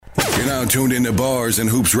You're now tuned into Bars and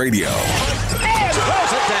Hoops Radio,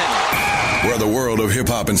 where the world of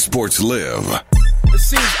hip-hop and sports live. It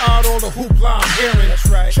seems odd, all the hoopla I'm hearing. That's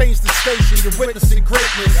right. Change the station, you're witnessing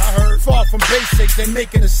greatness. I heard. Far from basic, they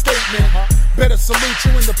making a statement. Better salute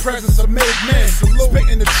you in the presence of made men.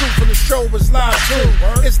 Spitting the truth and the show is live too.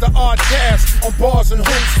 It's the odd cast on Bars and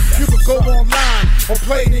Hoops. You can go online or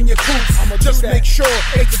play it in your coops. Just make sure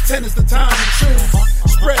 8 to 10 is the time to choose.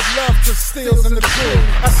 Spread love to Steels and the crew.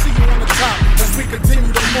 I see you on the top as we continue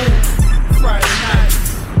to move. Friday night.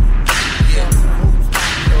 Yeah.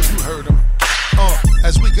 You heard him.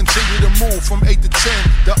 As we continue to move from 8 to 10,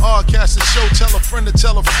 the Oddcast show, tell a friend to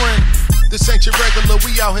tell a friend. This ain't your regular,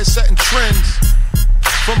 we out here setting trends.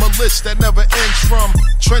 From a list that never ends, from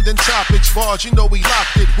trending topics, bars, you know we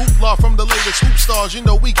locked it. Hoopla from the latest hoop stars, you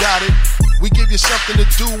know we got it. We give you something to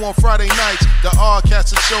do on Friday nights. The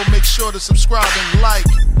Oddcast show, make sure to subscribe and like.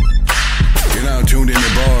 You're now tuned into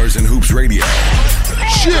Bars and Hoops Radio, where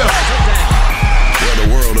the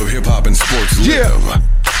world of hip-hop and sports live.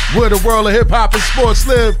 Where the world of hip-hop and sports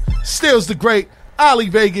live. Stills the Great, Ali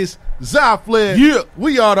Vegas, Zy Flair. Yeah.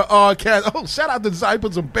 We are the Oddcast. Oh, shout out to Zy,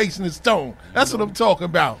 put some bass in his tone. That's what I'm talking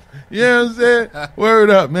about. You know what I'm saying? Word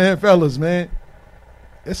up, man, fellas, man.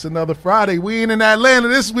 It's another Friday. We ain't in Atlanta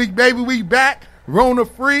this week, baby. We back. Rona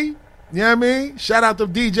free. You know what I mean? Shout out to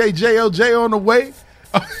DJ JLJ on the way.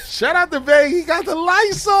 Shout out to Vay. He got the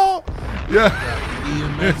Lysol. Yeah. He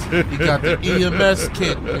got the EMS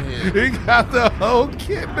kit in here. He got the whole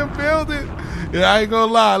kit in the building. Yeah, I ain't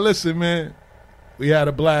gonna lie. Listen, man. We had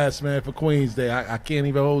a blast, man, for Queen's Day. I can't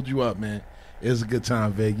even hold you up, man. It was a good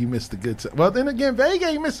time, Vay. You missed a good time. Well, then again, Vay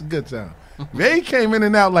ain't missed a good time. Vay came in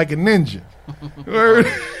and out like a ninja. Word.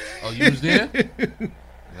 Oh, you was there?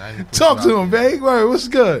 Talk to him, Vay. Word, what's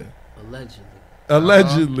good? Allegedly.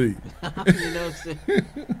 Allegedly. You know what I'm saying?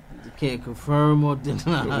 You can't confirm or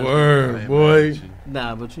deny. Word, boy.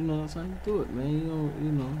 Nah, but you know that's how you do it,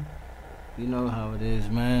 man. You know how it is,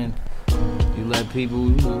 man. You let people,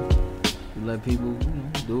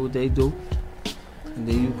 do what they do, and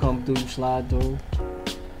then you come through, slide through,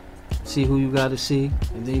 see who you got to see,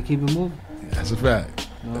 and then you keep it moving. That's a fact.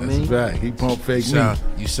 You know what That's I mean? a fact. He pumped fake me.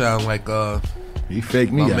 You sound like he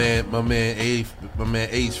faked me out. My man Ace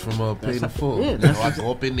from Pay the Full. Yeah, I go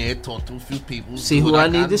up in there, talk to a few people, see who I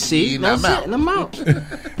need to see, and I'm out. And I'm out. You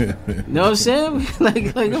know what I'm saying?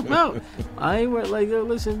 like I'm out. I ain't like, yo,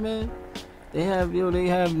 listen, man. They have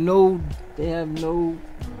no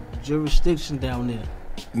jurisdiction down there.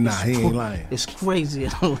 Nah, he ain't lying. It's crazy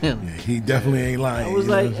in Atlanta. Yeah, he definitely ain't lying. I was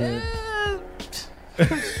like,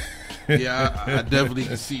 Yeah, I definitely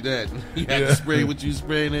can see that. You had to spray what you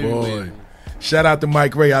spraying anyway. Boy. Shout out to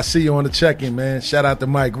Mike Ray. I see you on the check-in, man. Shout out to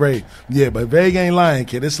Mike Ray. Yeah, but Vega ain't lying,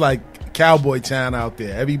 kid. It's like cowboy town out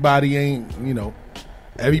there. Everybody ain't,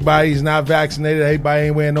 everybody's not vaccinated. Everybody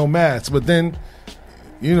ain't wearing no masks. But then,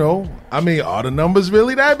 are the numbers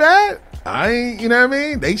really that bad? I ain't, you know what I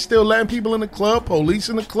mean? They still letting people in the club, police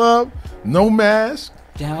in the club, no mask.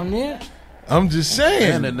 Down there? I'm just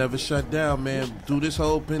saying. Man, they never shut down, man. Through this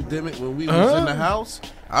whole pandemic, when we was in the house,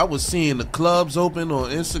 I was seeing the clubs open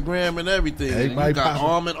on Instagram and everything. And you got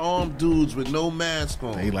arm-in-arm dudes with no mask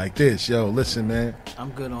on. They like this. Yo, listen, man.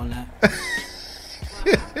 I'm good on that.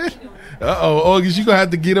 August, you going to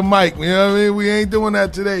have to get a mic. You know what I mean? We ain't doing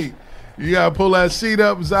that today. You got to pull that seat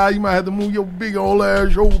up, Zai. You might have to move your big old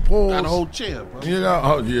ass your paws. Got a whole chair, bro.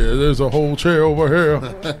 There's a whole chair over here.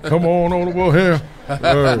 Come on over here. You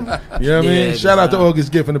know what I mean? Shout out to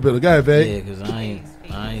August Gift in the building. Go ahead, babe. Yeah, because I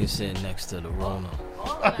ain't sitting next to the Rona.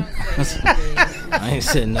 I ain't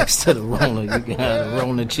sitting next to the Rona. You can have the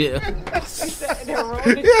Rona chair.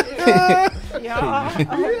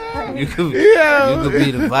 You could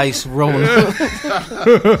be the vice Rona.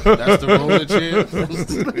 That's the Rona chair.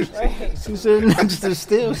 She said next to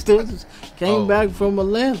Still just came back from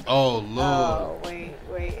Atlanta. Oh Lord. Oh wait.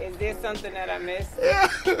 Is there something that I missed?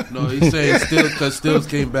 No, he's saying because Stills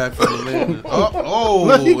came back from Atlanta.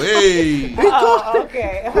 Hey. Oh,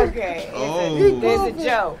 okay. There's a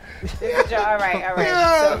joke. All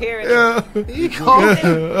right. So here it is.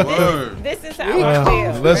 This is how I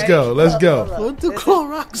feel. Let's go. Put the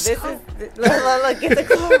Clorox out. Look, get the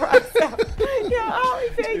Clorox out.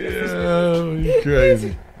 You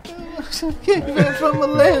crazy. Came back from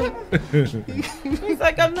Atlanta. He's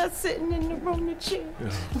like, I'm not sitting in the Rona chair.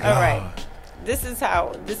 All right. This is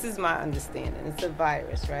my understanding. It's a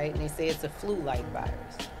virus, right? And they say it's a flu-like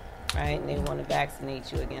virus, right? And they want to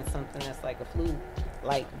vaccinate you against something that's like a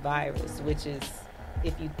flu-like virus, which is,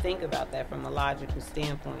 if you think about that from a logical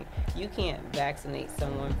standpoint, you can't vaccinate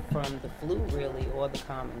someone from the flu really or the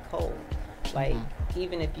common cold. Like,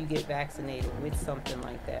 even if you get vaccinated with something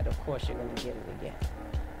like that, of course you're going to get it again.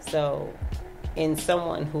 So, in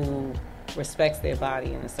someone who respects their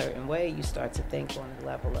body in a certain way, you start to think on the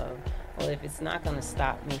level of, well, if it's not going to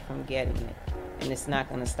stop me from getting it, and it's not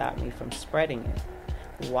going to stop me from spreading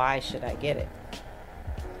it, why should I get it?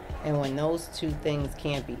 And when those two things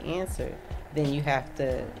can't be answered, then you have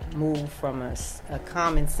to move from a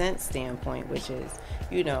common sense standpoint, which is,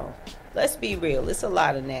 you know, let's be real. It's a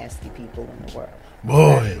lot of nasty people in the world.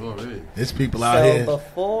 Boy, there's people out here. So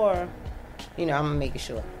before, you know, I'm going to make it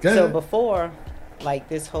short. So before, like,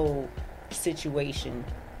 this whole situation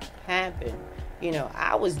happened, you know,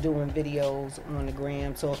 I was doing videos on the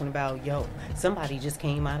gram talking about, yo, somebody just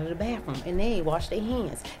came out of the bathroom and they ain't washed their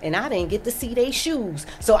hands. And I didn't get to see their shoes.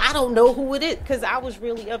 So I don't know who it is, because I was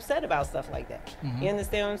really upset about stuff like that. You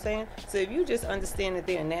understand what I'm saying? So if you just understand that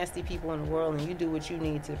there are nasty people in the world and you do what you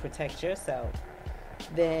need to protect yourself,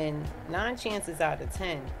 then 9 chances out of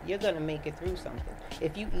 10, you're going to make it through something.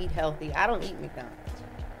 If you eat healthy, I don't eat McDonald's.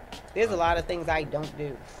 There's a lot of things I don't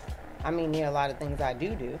do. I mean, there are a lot of things I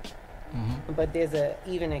do. But there's a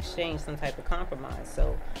even exchange, some type of compromise.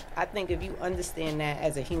 So I think if you understand that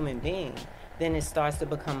as a human being, then it starts to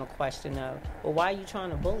become a question of, well, why are you trying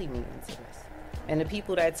to bully me into this? And the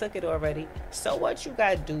people that took it already, so what you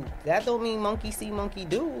got to do? That don't mean monkey see, monkey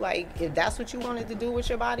do. Like, if that's what you wanted to do with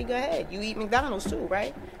your body, go ahead. You eat McDonald's too,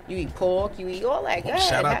 right? You eat pork, you eat all that. Go ahead.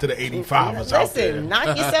 Shout out to the 85ers out there. Listen, knock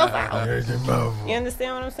yourself out. You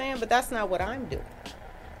understand what I'm saying? But that's not what I'm doing.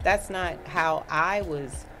 That's not how I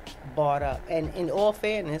was brought up. And in all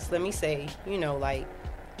fairness, let me say, you know, like,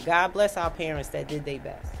 God bless our parents that did their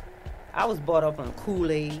best. I was brought up on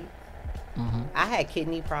Kool-Aid. I had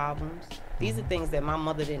kidney problems. These are things that my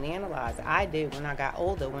mother didn't analyze. I did when I got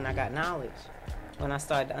older, when I got knowledge, when I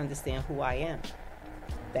started to understand who I am.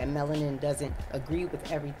 That melanin doesn't agree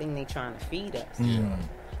with everything they're trying to feed us.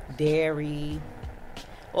 Dairy,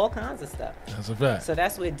 all kinds of stuff. That's a fact. So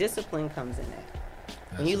that's where discipline comes in at.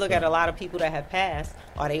 When you look at a lot of people that have passed,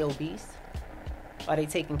 are they obese? Are they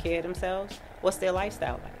taking care of themselves? What's their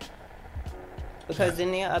lifestyle like? Because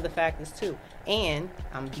then there are other factors too. And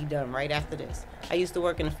I'm going to be done right after this. I used to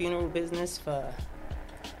work in the funeral business for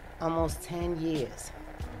almost 10 years.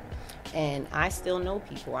 And I still know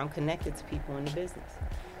people. I'm connected to people in the business.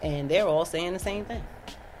 And they're all saying the same thing.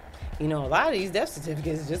 You know, a lot of these death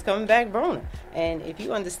certificates are just coming back Broner. And if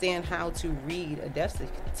you understand how to read a death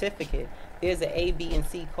certificate, there's an A, B, and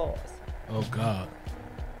C cause. Oh, God.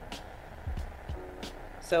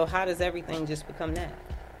 So how does everything just become that?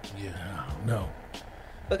 Yeah, no.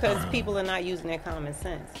 Because people are not using their common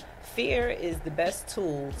sense. Fear is the best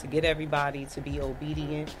tool to get everybody to be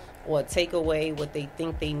obedient or take away what they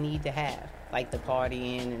think they need to have, like the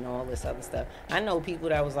partying and all this other stuff. I know people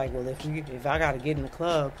that was like, well, if I got to get in the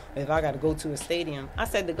club, if I got to go to a stadium. I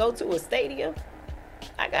said, to go to a stadium,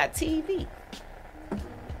 I got TV.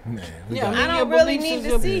 Man, I don't really need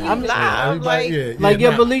to see you live. Like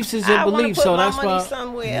your beliefs is your beliefs, so that's why.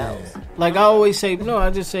 Somewhere else. Like I always say, no,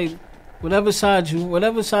 I just say, whatever side you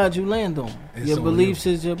land on, it's your beliefs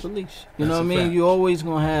is your beliefs. You know what I mean? Fact. You always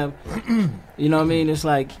gonna have, you know what I mean? It's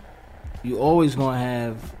like you always gonna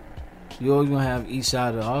have each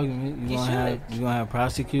side of the argument. You're gonna have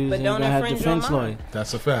prosecutors and you're gonna have defense lawyers.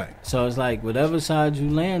 That's a fact. So it's like whatever side you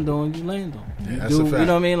land on, you land on. Yeah, that's a fact. You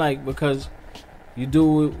know what I mean? Like because you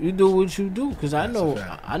do what you do. Because I know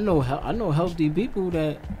healthy people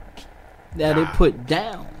that it put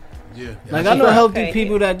down. Yeah. Like I know healthy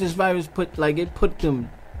people that this virus put them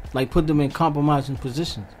in compromising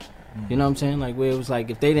positions. You know what I'm saying? Like where it was like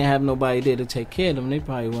if they didn't have nobody there to take care of them, they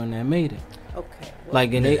probably wouldn't have made it. Okay. Well,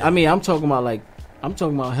 like and I'm talking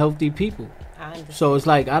about healthy people. I understand. So it's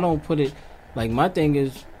like I don't put it like my thing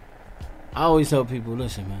is I always tell people,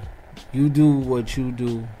 listen, man, you do what you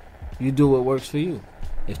do. You do what works for you.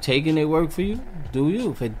 If taking it work for you, do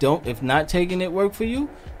you. If not taking it work for you,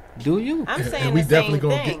 do you. I'm saying and we definitely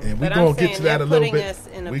gonna get to that a little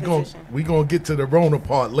bit. We gonna get to the Rona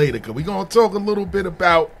part later because we gonna talk a little bit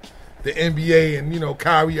about the NBA and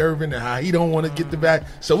Kyrie Irving and how he don't want to get the back.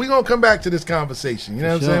 So we gonna come back to this conversation. You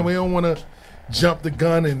know what I'm saying? We don't want to jump the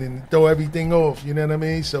gun and then throw everything off. You know what I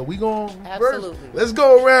mean? So we gonna let's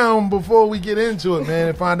go around before we get into it, man,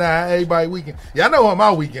 and find out how everybody weekend. Yeah, I know what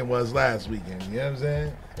my weekend was last weekend. You know what I'm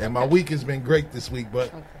saying? And my week has been great this week,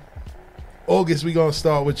 but. Okay. August, we gonna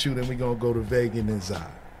start with you, then we gonna go to Vegas and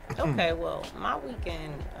Zai. Okay, well, my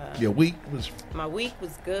weekend. My week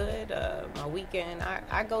was good. My weekend,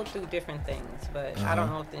 I go through different things, but I don't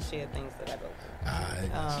often share things that I go through.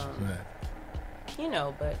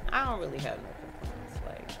 But I don't really have no complaints.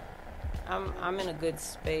 Like, I'm in a good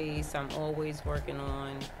space. I'm always working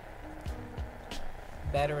on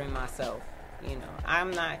bettering myself. You know,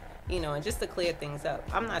 I'm not, you know, and just to clear things up,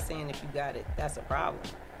 I'm not saying if you got it, that's a problem.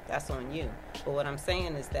 That's on you. But what I'm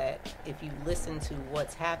saying is that if you listen to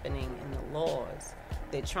what's happening in the laws,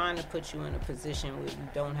 they're trying to put you in a position where you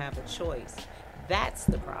don't have a choice. That's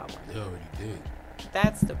the problem. They already did.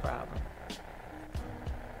 That's the problem.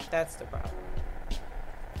 That's the problem.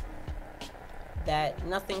 That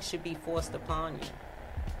nothing should be forced upon you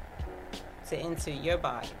to enter your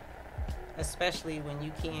body, especially when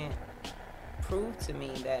you can't prove to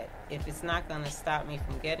me that if it's not going to stop me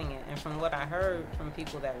from getting it. And from what I heard from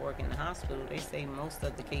people that work in the hospital, they say most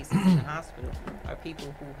of the cases in the hospital are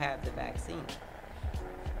people who have the vaccine.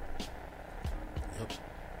 Yep.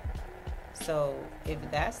 So if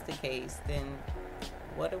that's the case, then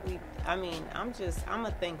what are we, I mean, I'm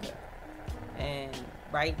a thinker. And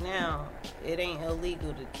right now, it ain't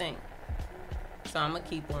illegal to think. So I'm going to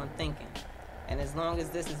keep on thinking. And as long as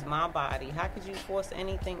this is my body, how could you force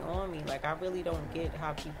anything on me? Like, I really don't get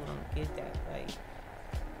how people don't get that. Like,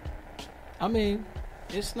 I mean,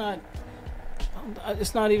 it's not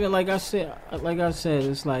even like I said,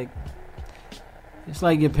 it's like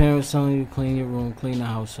your parents telling you clean your room, clean the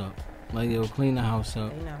house up. Like, yo, clean the house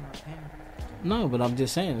up. they not my parents. No, but I'm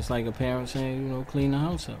just saying, it's like a parent saying, you know, clean the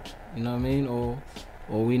house up. You know what I mean? Or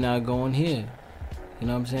we not going here. You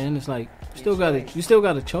know what I'm saying? It's like you still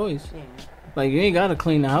got a choice. Yeah. Like, you ain't gotta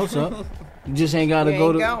clean the house up. You just ain't gotta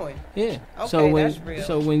go to. Going. Yeah. Okay, that's real.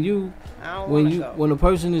 When a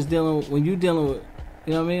person is dealing with, you know what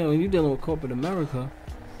I mean? When you're dealing with corporate America,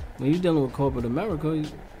 that's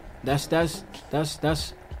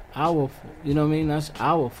our fault. You know what I mean? That's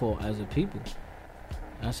our fault as a people.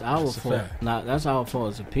 That's our fault. That's our fault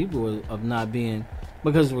as a people of not being,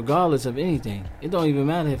 because regardless of anything, it don't even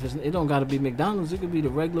matter if it don't gotta be McDonald's. It could be the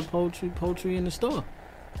regular poultry in the store.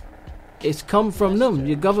 It's come from them. True.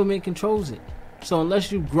 Your government controls it. So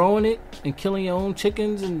unless you're growing it and killing your own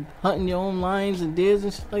chickens and hunting your own lions and deers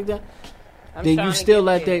and shit like that, then you still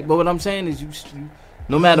at their. But what I'm saying is, you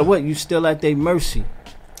no matter what, you still at their mercy.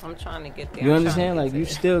 I'm trying to get there. You understand? Like, you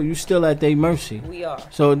still at their mercy. We are.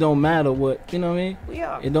 So it don't matter what, you know what I mean? We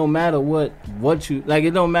are. It don't matter what you like.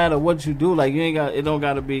 It don't matter what you do. Like, you ain't got. It don't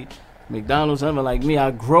got to be McDonald's. Something like me.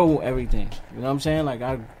 I grow everything. You know what I'm saying? Like,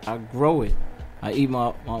 I grow it. I eat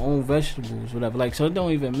my own vegetables, whatever. Like, so it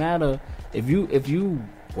don't even matter if you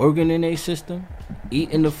working in a system,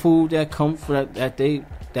 eating the food that come for that they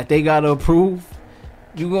gotta approve.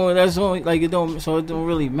 You going? That's only like it don't. So it don't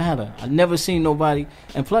really matter. I never seen nobody,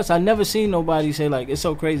 and plus I never seen nobody say, like, it's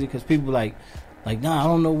so crazy because people like nah, I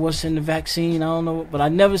don't know what's in the vaccine. I don't know, but I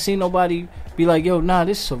never seen nobody be like, yo, nah,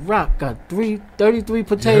 this Ciroc got 33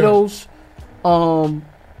 potatoes. Yeah.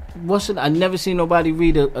 I never seen nobody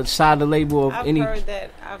read a side of the label of any.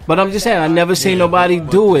 But I'm just saying, I never seen nobody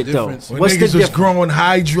do it though. What's the difference? Was growing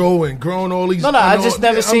hydro and growing all these. No, I just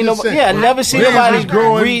never seen nobody. Yeah, I never seen nobody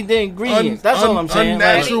read the ingredients. That's all I'm saying.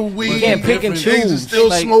 Unnatural weed. You can't pick and choose.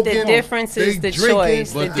 Still smoking. The difference is the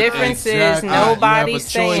choice. The difference is nobody's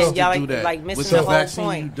saying, y'all like missing the whole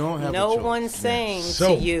point. No one's saying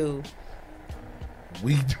to you.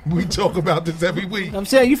 We talk about this every week. I'm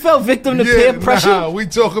saying you fell victim to peer pressure. Nah, we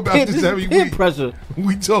talk about this every peer week. Pressure.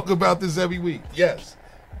 We talk about this every week. Yes.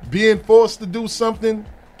 Being forced to do something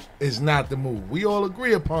is not the move. We all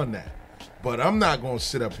agree upon that. But I'm not going to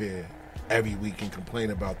sit up here every week and complain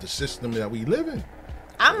about the system that we live in.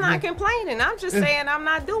 I'm not complaining. I'm just saying I'm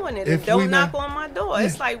not doing it. And don't knock on my door.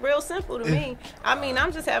 It's like real simple to me. I mean,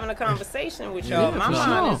 I'm just having a conversation with y'all. My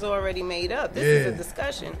mind is already made up. This is a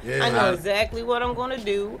discussion. I know exactly what I'm going to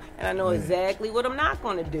do, and I know exactly what I'm not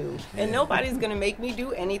going to do. And nobody's going to make me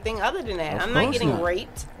do anything other than that. I'm not getting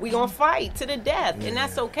raped. We're going to fight to the death. And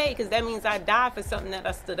that's okay, because that means I died for something that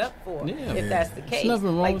I stood up for, if that's the case.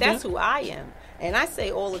 Like, that's who I am. And I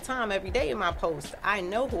say all the time, every day in my posts, I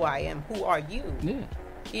know who I am. Who are you? Yeah.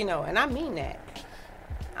 You know, and I mean that.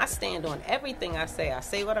 I stand on everything I say. I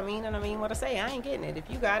say what I mean, and I mean what I say. I ain't getting it. If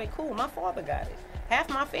you got it, cool. My father got it. Half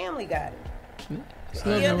my family got it.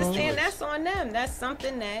 You understand? That's on them. That's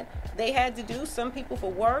something that they had to do. Some people for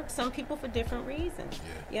work, some people for different reasons.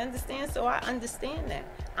 You understand? So I understand that.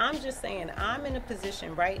 I'm just saying, I'm in a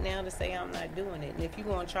position right now to say I'm not doing it. And if you're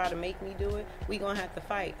going to try to make me do it, we're going to have to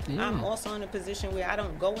fight. I'm also in a position where I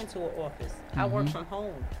don't go into an office. I work from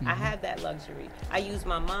home. I have that luxury. I use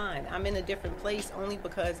my mind. I'm in a different place only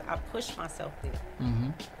because I push myself there.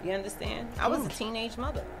 You understand? I was a teenage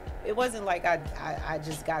mother. It wasn't like I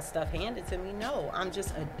just got stuff handed to me. No, I'm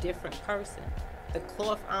just a different person. The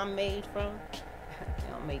cloth I'm made from, they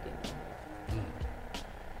don't make it no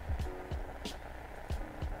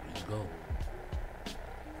more. Go.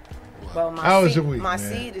 Well, How was your week, my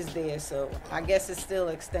man? seed is there, so I guess it's still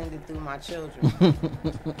extended through my children.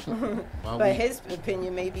 But his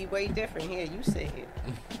opinion may be way different. Here, you say it.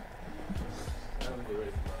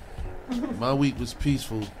 My week was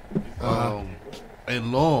peaceful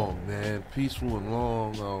and long, man. Peaceful and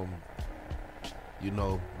long. You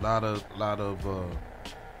know, lot of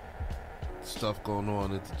stuff going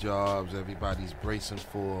on at the jobs. Everybody's bracing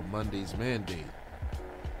for Monday's mandate.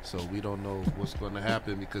 So we don't know what's going to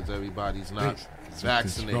happen because everybody's not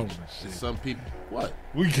vaccinated. Some people, what?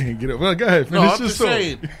 We can't get up. Well, go ahead. No, I'm just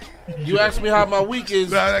saying. You asked me how my week is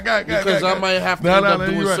because I might have to end up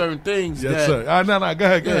doing certain things. Yes, sir. No, go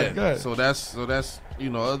ahead, go ahead. So that's you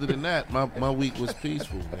know. Other than that, my week was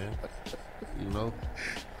peaceful, man. You know.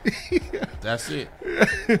 That's it.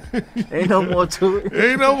 Ain't no more to it.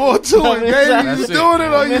 Ain't no more to it, baby. You doing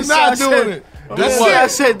it or you not doing it?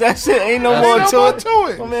 That's it. Ain't no more to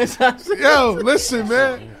it. Yo, listen,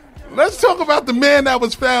 man. Let's talk about the man that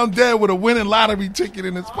was found dead with a winning lottery ticket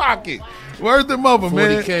in his pocket. Where's the mother,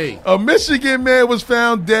 man? 40K. A Michigan man was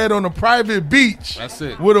found dead on a private beach. That's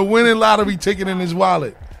it. With a winning lottery ticket in his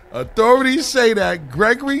wallet. Authorities say that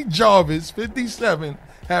Gregory Jarvis, 57,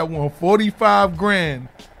 had won $45,000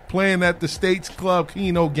 playing at the state's Club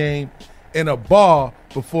Keno game in a bar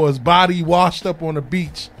before his body washed up on a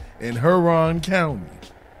beach in Huron County.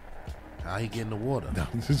 How he get in the water? No,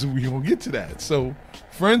 we gonna get to that. So,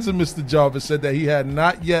 friends of Mr. Jarvis said that he had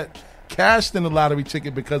not yet cashed in the lottery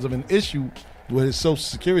ticket because of an issue with his Social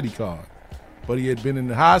Security card, but he had been in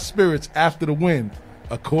high spirits after the win,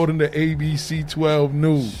 according to ABC 12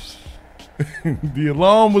 News. The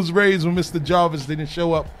alarm was raised when Mr. Jarvis didn't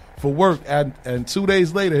show up for work, and 2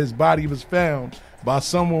 days later, his body was found by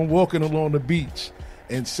someone walking along the beach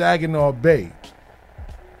in Saginaw Bay.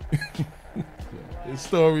 This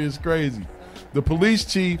story is crazy. The police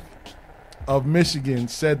chief of Michigan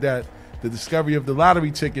said that the discovery of the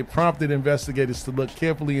lottery ticket prompted investigators to look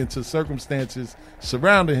carefully into circumstances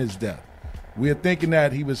surrounding his death. We were thinking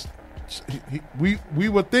that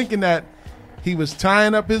he was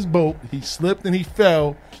tying up his boat. He slipped and he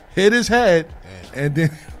fell, hit his head, and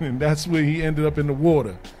that's where he ended up in the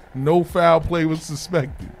water. No foul play was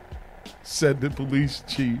suspected, said the police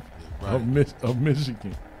chief of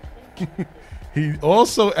Michigan. He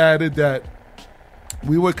also added that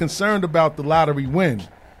we were concerned about the lottery win,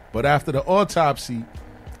 but after the autopsy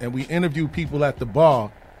and we interviewed people at the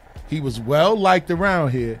bar, he was well liked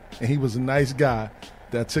around here, and he was a nice guy.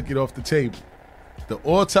 That took it off the table.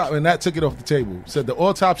 Said the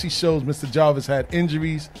autopsy shows Mr. Jarvis had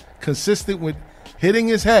injuries consistent with hitting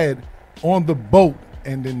his head on the boat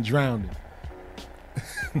and then drowning.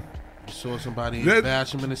 Saw somebody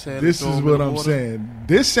bash him in his head. This is what I'm saying.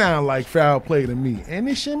 This sounds like foul play to me. And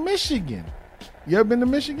it's in Michigan. You ever been to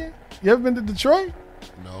Michigan? You ever been to Detroit?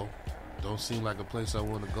 No. Don't seem like a place I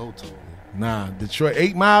want to go to. Man. Nah, Detroit,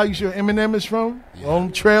 8 Mile, you sure Eminem is from? Yeah. All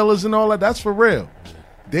them trailers and all that. That's for real. Yeah.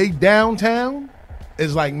 They downtown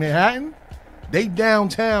is like Manhattan. They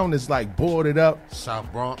downtown is like boarded up.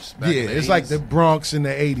 South Bronx. Yeah, it's 80s. like the Bronx in the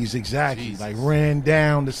 80s, exactly. Jesus. Like ran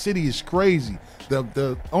down. The city is crazy.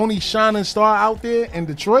 The only shining star out there in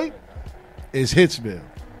Detroit is Hitsville.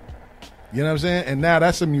 You know what I'm saying? And now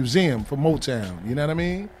that's a museum for Motown. You know what I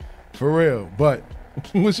mean? For real. But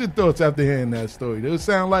what's your thoughts after hearing that story? Does it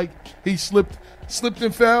sound like he slipped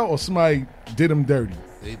and fell, or somebody did him dirty?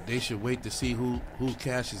 They should wait to see who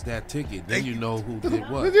cashes that ticket. Then you know who did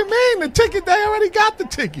what. What do you mean? The ticket, they already got the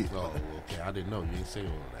ticket. Oh, okay. I didn't know. You ain't say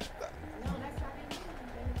all that.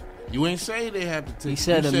 You ain't say they had the ticket. He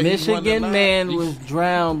said a Michigan man was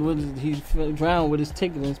drowned with his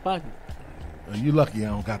ticket in his pocket. You lucky I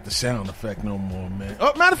don't got the sound effect no more, man.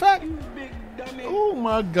 Oh, matter of fact, you big dummy. Oh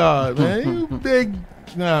my God, man, you big.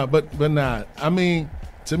 Nah, but nah. I mean,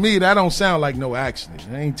 to me, that don't sound like no accident.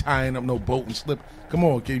 They ain't tying up no boat and slip. Come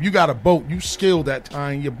on, kid. You got a boat. You skilled at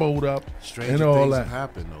tying your boat up Stranger and all things that.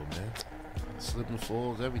 Happen though, man. Slip and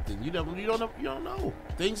falls, everything. You don't know.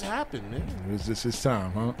 Things happen, man. Is this his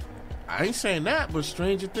time, huh? I ain't saying that, but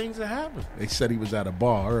stranger things have happened. They said he was at a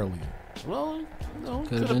bar earlier. Well, no,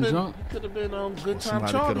 could have been drunk. Could have been good time.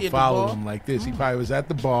 Somebody Charlie could have followed him like this. He probably was at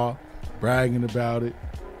the bar, bragging about it,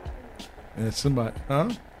 and somebody, huh?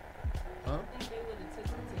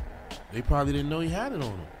 They probably didn't know he had it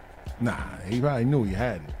on him. Nah, he probably knew he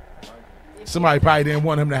had it. Somebody probably didn't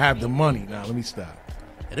want him to have the money. Now let me stop.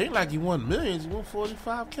 It ain't like he won millions. He won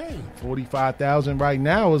 $45K. $45,000 right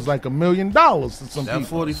now is like $1 million to some that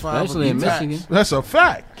people. 45, especially in Michigan. That's a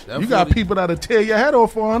fact. You got people that'll tear your head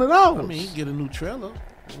off for $100. I mean, he get a new trailer.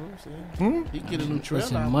 You know what I'm saying? He get a new trailer.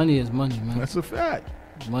 Listen, money is money, man. That's a fact.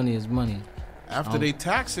 Money is money. After they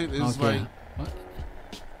tax it, it's like what?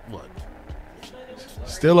 what?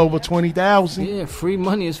 Still over 20,000. Yeah, free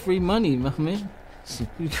money is free money, my man.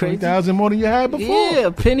 You crazy? 20,000 more than you had before. Yeah,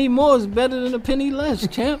 a penny more is better than a penny less,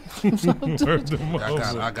 champ. I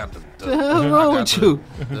got the hell wrong with you?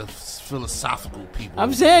 The philosophical people.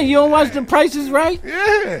 I'm saying you don't watch The Price is Right?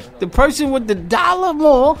 Yeah. The person with the dollar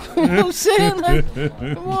more. You know what I'm saying? Like,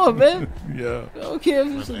 come on, man. Yeah. I don't care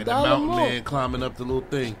if it's a And the dollar mountain more. man climbing up the little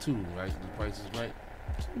thing too, right? The Price is Right.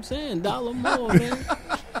 I'm saying dollar more, man.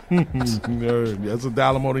 That's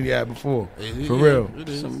 $1 more than you had before. It For is, real. it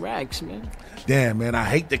is. Some racks, man. Damn, man, I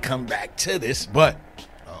hate to come back to this, but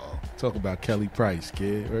talk about Kelly Price,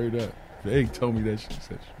 kid. Heard up. They told me that she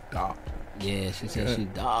said she died. Yeah, she said she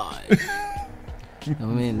died. I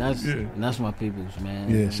mean, that's my people's, man.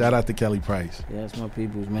 Yeah, shout out to Kelly Price. Yeah, that's my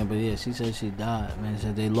people's, man. But yeah, she said she died, man. She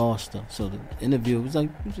said they lost her. So the interview was like,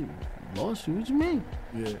 lost you? What you mean?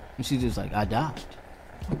 Yeah. And she just like, I died.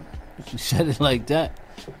 She said it like that.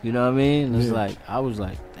 You know what I mean? It's like, I was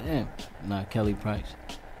like, damn, nah, Kelly Price.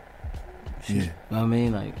 She, Yeah. You know what I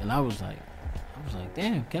mean? Like, and I was like,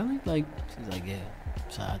 damn, Kelly? Like, she's like, yeah.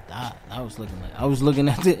 So I died. And I was looking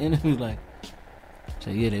at the interview like, so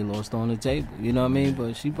yeah, they lost on the table. You know what I mean?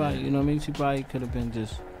 But she probably, you know what I mean? She probably could have been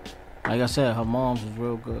just, like I said, her moms was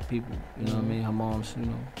real good people. You know what I mean? Her moms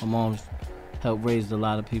helped raise a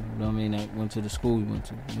lot of people, you know what I mean, that went to the school we went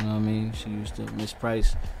to. You know what I mean? She used to, Miss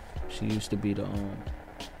Price, she used to be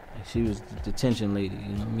she was the detention lady,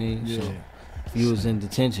 you know what I mean? Yeah. So if you was in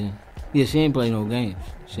detention, yeah, she ain't play no games.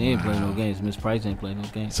 She ain't play no games. Miss Price ain't play no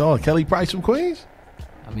games. So Kelly Price from Queens?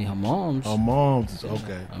 I mean, her mom's. Oh, mom's. Yeah.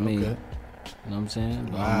 Okay. I mean, okay. you know what I'm saying?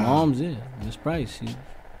 But Wow. her mom's, yeah. Miss Price, she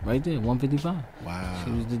right there, 155. Wow.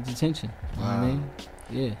 She was the detention. You know what I Wow. mean?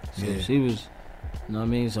 Yeah. So Yeah. she was, you know what I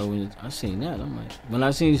mean? So when I seen that, I'm like, when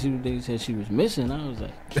I seen they said she was missing, I was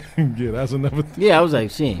like, Yeah, that's another thing. yeah, I was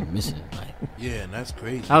like, she ain't missing. Like, Yeah, and that's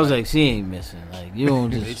crazy. I was like, she ain't missing. Like, you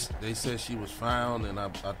don't just. They said she was found, and I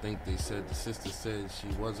think they said the sister said she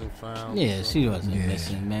wasn't found. Yeah, so. she wasn't Yeah.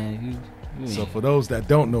 missing, man. You So ain't- for those that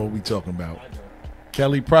don't know what we talking about,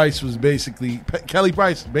 Kelly Price basically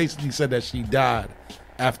said that she died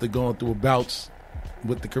after going through bouts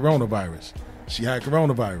with the coronavirus. She had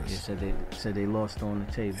coronavirus. Yeah, said they lost on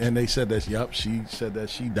the table. And they said that, she said that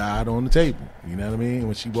she died on the table. You know what I mean?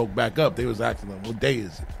 When she woke back up, they was asking her, what day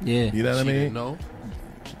is it? Yeah. You know what I She mean? didn't know.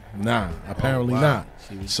 Nah, apparently wow. not.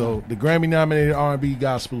 She was So the Grammy-nominated R&B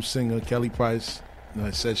gospel singer Kelly Price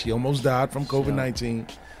said she almost died from COVID-19,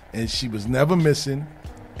 and she was never missing.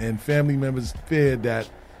 And family members feared that,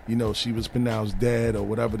 she was pronounced dead or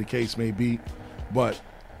whatever the case may be. But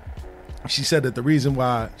she said that the reason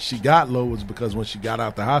why she got low was because when she got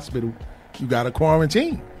out the hospital, you got to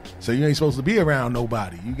quarantine. So you ain't supposed to be around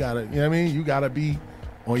nobody. You got to, you know what I mean? You got to be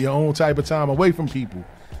on your own type of time away from people.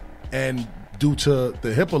 And due to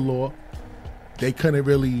the HIPAA law, they couldn't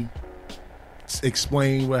really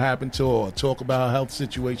explain what happened to her or talk about her health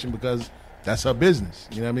situation because that's her business.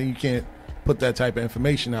 You know what I mean? You can't put that type of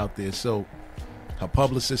information out there. So her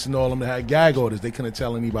publicists and all of them that had gag orders, they couldn't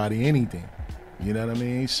tell anybody anything. You know what I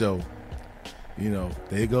mean? So,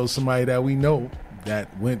 there goes somebody that we know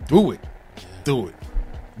that went through it.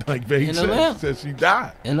 Like Vegas said she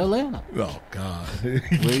died. In Atlanta. Oh, God. Where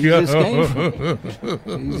you just came from.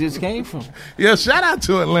 Where you just came from. Yeah, shout out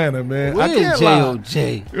to Atlanta, man. I Where's can't lie.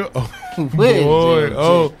 J.O.J.? Oh, Where's boy. J.O.J.?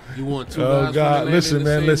 Oh, You want two oh guys God. from Atlanta Listen, in the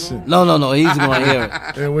man, same listen. room? No, he's going to hear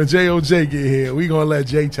it. And when J.O.J. get here, we going to let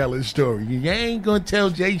Jay tell his story. You ain't going to tell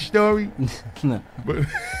Jay's story? No. But,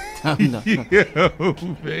 No. yeah,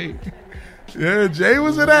 Jay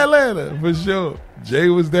was in Atlanta, for sure. Jay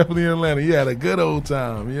was definitely in Atlanta. He had a good old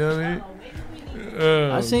time. You know what I mean?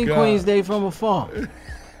 Oh, I seen God. Queens Day from afar.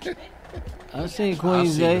 I seen I've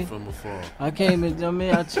Queens seen Day. it from afar. I came and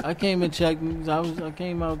checked. I came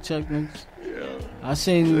out checking. I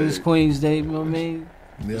seen it was Queens Day. You know what I mean?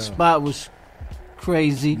 Yeah. The spot was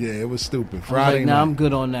crazy. Yeah, it was stupid. I was Friday like, nah, night. I'm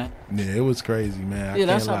good on that. Yeah, it was crazy, man. Yeah,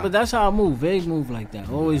 that's how I move. Vague move like that.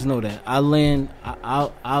 Always know that. I'll land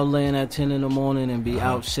at 10 in the morning and be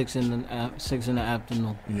out 6 in the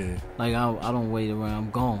afternoon. Yeah. Like I don't wait around.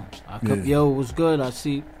 I'm gone. Yeah. Yo, it was good.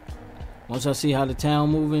 Once I see how the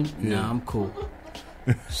town moving, Yeah. I'm cool.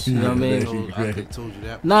 You know what I mean? I could have told you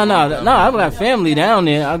that. No. I got family down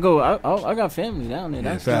there. I got family down there.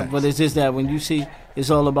 Yeah, That's facts. but it's just that when you see, it's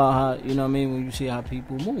all about how, you know what I mean. When you see how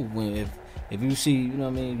people move, if you see, you know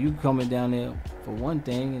what I mean, you coming down there for one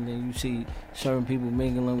thing, and then you see certain people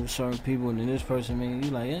mingling with certain people, and then this person, man, you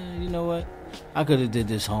like, yeah, you know what? I could have did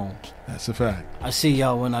this home. That's a fact. I see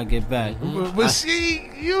y'all when I get back. But see,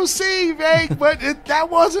 Vic, but that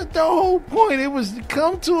wasn't the whole point. It was to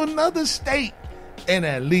come to another state and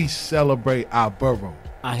at least celebrate our borough.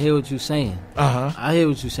 I hear what you're saying. I hear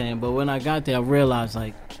what you're saying. But when I got there, I realized,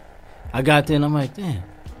 like, I got there and I'm like, damn,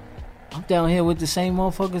 I'm down here with the same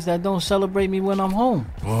motherfuckers that don't celebrate me when I'm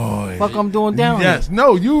home. Boy. Fuck I'm doing down here. Yes.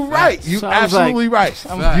 No, you right. You So I was absolutely like,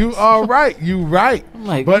 right. You are right. You right. I'm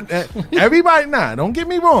like, But everybody, don't get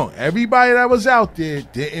me wrong. Everybody that was out there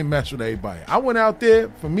didn't mess with everybody. I went out there,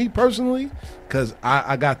 for me personally, because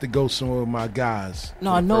I got to go some of my guys.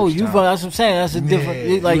 no, I know. You from, that's what I'm saying. That's a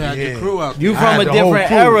different, like, You had your crew out there. you I from had a the whole different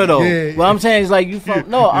crew. era, though. Yeah. What I'm saying is, like, you from,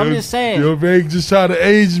 no, I'm just saying. You're just trying to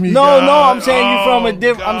age me. No, God. I'm saying you from a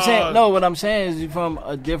different. I'm God. saying no. What I'm saying is you from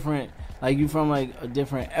a different, like you from like a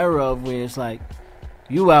different era of where it's like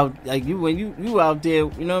you out, like you when you out there.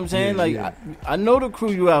 You know what I'm saying? Yeah, like yeah. I know the crew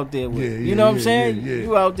you out there with. Yeah, you yeah, know what I'm yeah, saying? yeah, yeah.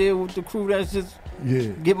 You out there with the crew that's just Yeah.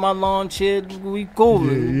 get my lawn chair. We cool.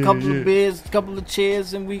 Yeah, couple yeah. of beers, couple of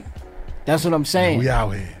chairs, and we. That's what I'm saying. We out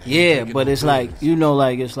here. Yeah, but it's like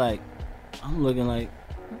like it's like I'm looking like,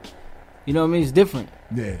 you know what I mean? It's different.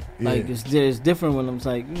 Yeah. Like it's different when I'm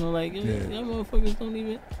like, you know, like Yeah. y'all motherfuckers don't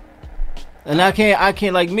even. And I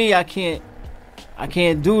can't like me. I can't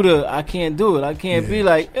do it. I can't be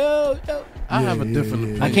like, yo. I have a Yeah, different yeah,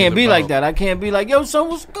 opinion. I can't be like about- that. I can't be like, yo, son,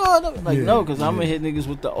 what's good? Like, Yeah, no, because I'm yeah. gonna hit niggas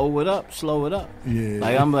with the it up, slow it up. Yeah.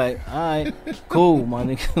 Like I'm like, all right, cool, my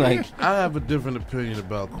nigga. Like, I have a different opinion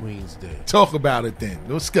about Queen's Day. Talk about it then.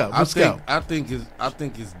 Let's go. Let's go. I think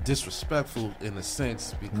it's disrespectful in a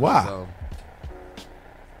sense because Why?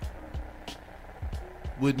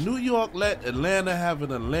 would New York let Atlanta have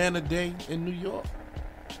an Atlanta Day in New York?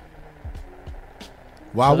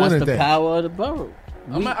 Why so that's wouldn't the they? power of the borough.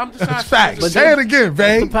 I'm just That's asking. facts. But Say it again,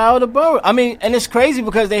 That's the Vay. power of the borough. I mean, and it's crazy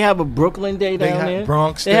because they have a Brooklyn Day They down have there.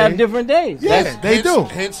 Bronx They Day. have different days. Yeah, That's- they do.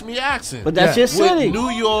 Hence me asking. But that's Yeah. your city. Would New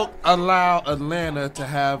York allow Atlanta to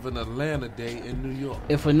have an Atlanta Day in New York?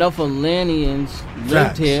 If enough Atlanteans lived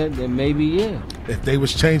Facts. here, then maybe yeah. If they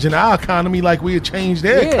was changing our economy like we had changed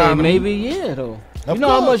their Yeah, economy, maybe yeah though. Of You know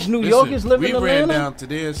how course. much New York is living we in ran Atlanta? down to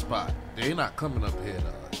their spot. They not coming up here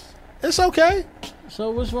to us. it's okay. So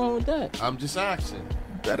what's wrong with that? I'm just asking.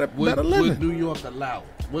 Better Would living. New York allow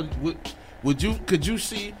it? Could you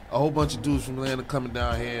see a whole bunch of dudes from Atlanta coming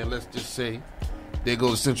down here and let's just say they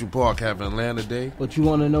go to Central Park having Atlanta Day? But you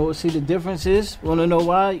want to know? See the difference is? Want to know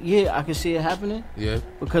why? Yeah, I can see it happening Yeah.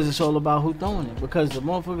 because it's all about who throwing it. Because the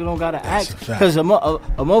motherfucker don't gotta That's ask. a fact. Because a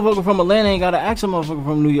motherfucker from Atlanta ain't gotta ask a motherfucker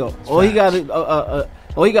from New York. All he gotta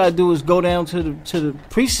all you gotta do is go down to the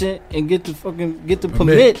precinct and get the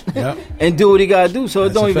permit Yep. and do what he gotta do. So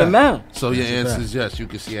That's it don't a even fact. matter. So your That's a answer fact. is yes, you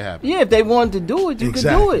can see it happening. Yeah, if they wanted to do it, you can do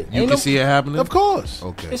Exactly. it. You Ain't can no- see it happening? Of course.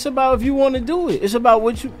 Okay. It's about if you want to do it. It's about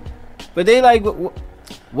what you. But they like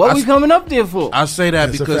what we coming up there for? I say that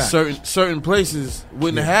That's a because fact. certain places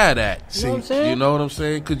wouldn't have that. You know what I'm saying? You know what I'm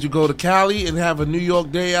saying? Could you go to Cali and have a New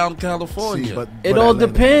York Day out in California? See, but It all Atlanta-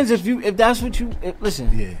 depends if that's what you listen.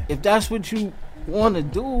 Yeah. If that's what you want to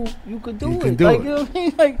do, you could do You it. can do like it. you know what I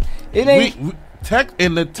mean? Like it ain't.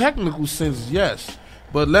 In the technical sense, yes,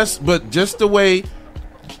 but just the way.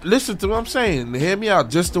 Listen to what I'm saying. Hear me out.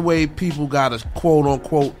 Just the way people got to quote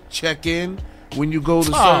unquote check in when you go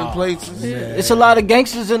to certain places. It's a lot of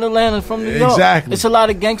gangsters in Atlanta from New York. Exactly. It's a lot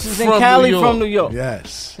of gangsters in From Cali New York. from New York.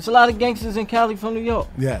 Yes. It's a lot of gangsters in Cali from New York.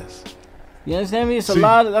 Yes. You understand me? It's a See,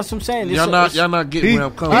 lot of. That's what I'm saying. It's Y'all not getting where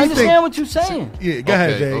I'm coming I I from. understand think- what you're saying. Yeah. Go ahead,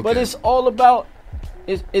 Okay, Vay. okay. But it's all about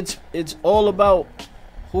it's all about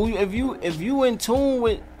who you, if you in tune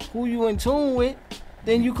with who you in tune with,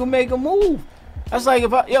 then you can make a move. That's like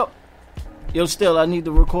if yo still I need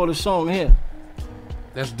to record a song here.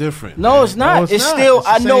 That's different. No, man. it's not. No, it's it's not. still It's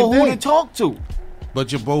the I know same who thing. to talk to.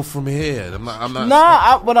 But you're both from here. I'm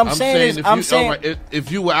not. What I'm saying is if I'm you, saying alright,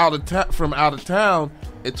 if you were from out of town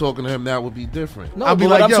and talking to him, that would be different. no. I'll be But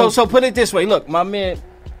like, I'm, yo- so put it this way. Look, my man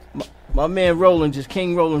Roland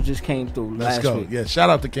King Roland just came through Let's last go. week. Yeah. Shout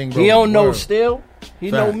out to King. He don't Roland. know Word. still.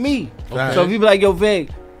 He know Facts. me. Facts. So if you be like, yo,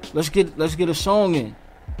 Veg, let's get a song in.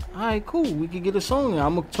 All right, cool. We can get a song in.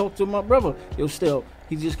 I'm gonna talk to my brother. Yo, still,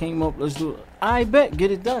 he just came up. Let's do it. I bet,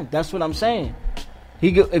 get it done. That's what I'm saying.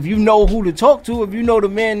 If you know who to talk to, if you know the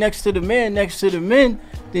man next to the man next to the men,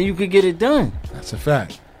 then you could get it done. That's a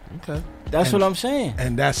fact. Okay. That's what I'm saying.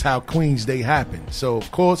 And that's how Queens Day happened. So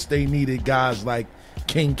of course they needed guys like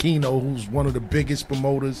King Keno, who's one of the biggest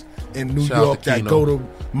promoters in New Shout out York, to that Keno. go to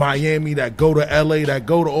Miami, that go to LA, that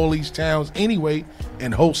go to all these towns anyway,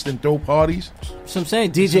 and host and throw parties. So I'm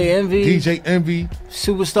saying DJ Envy, DJ Envy,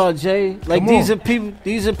 Superstar J, like Come these on.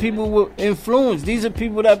 are people with influence. These are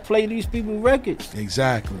people that play these people records.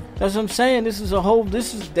 exactly. That's what I'm saying.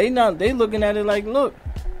 They looking at it like, look.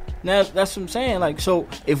 Now that's what I'm saying. Like, so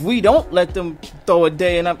if we don't let them throw a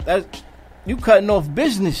day, and you cutting off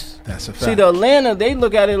business. That's a fact. See, the Atlanta, they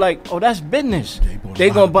look at it like, oh, that's business. They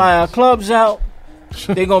gonna buy our clubs out.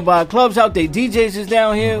 They gonna buy our clubs out. They DJs is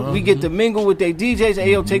down here. We get to mingle with their DJs.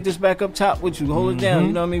 Hey, yo, take this back up top with you. Hold it down.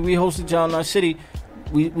 You know what I mean? We hosted y'all in our city.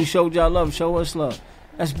 We showed y'all love. Show us love.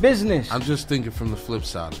 That's business. I'm just thinking from the flip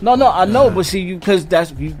side. No, I know, but see, you because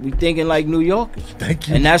that's we thinking like New Yorkers. Thank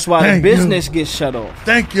you. And that's why Thank the business you. gets shut off.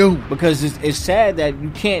 Thank you. Because it's sad that you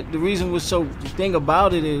can't. The reason was so. The thing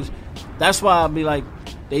about it is, that's why I'll be like,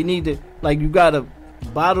 they need to like you gotta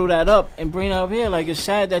bottle that up and bring it up here. Like it's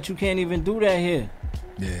sad that you can't even do that here.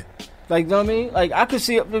 Yeah. Like, you know what I mean? Like I could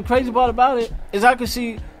see the crazy part about it is I could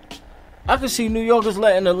see New Yorkers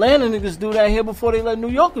letting Atlanta niggas do that here before they let New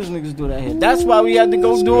Yorkers niggas do that here. That's why we had to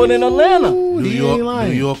go do it in Atlanta. New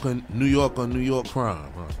York on New York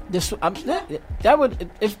crime. Huh? That would,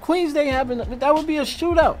 if Queens Day happened, that would be a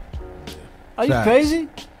shootout. Are you Facts. crazy?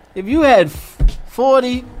 If you had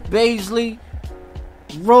 40, Baisley,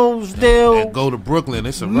 Rosedale, And go to Brooklyn.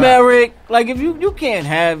 It's a wrap. Merrick, like if you can't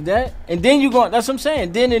have that, and then you going. That's what I'm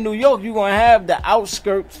saying. Then in New York, you're gonna have the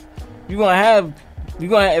outskirts. You're gonna have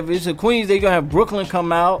if it's a Queens, they gonna have Brooklyn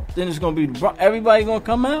come out. Then it's gonna be everybody gonna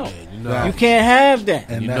come out. Man, You can't have that.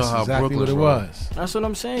 And You that's know how exactly what Brooklyn it roll. was. That's what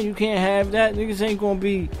I'm saying. You can't have that. Niggas ain't gonna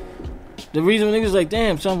be. The reason niggas like,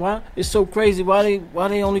 damn, son, why it's so crazy? Why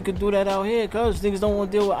they only could do that out here? Cause niggas don't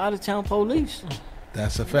want to deal with out of town police.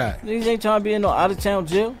 That's a fact. Niggas ain't trying to be in no out of town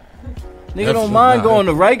jail. Nigga Definitely don't mind not. going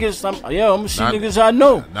to Rikers. I'm gonna shoot Not- niggas I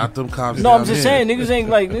know. Not them cops. No, I'm down just there. saying, niggas ain't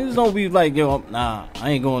like, niggas don't be like, yo, nah,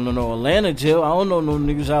 I ain't going to no Atlanta jail. I don't know no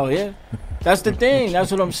niggas out here. That's the thing.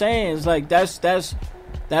 That's what I'm saying. It's like, that's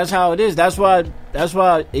how it is. That's why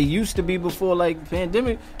it used to be before, like,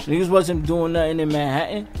 pandemic. Niggas wasn't doing nothing in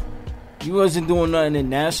Manhattan. You wasn't doing nothing in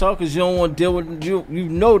Nassau because you don't want to deal with, you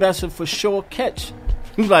know that's a for sure catch.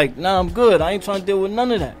 You like, nah, I'm good. I ain't trying to deal with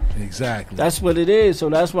none of that. Exactly. That's what it is. So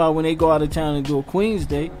that's why when they go out of town and do a Queens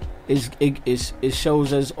Day, it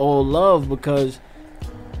shows us all love because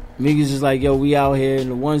niggas is like, yo, we out here,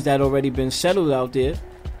 and the ones that already been settled out there,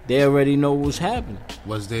 they already know what's happening.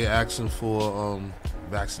 Was they asking for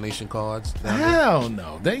vaccination cards? down there? Hell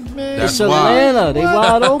no. They man. That's It's Atlanta. why. They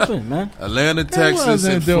wide open, man. Atlanta, Texas,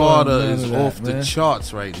 wasn't and doing Florida none is of that, off the man.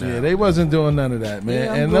 charts right now. Yeah, they wasn't doing none of that, man.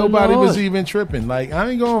 Yeah, I'm and good nobody was Lord. even tripping. Like I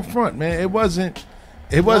ain't going front, man. It wasn't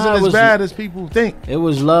it as was- bad as people think. It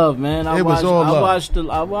was love, man. It was all love.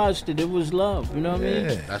 I watched it. It was love. You know what I mean?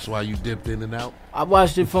 Yeah. That's why you dipped in and out. I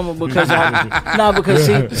watched it from because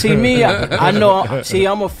see me. I know. See,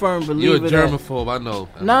 I'm a firm believer. You're a that- germaphobe, I know.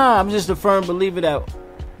 Nah, I'm just a firm believer that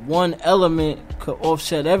one element could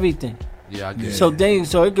offset everything. Yeah, I get it.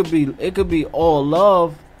 So it could be all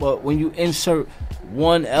love, but when you insert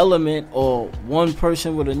one element or one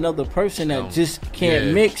person with another person that just can't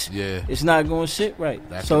yeah, mix, yeah. it's not going to sit right.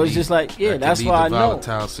 That So could it's lead- just like, yeah, that could that's lead why to I know.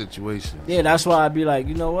 volatile situations. Yeah, that's why I'd be like,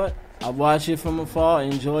 you know what? I watch it from afar,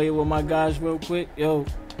 enjoy it with my guys real quick. Yo, all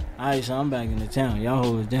right, so I'm back in the town. Y'all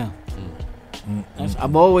hold it down.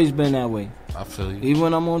 I've always been that way. I feel you. Even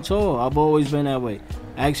when I'm on tour, I've always been that way.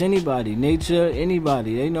 Ask anybody, Nature,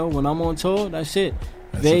 anybody. They know when I'm on tour, that's it.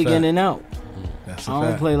 That's a Vague fact. in and out. That's a I don't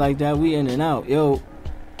fact. play like that. We in and out. Yo,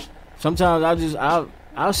 sometimes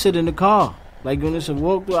I'll sit in the car. Like when it's a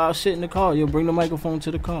walkthrough, I'll sit in the car. Yo, bring the microphone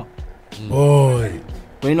to the car. Boy.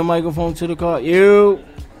 Bring the microphone to the car. Yo,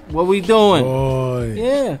 what we doing? Boy.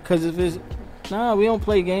 Yeah, because if it's... Nah, we don't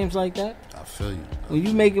play games like that. I feel you.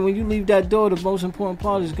 When you leave that door, the most important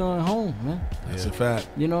part is going home, man. That's a fact.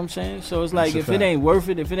 You know what I'm saying? So it's like, That's a if it fact. ain't worth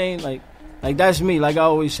it, if it ain't like that's me, like I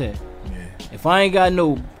always said. Yeah. If I ain't got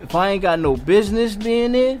no business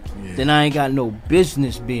being there, Yeah. then I ain't got no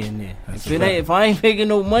business being there. That's If a it fact. ain't, if I ain't making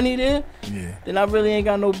no money there, Yeah. then I really ain't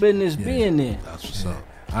got no business being there. That's what's up.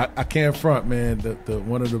 I can't front, man. The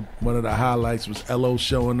one of the highlights was LO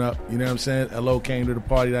showing up. You know what I'm saying? LO came to the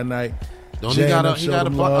party that night. Don't Jay he got and them he showed got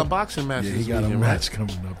him a love. boxing match Yeah, this he got a weekend, match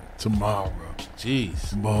coming up tomorrow.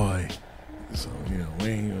 Jeez. Boy. So, we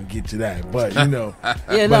ain't gonna get to that. But Yeah, but no,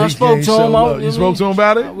 I he spoke came to him. show love. I You spoke to him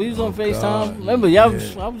about it? We was on FaceTime. God. Remember, Yeah. I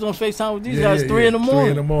was on FaceTime with these guys 3 in the morning. 3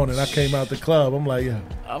 in the morning. I came out the club. I'm like, yeah.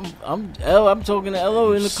 I'm talking to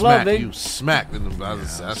LO in the club. They, You smacked in the. I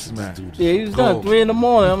said, smacked. dude. yeah, he was done 3 in the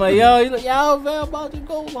morning. I'm like, yo, he's like, yo, man, I'm about to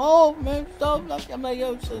go home, man. Stuff like, I'm like,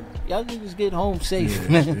 yo, son, y'all niggas get home safe,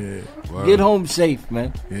 man. Yeah. Get home safe,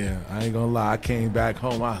 man. Yeah, I ain't gonna lie. I came back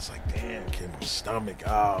home. I was like, damn, my stomach.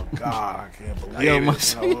 Oh, God, I can't believe Yo, it. my What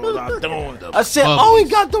was I doing? I said, oh, he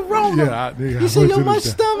got the Rona. Yeah, He said, yo, my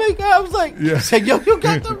stomach. I was like, Yeah. I said, yo, you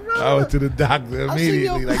got the Rona. I went to the doctor I said,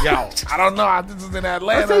 immediately. yo- Like, yo, I don't know. This is in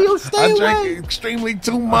Atlanta. I said, yo, stay drank away. extremely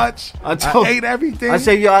too much. I I told- ate everything. I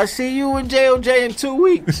said, yo, I see you in JOJ in 2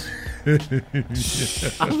 weeks.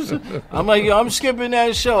 I'm like, yo, I'm skipping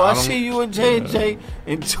that show. I see you and JJ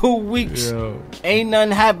in 2 weeks. Yo. Ain't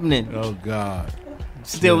nothing happening. Oh God.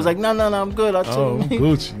 Still was like, no, I'm good. I told I'm him.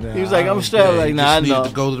 Gucci now. He was like, I'm straight. Like, nah, I Just know. need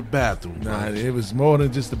to go to the bathroom. Nah, it was more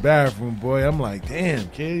than just the bathroom, boy. I'm like, damn,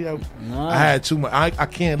 kid. I had too much. I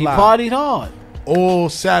can't He lie. partied hard. All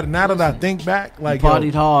Saturday. Now that I think back, He like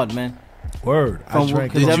partied hard, man. Word. I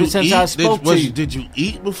drank. Because ever since I spoke to you. Did you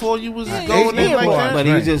eat before you was Yeah, going in like that?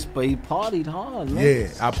 But he partied hard, man. Yeah,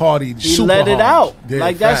 I partied He super let it hard. out. Yeah,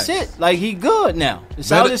 like, facts. that's it. Like, he good now.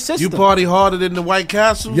 It's out of his system. You party harder than the White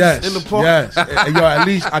Castles Yes, in the park? yes. Yo, at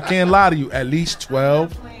least, I can't lie to you, at least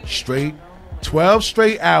 12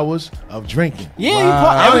 straight hours of drinking. Yeah,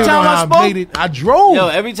 I don't every even time know I how spoke. made it. I drove. Yo,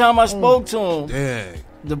 every time I spoke to him, Dang.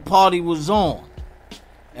 the party was on.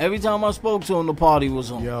 Every time I spoke to him, the party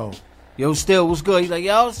was on. Yo, still was good. He's like,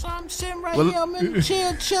 yo, so I'm sitting right here. I'm in the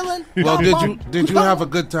chair chilling. Well, did you have a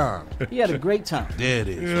good time? He had a great time. There it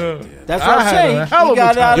is. Yeah. Right there. That's what I'm had saying. a hell He of a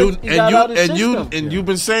got time. out of his system. And you've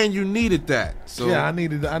been saying you needed that. So Yeah, I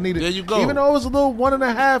needed. There you go. Even though it was a little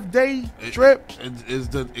 1.5 day trip,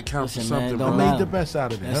 it counts Listen, for something, man, bro. don't I matter. made the best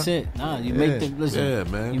out of it. That's huh? it. Nah, you make the listen. Yeah,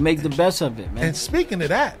 man. You make the best of it, man. And speaking of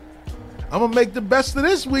that, I'm gonna make the best of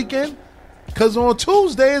this weekend. Cause on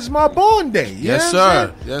Tuesday is my born day. You Yes, know what I'm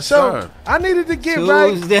sir. saying? Yes, so sir. I needed to get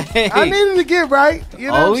Tuesday. right. I needed to get right. You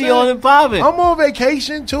know what I'm he saying? on and popping. I'm on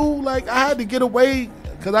vacation too. Like I had to get away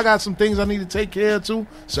because I got some things I need to take care of too.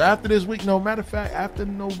 So after this week, no matter of fact, after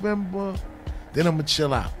November, then I'm gonna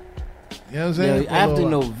chill out. You know what I'm saying? Yo, after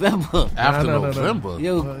November. After No. November.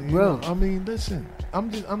 Yo, You bro. know, I mean, listen. I'm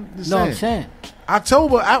just No, saying. I'm saying.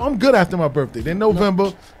 October, I'm good after my birthday. Then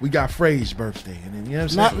November, we got Frey's birthday, and then you know what I'm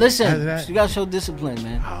saying. Not, listen, After that- you gotta show discipline,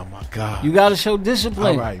 man. oh my God. You gotta show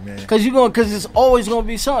discipline. All right, man. Cause it's always gonna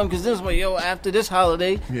be something. Cause this way, yo, after this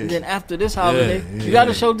holiday, Yeah. and then after this holiday, Yeah, you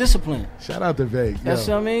gotta yeah. show discipline. Shout out to Vague. That's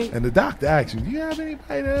yo. what I mean. And the doctor asked you, do you have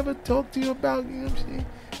anybody that ever talked to you about, you know what I'm saying?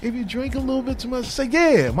 If you drink a little bit too much, say,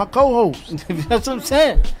 yeah, my co-host. That's what I'm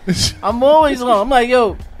saying. I'm always on. I'm like,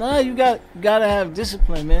 yo, nah, you gotta have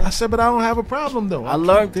discipline, man. I said, but I don't have a problem, though. I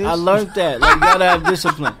learned that. Like, you gotta have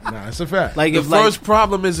discipline. Nah, it's a fact. Like, The if first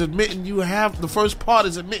problem is admitting you have. The first part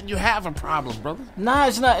is admitting you have a problem, brother. nah,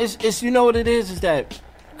 it's not. It's you know what it is that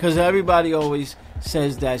because everybody always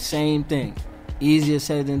says that same thing. Easier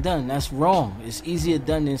said than done. That's wrong. It's easier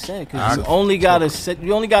done than said because you only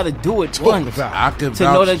gotta do it once about it. I can to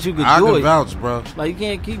vouch. know that you can I do can it. vouch, bro. Like you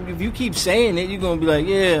can't keep if you keep saying it, you're gonna be like,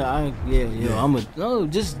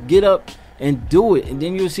 just get up and do it, and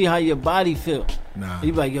then you'll see how your body feel. Nah.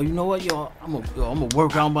 You be like, yo, you know what, I'm gonna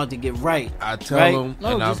work. I'm about to get right. I tell right? him,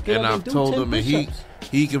 No, and just get up I've and do told 10 him, and push-ups.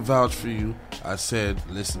 he can vouch for you. I said,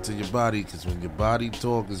 listen to your body, because when your body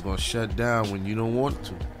talk, it's gonna shut down when you don't want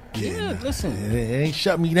to. Yeah, listen. It ain't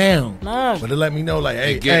shut me down. Nah. But it let me know, like,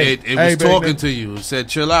 hey, It hey, was hey, talking baby. to you. It said,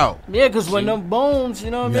 chill out. Yeah, because when them bones,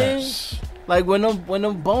 you know what Yes. I mean? Like when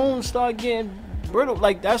them bones start getting brittle,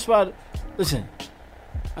 like that's why. Listen,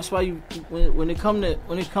 that's why you when it come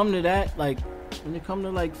to that, like when it come to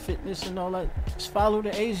like fitness and all that, just follow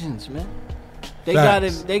the Asians, man. They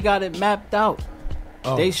Facts. got it mapped out.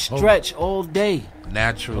 Oh, They stretch all day.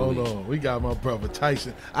 Naturally. Hold on, we got my brother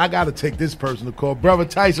Tyson. I gotta take this personal call, brother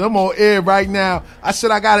Tyson. I'm on air right now. I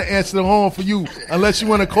said I gotta answer the horn for you, unless you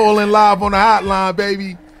want to call in live on the hotline,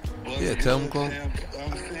 baby. Yeah, tell him, Cole. I'm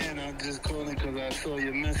saying I'm just calling because I saw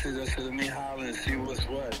your message. I said, let me holler and see what's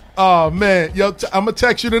what. Oh man, yo, I'm gonna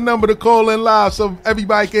text you the number to call in live so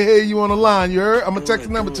everybody can hear you on the line. You heard? I'm gonna text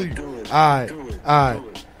the number to you. All right, all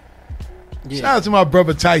right. Yeah. Shout out to my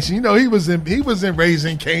brother Tyson. You know he was in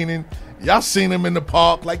Raising Canaan. Y'all seen him in the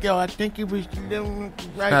park, like, yo, I think he was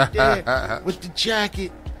right there with the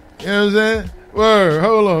jacket. You know what I'm saying? Word,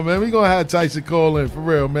 hold on, man. We gonna have Tyson call in for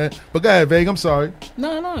real, man. But go ahead, Vague. I'm sorry.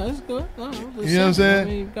 No, it's good. No, You know what I'm saying?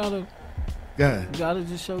 I mean, Go ahead. you gotta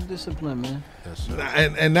just show discipline, man. Yes, sir.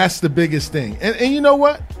 And that's the biggest thing. And you know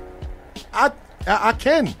what? I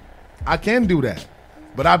can do that.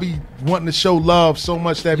 But I be wanting to show love so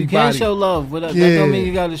much to You everybody. can show love, but that Yeah. don't mean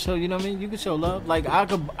you gotta show. You know what I mean? You can show love. Like I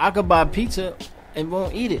could buy pizza and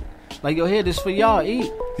won't eat it. Like, yo, here, this for y'all.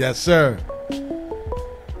 Eat. Yes, sir.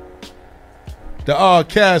 The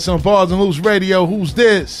R-Cast on Bars and Hoops Radio. Who's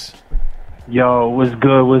this? Yo, what's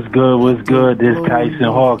good? This Tyson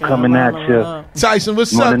Hall coming at you. Tyson,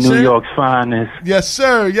 what's One up, of New champ? York's finest. Yes,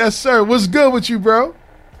 sir. What's good with you, bro?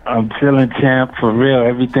 I'm chilling, champ. For real,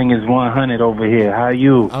 everything is 100 over here. How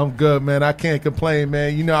you? I'm good, man. I can't complain,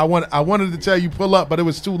 man. You know, I wanted to tell you pull up, but it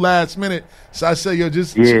was too last minute. So I said, yo,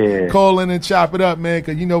 just Yeah. call in and chop it up, man,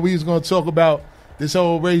 because, you know, we was going to talk about this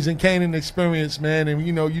whole Raising Canaan experience, man. And,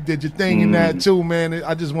 you know, you did your thing in that, too, man.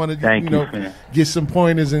 I just wanted to, get some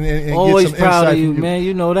pointers and always get some proud insight of you, from man.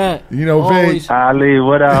 You know that. You know, always. Ali,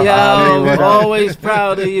 what up? Yo, Ali, what up? always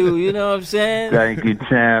proud of you. You know what I'm saying? Thank you,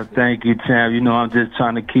 champ. Thank you, champ. You know, I'm just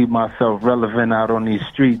trying to keep myself relevant out on these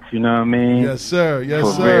streets. You know what I mean? Yes, sir. Yes,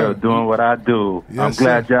 For sir. real, doing what I do. Yes, I'm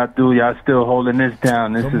glad y'all still holding this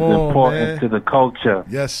down. This Come is on, important man. to the culture.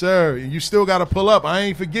 Yes, sir. And you still got to pull up. I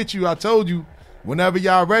ain't forget you. I told you, whenever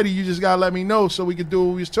y'all ready, you just got to let me know so we can do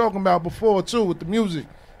what we was talking about before, too, with the music.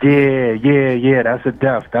 Yeah. That's a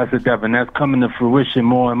def. And that's coming to fruition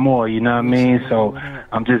more and more, you know what I mean? So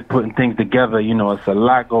I'm just putting things together. You know, it's a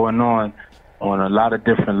lot going on a lot of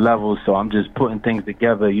different levels. So I'm just putting things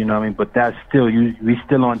together, you know what I mean? But that's still, we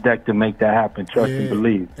still on deck to make that happen. Trust and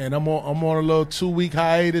believe. And I'm on a little 2-week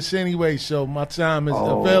hiatus anyway, so my time is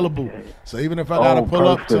available. Okay. So even if I got to pull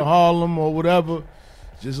up to Harlem or whatever,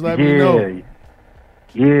 just let me know.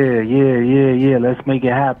 Yeah. Let's make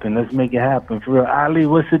it happen. For real. Ali,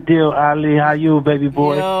 what's the deal, Ali? How you, baby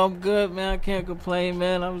boy? Yo, I'm good, man. I can't complain,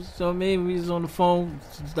 man. We was on the phone.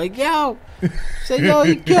 It's like, yo. Say, yo,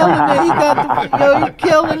 you killing it. You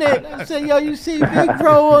killing it. I said, yo, you see Big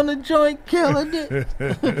Bro on the joint killing it.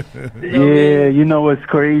 Yeah, you know what's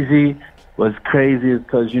crazy? What's crazy is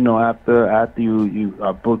because, you know, after you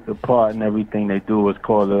booked the part and everything, they do what's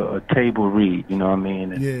called a table read, you know what I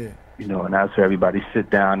mean? And, you know, and that's where everybody sit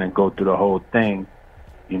down and go through the whole thing,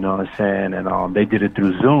 you know what I'm saying? And they did it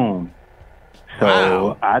through Zoom.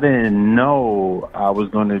 So I didn't know I was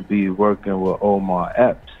going to be working with Omar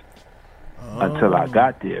Epps until I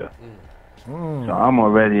got there. So I'm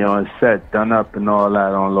already on set, done up and all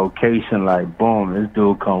that on location, like, boom, this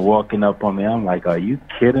dude come walking up on me. I'm like, are you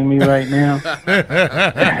kidding me right now?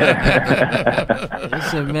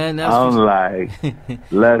 Listen, man, I'm like,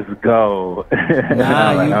 let's go.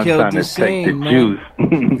 Nah, you killed the scene, man.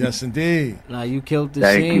 Yes, indeed. Nah, you killed the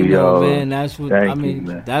Thank scene, you, though, yo. man. That's what Thank you,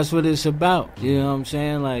 man. that's what it's about. You know what I'm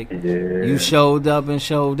saying? Like, you showed up and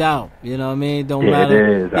showed out. You know what I mean? Don't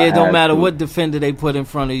matter. It don't matter what defender they put in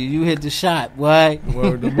front of you. You hit the shot, what?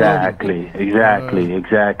 Exactly. You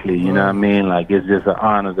know what I mean? Like, it's just an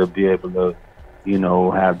honor to be able to, you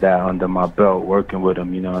know, have that under my belt, working with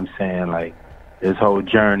him. You know what I'm saying? Like, this whole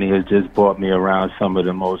journey has just brought me around some of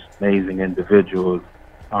the most amazing individuals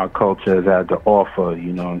our culture has had to offer.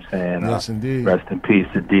 You know what I'm saying? Yes, indeed. Rest in peace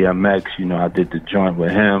to DMX. You know, I did the joint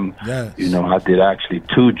with him. Yes. You know, I did actually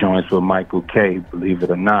 2 joints with Michael K, believe it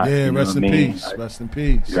or not. Yeah, you know rest in peace. Rest in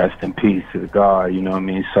peace. Rest in peace to God, you know what I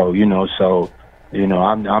mean? So,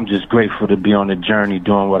 I'm just grateful to be on the journey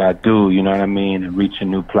doing what I do, you know what I mean, and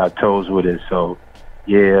reaching new plateaus with it. So,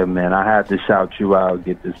 yeah, man, I had to shout you out,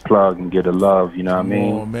 get this plug and get a love, you know what I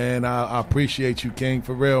mean? Oh, man, I appreciate you, King,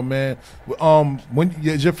 for real, man. When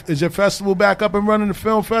is your festival back up and running, the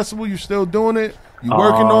film festival? You still doing it? You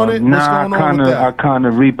working on it? What's going on with that? I kind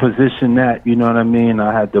of repositioned that, you know what I mean?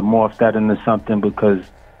 I had to morph that into something because,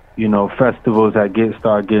 you know, festivals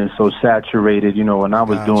start getting so saturated. You know, when I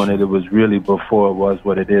was doing it was really before it was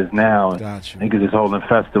what it is now. And niggas is holding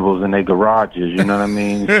festivals in their garages, you know what I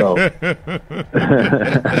mean? So,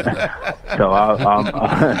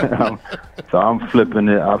 so I'm flipping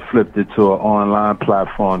it. I flipped it to an online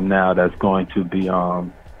platform now that's going to be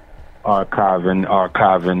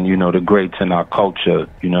archiving, you know, the greats in our culture,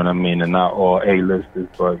 you know what I mean? And not all A-listers,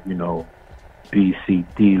 but, you know, B, C,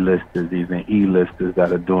 D listers, even E listers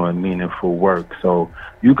that are doing meaningful work. So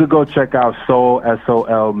you could go check out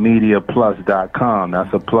SOLMediaplus.com.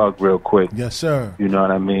 That's a plug real quick. Yes, sir. You know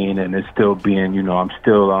what I mean? And it's still being, you know, I'm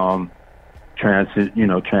still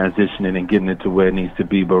transitioning and getting it to where it needs to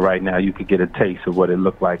be. But right now you could get a taste of what it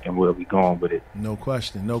looked like and where we going with it. No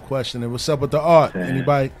question. And what's up with the art?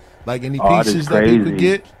 Anybody like any art pieces that people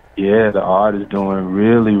get? Yeah, the art is doing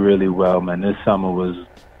really, really well, man. This summer was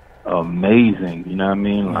amazing, you know what I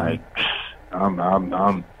mean? Like,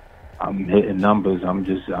 I'm hitting numbers.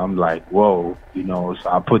 I'm like, whoa, you know.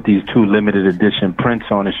 So I put these 2 limited edition prints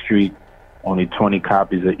on the street, only 20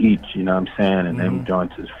 copies of each, you know what I'm saying? And them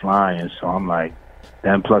joints is flying. So I'm like,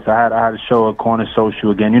 then plus I had a show at Corner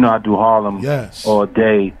Social again. You know, I do Harlem all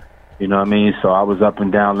day, you know what I mean? So I was up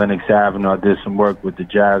and down Lenox Avenue. I did some work with the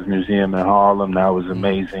Jazz Museum in Harlem. That was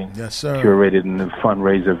amazing. Yes, sir. Curated a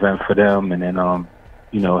fundraiser event for them, and then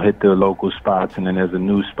you know, hit the local spots, and then there's a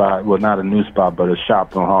new spot, well, not a new spot, but a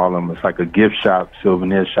shop in Harlem. It's like a gift shop,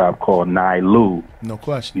 souvenir shop called Nailu. No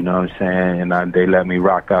question. You know what I'm saying? And they let me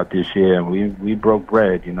rock out this year, and we broke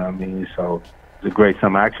bread, you know what I mean? So it's a great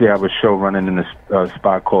summer. I actually have a show running in a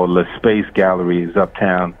spot called La Space Gallery. It's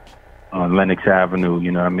uptown on Lenox Avenue,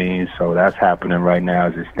 you know what I mean? So that's happening right now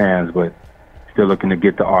as it stands, but still looking to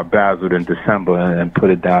get to Art Basel in December and put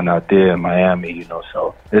it down out there in Miami, you know.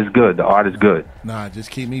 So it's good. The art is good. Nah, just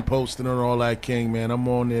keep me posted on all that, King, man. I'm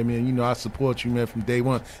on there, man. You know, I support you, man, from day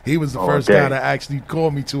one. He was the first guy that actually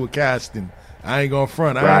called me to a casting. I ain't gonna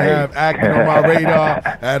front. I ain't have acting on my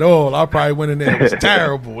radar at all. I probably went in there. It was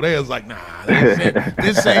terrible. They was like, nah,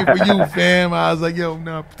 this ain't for you, fam. I was like, yo,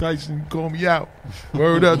 nah, Tyson, call me out.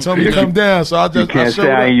 Word up, tell me to come down. So you can't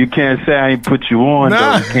say I ain't put you on,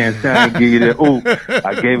 though. You can't say I ain't give you the oop.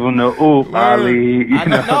 I gave him the oop, Ali.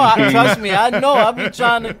 Trust me, I know. I be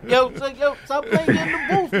trying to, yo, stop playing, get in the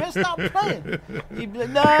booth, man. Stop playing. He be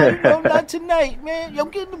like, nah, not tonight, man. Yo,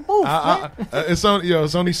 get in the booth, man. It's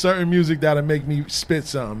only certain music that'll make me spit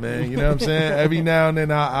something, man. You know what I'm saying? Every now and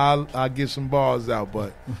then I'll get some bars out,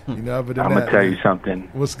 but you know, other than that, I'm gonna tell you something.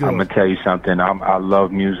 What's good? I'm gonna tell you something. I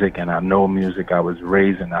love music and I know music. I was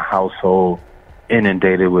raised in a household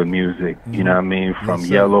inundated with music. You know what I mean? From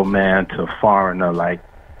Yellow Man to Foreigner, like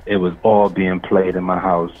it was all being played in my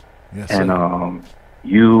house. Yes, and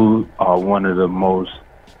you are one of the most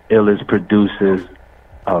illest producers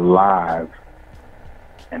alive.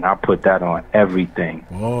 And I put that on everything.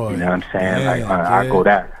 Boy, you know what I'm saying? yeah, like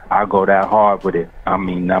I go that hard with it. I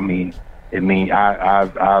mean, I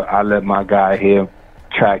let my guy hear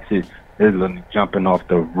tracks is jumping off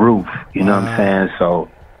the roof. You know what I'm saying? So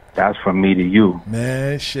that's from me to you.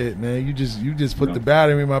 Man, shit, man. You just put the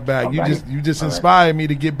battery in my back. You just inspired me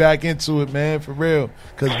to get back into it, man, for real.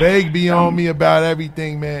 Cause Vague be on me about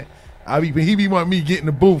everything, man. He be wanting me to get in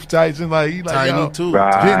the booth, Tyson. Like he like, yo, too.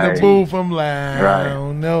 Get in the booth. I'm like, I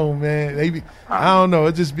don't know, man. I don't know.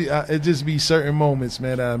 It just be certain moments,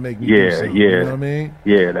 man, that make me do something. You know what I mean?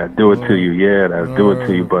 Yeah, that do it to you. Yeah, that do it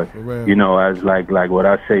to you. But you know, as like what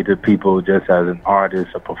I say to people, just as an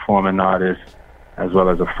artist, a performing artist, as well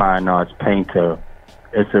as a fine arts painter,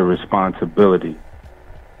 it's a responsibility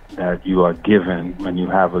that you are given when you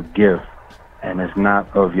have a gift. And it's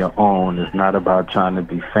not of your own. It's not about trying to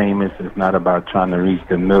be famous. It's not about trying to reach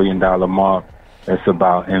the $1 million mark. It's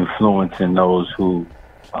about influencing those who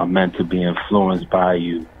are meant to be influenced by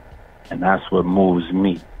you. And that's what moves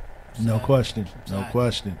me. No question. No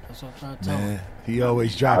question. That's what I'm trying to tell him. He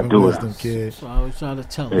always dropping wisdom, kid. That's what I always trying to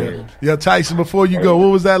tell him. Yo, Tyson, before you go,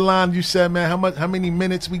 what was that line you said, man? How many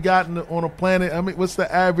minutes we got on a planet? I mean, what's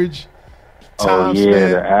the average time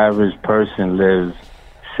span? The average person lives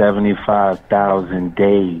 75,000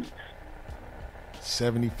 days.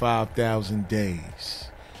 75,000 days.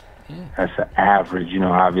 That's an average. You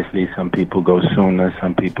know, obviously some people go sooner,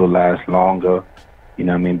 some people last longer. You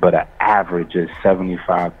know what I mean? But an average is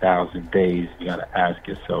 75,000 days. You got to ask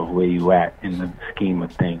yourself where you at in the scheme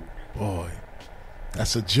of things. Boy,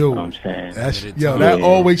 that's a jewel. You know what I'm saying? That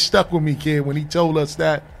always stuck with me, kid, when he told us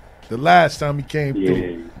that the last time he came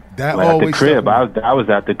through. That always at the crib. I was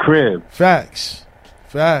at the crib. Facts.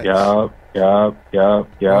 Yup. You know,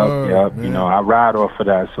 I ride off of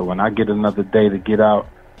that. So when I get another day to get out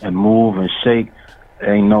and move and shake,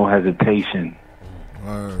 there ain't no hesitation.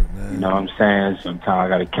 Word, man. You know what I'm saying? Sometimes I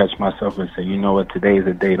got to catch myself and say, you know what, today's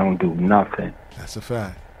a day, don't do nothing. That's a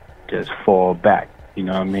fact. Just fall back. You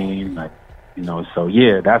know what I mean? Like, you know, so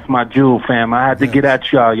yeah, that's my jewel, fam. I had to get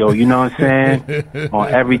at y'all, yo. You know what I'm saying? On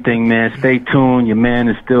everything, man. Stay tuned. Your man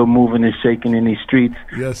is still moving and shaking in these streets.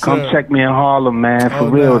 Yes, sir. Come check me in Harlem, man. For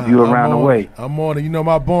real, if you around the way. I'm on it. You know,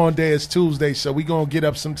 my born day is Tuesday, so we gonna get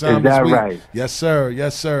up sometime is that this week. Right? Yes, sir,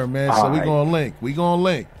 man. All so right. we gonna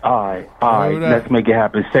link. All right. Let's make it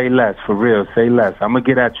happen. Say less, for real. Say less. I'm gonna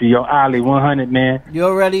get at you, yo. Ali, 100, man. You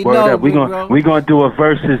already know. We gonna do a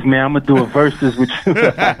versus, man. I'm gonna do a versus with you.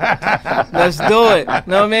 Let's do it.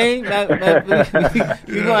 Know what I mean?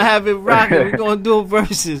 We're gonna have it rocking. We're gonna do a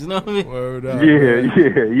versus. Know what I mean? Word up,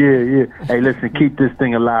 yeah. Hey, listen, keep this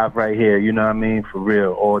thing alive right here. You know what I mean? For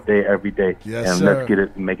real, all day, every day. Yes, and sir. let's get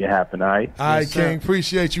it, make it happen. All right. All right, King.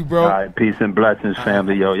 Appreciate you, bro. All right. Peace and blessings,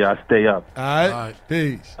 family. Yo, y'all stay up. All right.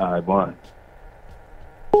 Peace. All right, boy.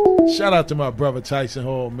 Shout out to my brother Tyson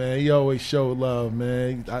Hall, man. He always showed love,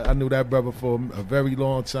 man. I knew that brother for a very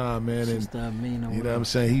long time, man. And you know what I'm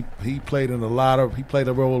saying? He played in a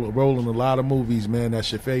role in a lot of movies, man.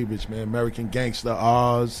 That's your favorites, man. American Gangster,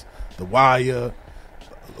 Oz, The Wire,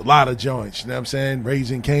 a lot of joints. You know what I'm saying?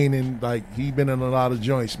 Raising Kanan, like he been in a lot of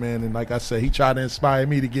joints, man. And like I said, he tried to inspire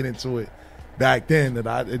me to get into it back then.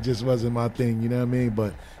 It just wasn't my thing, you know what I mean?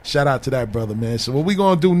 But shout out to that brother, man. So what we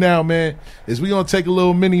gonna do now, man, is we gonna take a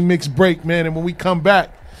little mini mix break, man. And when we come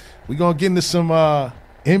back, we gonna get into some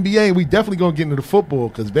NBA. We definitely gonna get into the football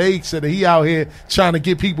because Vague said that he out here trying to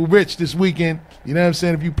get people rich this weekend. You know what I'm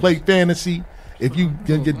saying? If you play fantasy if you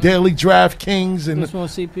get your daily DraftKings and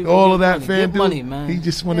all of that, money, man. He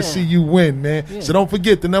just want to see you win, man. Yeah. So don't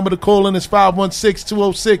forget, the number to call in is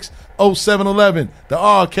 516-206-0711. The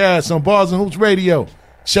R-Cast on Bars and Hoops Radio.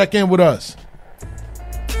 Check in with us.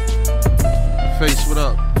 Face, what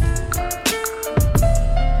up?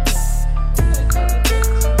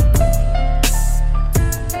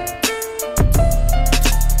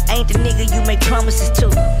 Ain't the nigga you make promises to.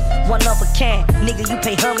 One of a kind, nigga you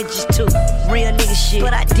pay homages to. Real nigga shit.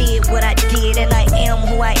 But I did what I did and I am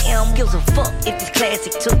who I am. Gives a fuck if this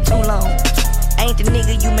classic took too long. Ain't the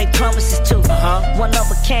nigga you make promises to. One of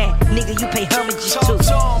a kind, nigga you pay homages to.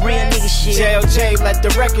 Real nigga shit. JLJ, let the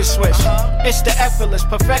record switch. It's the effortless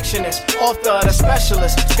perfectionist, author of the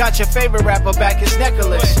specialist. Got your favorite rapper back his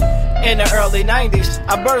necklace. In the early 90s,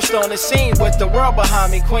 I burst on the scene with the world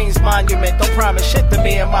behind me. Queen's Monument, don't promise shit to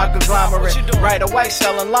me and my conglomerate. Right away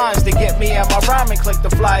selling lines to get me and my rhyming. Click the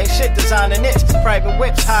flyer shit, designing it. Private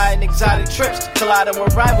whips, high and exotic trips. Colliding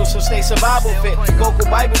with rivals, so stay survival fit. Goku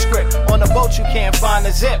Bible script, on a boat you can't find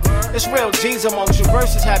a zip. It's real G's amongst you,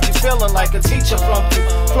 verses have you feeling like a teacher flunk you.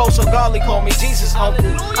 Flow so godly, call me Jesus uncle.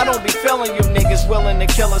 I don't be feeling you niggas willing to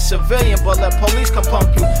kill a civilian, but let police come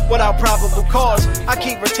pump you without probable cause. I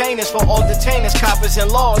keep retainers for all detainers, coppers, and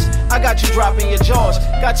laws. I got you dropping your jaws,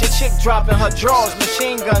 got your chick dropping her drawers.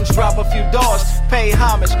 Machine guns drop a few doors. Pay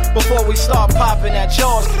homage before we start popping at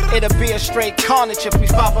yours. It'll be a straight carnage if we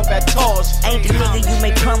pop up at tours. Ain't the nigga you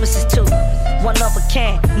make promises to. One of a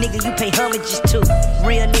kind, nigga you pay homages to.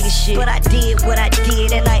 Real nigga shit. But I did what I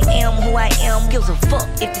did and I am who I am. Gives a fuck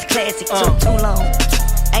if this classic took too long.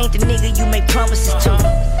 Ain't the nigga you make promises to.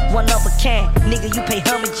 One of a kind, nigga you pay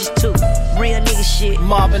homages to. Real nigga shit.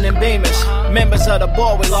 Marvin and Bemis, members of the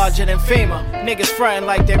board, we larger than FEMA. Niggas frontin'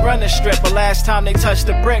 like they run the strip, but last time they touched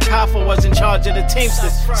the brick, Hoffa was in charge of the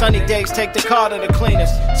Teamsters. Sunny days take the car to the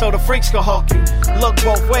cleaners, so the freaks can hawk you. Look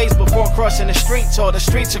both ways before crossing the streets, or the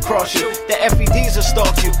streets across you. The FEDs will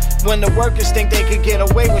stalk you, when the workers think they could get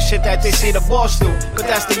away with shit that they see the boss do. But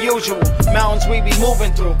that's the usual, mountains we be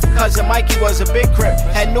moving through. Cousin Mikey was a big crip,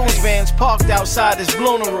 had news vans parked outside his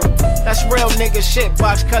bloomer room. That's real nigga shit,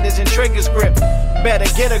 box cutters and triggers grip. Better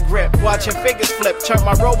get a grip, watch your figures flip. Turn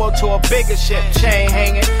my robo to a bigger ship. Chain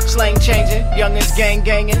hanging, slang changing, youngins gang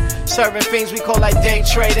ganging. Serving fiends we call like day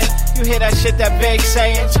trading. You hear that shit that Vague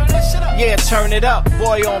saying? Yeah, turn it up,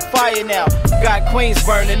 boy on fire now. Got Queens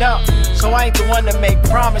burning up, so I ain't the one to make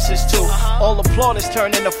promises to. All the applauders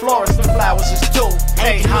turn into florists, the flowers is due.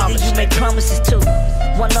 Pay homage. You make promises to.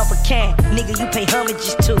 One of a kind, nigga you pay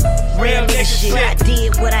homages to. Real nigga shit. I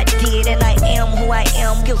did what I did and I am who I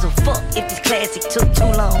am. Gives a fuck if this classic took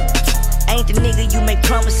too long. Ain't the nigga you make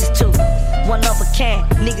promises to. One of a kind,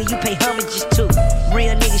 nigga you pay homages to.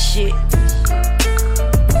 Real nigga shit.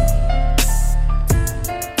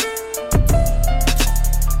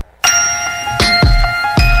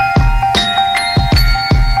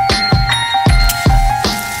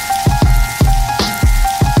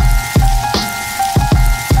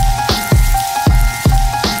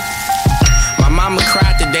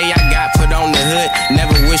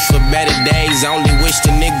 For better days, only wish the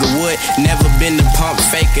nigga would. Never been the pump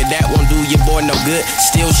faker, that won't do your boy no good.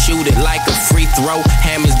 Still shoot it like a free throw,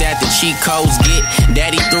 hammers that the cheat codes get.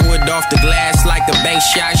 Daddy threw it off the glass like a bank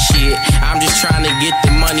shot shit. I'm just trying to get the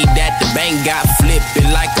money that the bank got. Flip it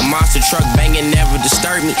like a monster truck banging, never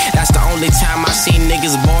disturb me. That's the only time I seen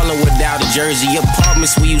niggas ballin' without a jersey.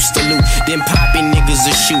 Apartments we used to loot, then poppy niggas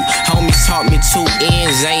to shoot. Homies taught me 2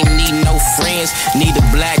 ends, ain't need no friends. Need a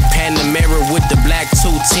black Panamera with the black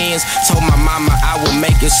 210s. Told my mama I would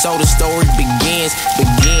make it so the story begins.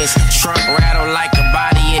 Trunk rattle like a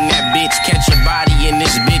body in that bitch. Catch a body in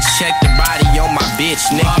this bitch, check the body on my bitch,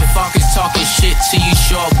 nigga. Motherfuckers talking shit till you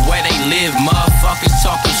show up where they live. Motherfuckers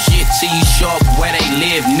talking shit till you show up where they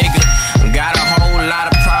live, nigga. Got a whole lot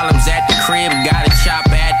of problems at the crib. Got a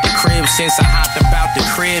chopper at the crib since I hopped about the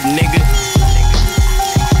crib, nigga.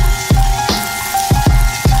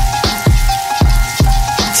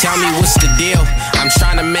 Tell me what's the deal? I'm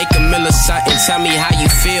trying to make $1 million something, tell me how you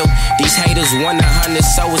feel. These haters want 100,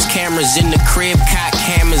 so it's cameras in the crib. Cock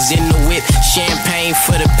hammers in the whip, champagne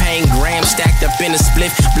for the pain. Grams stacked up in a split,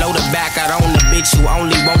 blow the back out on the bitch who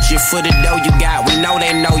only want you for the dough you got. We know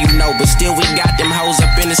they know you know, but still we got them hoes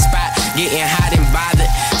up in the spot, getting hot and bothered.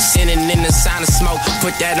 Sending in the sign of smoke,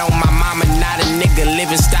 put that on my mama, not a nigga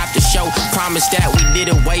living, stop the show. Promise that we did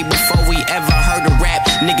it way before we ever heard a rap.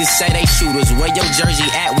 Niggas say they shooters, where your jersey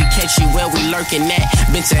at? We catch you where we lurking at.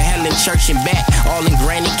 Been to hell in church and back, all in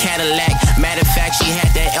granny Cadillac. Matter of fact, she had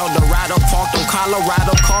that Eldorado parked on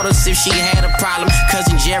Colorado. Called us if she had a problem.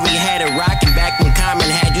 Cousin Jerry had it rocking back when Common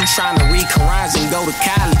had you trying to read Qurans and go to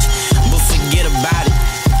college. But forget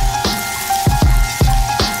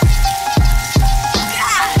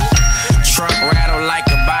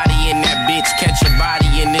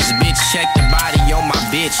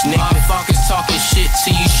bitch, nigga. Motherfuckers talking shit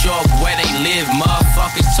till you show up where they live.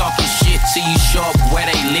 Motherfuckers talking shit till you show up where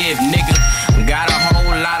they live, nigga. Got a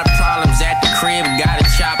whole lot of problems at the crib. Got a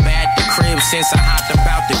chopper at the crib since I hopped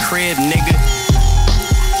about the crib, nigga.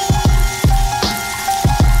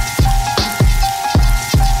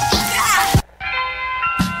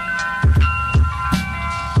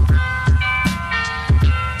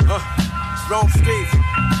 Rome streets.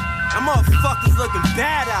 Them motherfuckers looking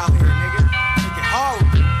bad out here, nigga. Looking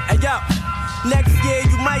horrible. Hey, yo. Next year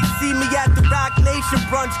you might see me at the Rock Nation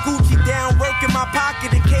brunch. Gucci down, working my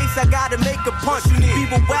pocket in case I gotta make a punch.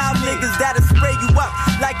 People wild niggas that'll spray you up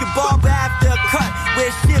like a barber after a cut.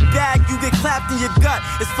 Wear shit bag, you get clapped in your gut.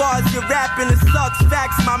 As far as your rapping, it sucks.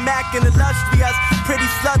 Facts, my Mac and illustrious. Pretty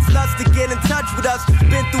sluts lust to get in touch with us.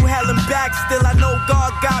 Been through hell and back, still I know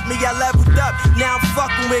God got me. I leveled up, now I'm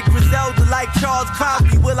fucking with Griselda like Charles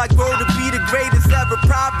Cosby. Will I grow to be the greatest ever?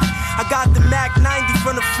 Probably. I got the Mac 90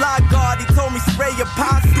 from the Fly Guard. He told me spray your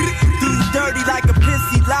posse. Do you dirty like a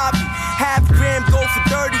pissy lobby. Half gram go for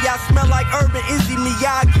 30. I smell like Urban Izzy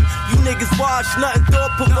Miyagi. You niggas wash, nothing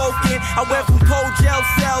thought provoking. I went from cold jail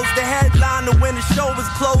cells to headliner when the show was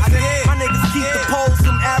closing. My niggas keep the poles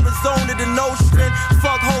from Arizona to no string.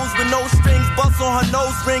 Fuck hoes with no strings, bust on her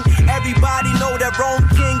nose ring. Everybody know that Rome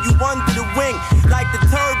King, you under the wing. Like the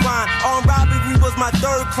turbine, on robbery was my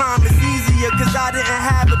third crime. It's easier cause I didn't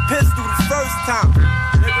have a pistol the first time.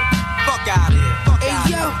 Nigga, fuck out here.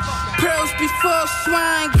 Hey yo, pearls before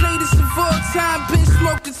swine, greatest of all time. Been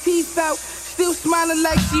smoked the teeth out, still smiling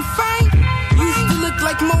like she fine. Used to look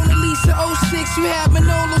like Mona Lisa 06. You had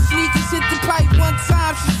Manolo sneakers, hit the pipe one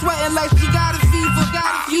time. She sweating like she got a fever.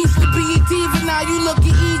 Used to be a diva, now you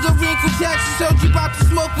looking eager. Wrinkle Jackson told you about to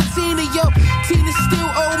smoke with Tina. Yo, Tina still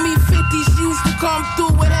owe me 50. She used to come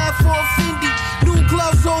through with half for a Fendi. New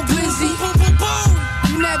gloves, old Glizzy.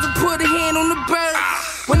 You never put a hand on the bird.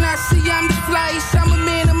 When I see I'm the flyest, I'm a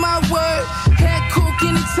man of my word. Had coke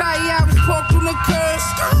in a tie, I was parked on the curb.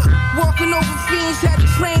 Walking over fiends, had a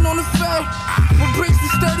train on the fur. When bricks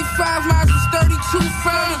was 35, mine was 32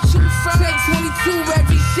 firm. Take 22,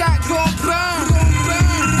 every shot gon' burn.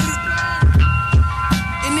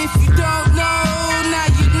 And if you don't know, now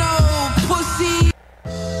you know, pussy.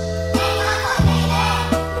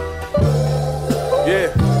 Yeah.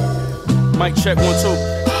 Mic check 1,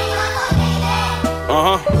 2.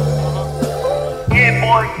 Yeah,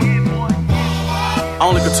 boy. I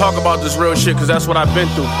only could talk about this real shit because that's what I've been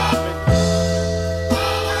through.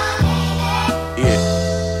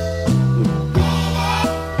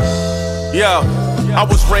 Yeah. I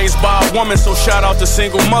was raised by a woman, so shout out to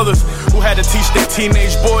single mothers who had to teach their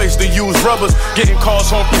teenage boys to use rubbers. Getting calls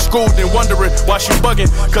home from school, then wondering why she bugging.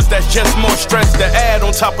 Cause that's just more stress to add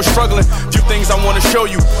on top of struggling. Few things I wanna show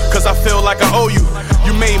you, cause I feel like I owe you.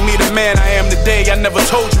 You made me the man I am today, I never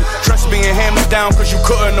told you. Trust being hand-me down cause you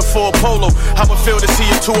couldn't afford polo. How it feel to see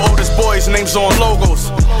your two oldest boys' names on logos.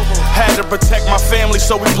 Had to protect my family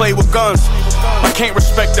so we play with guns. I can't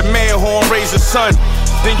respect the man who don't raise his son.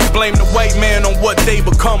 Then you blame the white man on what they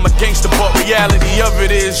become. A gangster, but reality of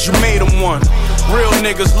it is you made them one. Real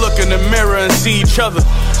niggas look in the mirror and see each other.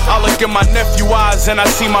 I look in my nephew eyes and I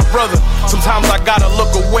see my brother. Sometimes I gotta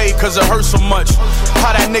look away cause it hurts so much.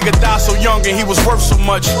 How that nigga died so young and he was worth so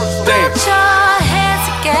much. Damn. Put your hands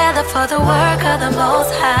together for the work of the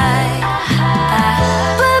Most High. I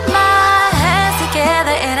put my hands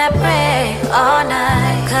together and I pray all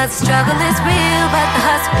night. Cause the struggle is real but the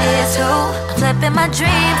hustle is too. I'm flipping my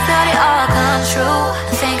dreams till they all come true.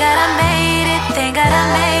 Thank God I made it, thank God I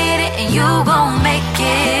made it, and you gon' make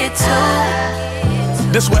it too.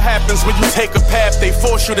 This what happens when you take a path they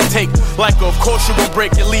force you to take. Like of course you gon'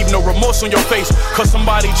 break and leave no remorse on your face. Cause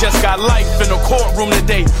somebody just got life in the courtroom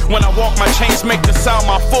today. When I walk my chains make the sound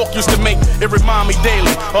my fork used to make. It remind me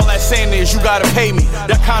daily, all that saying is you gotta pay me.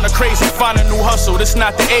 That kinda crazy, find a new hustle, this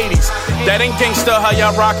not the 80s. That ain't gangsta how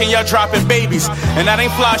y'all rockin', y'all dropping babies. And that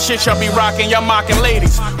ain't fly shit y'all be rockin', y'all mocking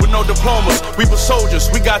ladies. With no diplomas, we were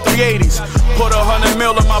soldiers, we got 380s. Put 100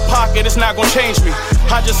 mil in my pocket, it's not gon' change me.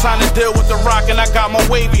 I just signed a deal with The Rock and I got my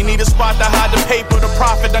wavy. Need a spot to hide the paper, the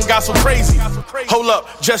profit done got so crazy. Hold up,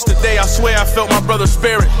 just today I swear I felt my brother's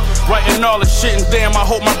spirit. Writing all this shit and damn I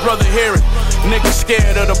hope my brother hear it. Niggas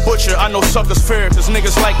scared of the butcher, I know suckers fear it. Cause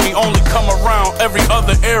niggas like me only come around every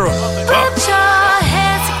other era. Put your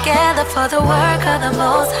hands together for the work of the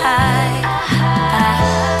Most High. I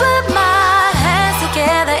put my hands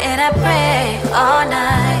together and I pray all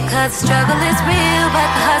night. Cause the struggle is real but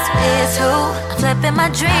the hustle is too. I'm flipping my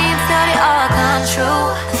dreams till they all come true.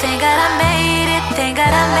 Thank God I made it, thank God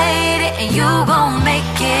I made it, and you gon' make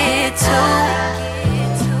it too.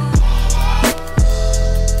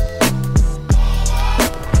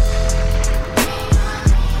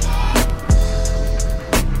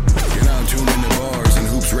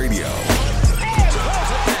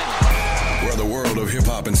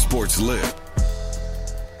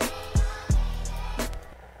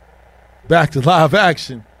 back to live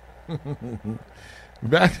action.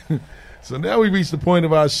 Back. So now we reach the point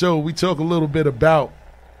of our show. We talk a little bit about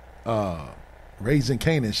Raising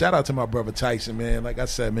Kanan. Shout out to my brother Tyson, man. Like I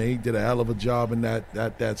said, man, he did a hell of a job in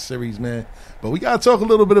that series, man. But we got to talk a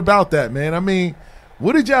little bit about that, man. I mean,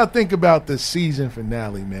 what did y'all think about the season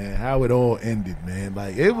finale, man? How it all ended, man?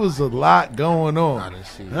 Like, it was a lot going on. I didn't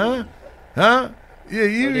see it. Huh? Yeah,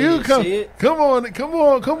 you come on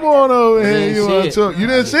over here. You want to talk? You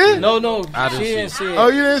didn't see it? No, she didn't see it. Oh,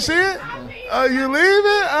 you didn't see it? Oh, you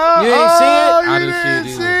leaving? You ain't see it? I didn't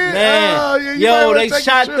see it. Man, Oh, yeah, they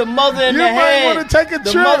shot the mother in the head. You might want to take a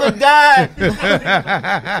the trip. mother died.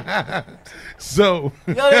 So.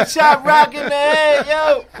 Yo, they shot Rock in the head,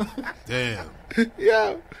 yo. Damn.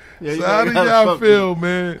 Yo. Yeah, So how did y'all feel,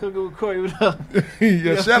 man? Cooking with Corey, what up?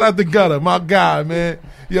 Yo, shout out to Gutter, my guy, man.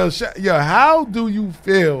 Yo, how do you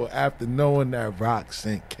feel after knowing that Rock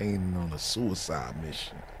sent Kanan on a suicide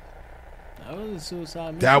mission? That wasn't a suicide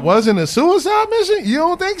mission. That wasn't a suicide mission? You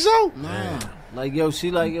don't think so? Nah. Like, yo,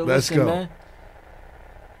 she like, yo, Let's listen, go. man.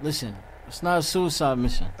 Listen, it's not a suicide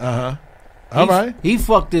mission. Uh-huh. All right. He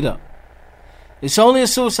fucked it up. It's only a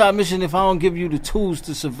suicide mission if I don't give you the tools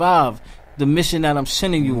to survive the mission that I'm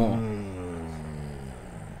sending you on.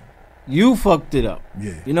 You fucked it up.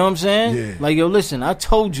 Yeah. You know what I'm saying? Yeah. Like, yo, listen, I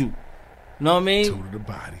told you. You know what I mean? Toe to the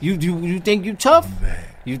body. You think you tough?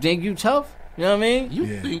 You think you tough? You know what I mean?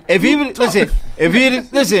 You think If he you would tough.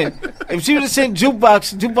 if she would have sent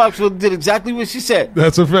Jukebox would have did exactly what she said.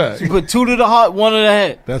 That's a fact. She put 2 to the heart, 1 to the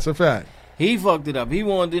head. That's a fact. He fucked it up. He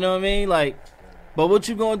wanted, you know what I mean? Like, but what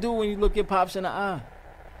you gonna do when you look your pops in the eye?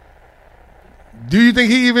 Do you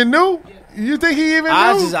think he even knew? You think he even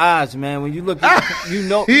Eyes knew? is eyes, man. When you look, you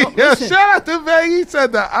know. Yeah, listen. shout out to Veg. He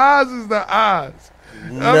said the eyes is the eyes.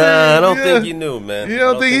 I don't think he knew, man. You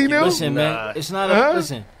don't think he knew? Listen, man. It's not a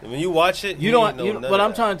listen. When you watch it, You don't. What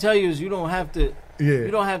I'm trying to tell you is you don't have to. Yeah.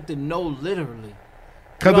 You don't have to know literally.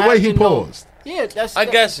 Because the way he paused. Yeah, that's. I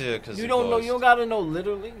guess, yeah, 'cause you he don't know. paused. You don't gotta know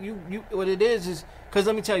literally. You. What it is because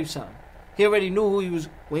let me tell you something. He already knew who he was.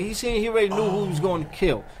 When he seen, he already knew who he was going to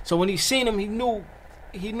kill. So when he seen him, he knew.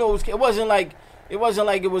 He knows. It wasn't like it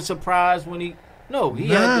was surprise when he. No, he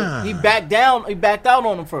had to, he backed down. He backed out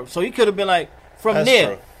on him first. So he could have been like from That's there.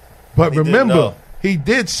 true. But He didn't remember, know. he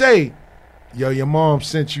did say, "Yo, your mom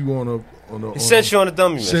sent you on a." He sent you on a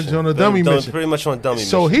dummy mission. Sent you on a dummy mission. Pretty much on a dummy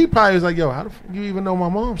So mission. he probably was like, "Yo, how the fuck you even know my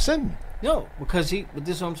mom sent me?" No, because he. But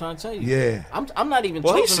this is what I'm trying to tell you. Yeah. I'm not even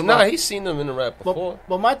Well, talking about. he's seen them in the rap before.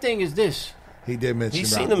 But my thing is this. He did mention.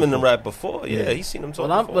 He's rap seen them in the before. rap before. Yeah, he's seen them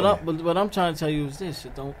talk before. But what I'm trying to tell you is this.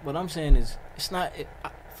 What I'm saying is it's not.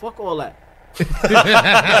 Fuck all that.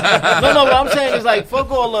 no. What I'm saying is like fuck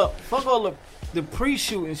all the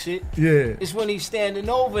pre-shooting shit. Yeah. It's when he's standing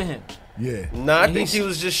over him. Yeah. Nah, I And think he's- he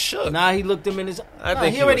was just shook. Nah, he looked him in his. I nah,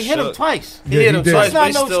 think he he already was hit him shook. twice. He hit him did. twice, That's but not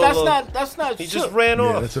he no. still That's not. He shook. just ran Yeah,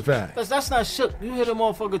 off. that's a fact. That's not shook. You hit a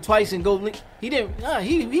motherfucker twice and go. He didn't. Nah,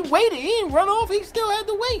 he waited. He didn't run off. He still had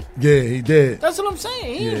to wait. Yeah, he did. That's what I'm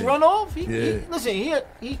saying. He didn't Yeah. run off. Yeah.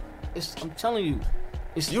 Listen. I'm telling you.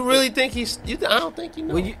 You really think he's? I don't think you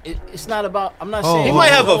know. Well, it's not about. I'm not Oh, saying he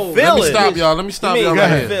might have a oh, feeling. Let me stop y'all. Let me stop y'all Go right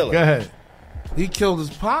ahead. here. Go ahead. He killed his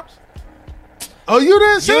pops? Oh, you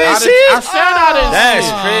didn't see I it? didn't- I said I didn't That's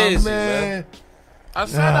see it. crazy, man. I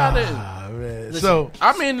said I didn't. Man. Listen. So,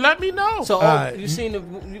 I mean, let me know. So Alright. you seen the?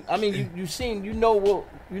 You seen? You know what?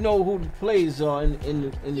 You know who the plays are in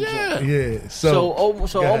the Yeah. joint. yeah. So go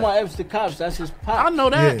ahead. Omar Epps the cops. That's his pop. I know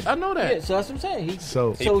that. Yeah. I know that. Yeah, so that's what I'm saying.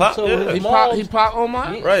 So- He popped, yeah. his He mom- popped on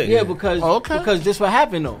my. yeah, Right. Yeah, because Okay. because this what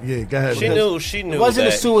happened though. Yeah, go ahead. She man. knew. She knew. It wasn't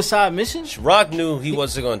a that suicide mission. Rock knew he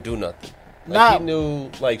wasn't gonna do nothing. Like Nah. he knew.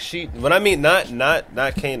 Like she. When I mean not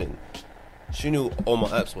Kanan. She knew Omar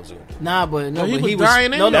Epps wasn't gonna do it. Nah, but no, No, he but was he was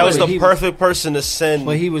dying no, anyway. no, That was but the he perfect person to send.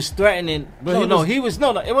 But he was threatening. But He was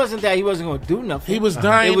no. It wasn't that he wasn't going to do nothing. He was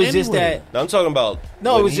dying It was just anyway. that. I'm talking about.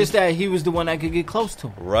 No, it when was he- just that he was the one that could get close to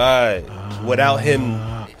him. Right. Without him.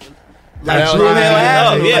 Like Without Blue Hill him being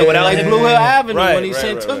Avenue. up. Yeah, like, without like him. Blue Hill Avenue Right, when he right,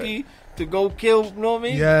 sent right, Tookie to go kill. You know what I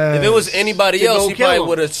mean? Yeah. If it was anybody To else, go he kill probably him.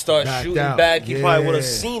 would have started Backed shooting out. back. He probably would have Yeah.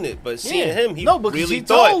 seen it. But seeing Yeah. him, he No, because really he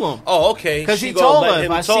thought, told him. oh, okay. Because she he gonna told let her, if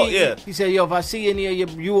him I talk. see, Yeah. he said, yo, if I see any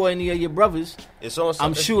of you or any of your brothers, It's on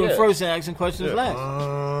I'm shooting yeah. first and asking questions last.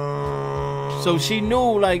 Uh, So she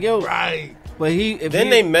knew, like, yo, right. But if Then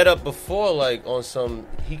he, they met up before, like, on some,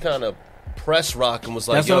 he kind of pressed Rock and was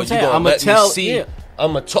like, That's yo, what I'm you saying. gonna I'ma let tell- me see, yeah.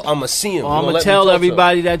 I'ma see him. Or You I'ma gonna let me tell talk to him.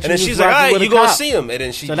 everybody that And you then was she's like, rocking all right, with you a gonna cop. see him. And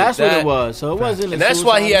then she So did that's what that. it was. So it wasn't. And that's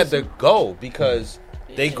why he had to go, because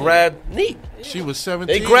they grabbed Neek. She was 17.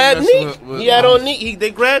 They grabbed messing Neek. with- He had on Neek. They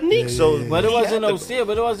grabbed Neek. So But it he wasn't had no to-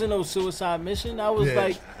 but it wasn't no suicide mission. That was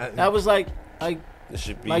Yeah. like This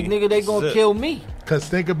should be like nigga, they gonna kill me. Cause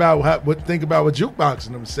think about what Jukebox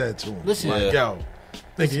and them said to him. Listen, like, yo,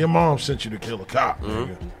 thinking your mom sent you to kill a cop.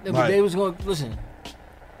 Nigga. But Like, they was gonna listen.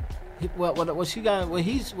 What she got?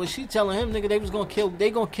 What she telling him, nigga? They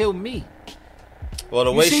gonna kill me. Well,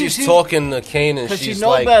 the way she's talking to Kanan, she's she know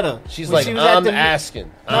like, better. She's When like, she was at I'm the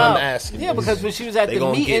asking. Yeah, because when she was at they the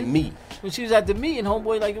gonna meeting, get me. when she was at the meeting,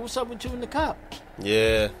 homeboy like, what's up with you and the cop?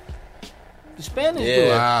 Yeah. The Spanish Yeah. dude.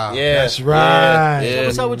 Wow. Yeah. That's right. Yeah.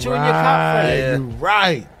 What's up with you and your cop friend? Yeah. You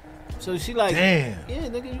right. So she like, damn. Yeah,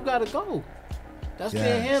 nigga, you gotta go. That's Yes.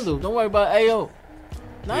 being handled. Don't worry about AO.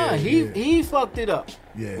 Nah, he fucked it up.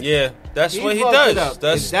 Yeah, that's what he fucked it does. up.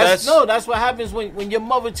 That's That's what happens when your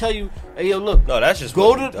mother tell you, hey yo, look. No, that's just go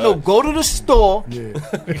what to he does. go to the store.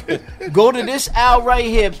 Go to this aisle right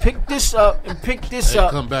here. Pick this up and pick this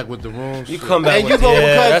up. Come back with the wrong. You come back And with you go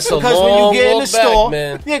that's a because when long you get in the walk back, store,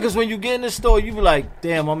 man. yeah, because when you get in the store, you be like,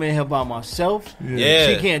 damn, I'm in here by myself. Yeah.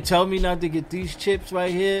 She can't tell me not to get these chips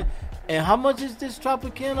right here. And how much is this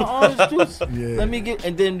Tropicana orange juice? Let me get,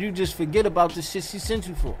 and then you just forget about the shit she sent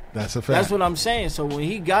you for. That's a fact. That's what I'm saying. So when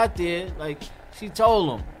he got there, like she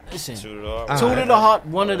told him, listen, two to the Right. heart,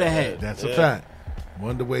 one to the head. That's a fact.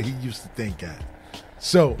 Wonder where he used to think at.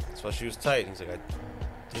 So That's why she was tight. He's like,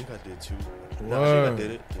 I think I did too. No, I Word. think I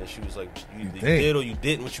did it. And she was like, you think. did or you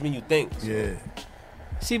didn't. What you mean you think? So, yeah.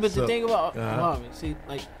 See, but So, the thing about uh-huh. see,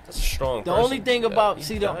 like that's a strong. the person. only thing Yeah, about he's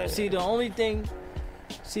the dying. only thing.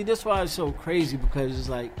 See, that's why it's so crazy because it's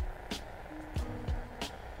like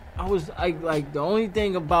like the only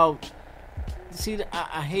thing about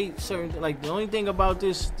I hate certain like the only thing about the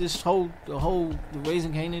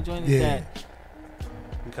Raising Kanan joint is that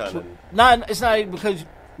Kind of. it's not because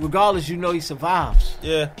regardless you know he survives.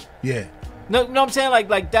 Yeah. Yeah. No, what I'm saying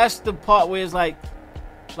like that's the part where it's like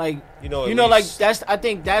You know, like that's I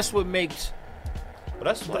think that's what makes. But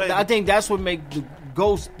that's what I think that's what makes the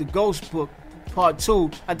Ghost book part 2.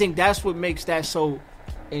 I think that's what makes that so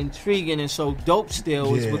intriguing and so dope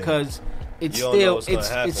still is Yeah. because it's You don't know still what's gonna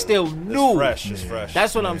happen. it's still new. It's fresh.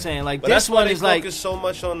 That's what I'm saying. Like But this that's why one they is like focus so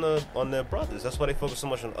much on their brothers. That's why they focus so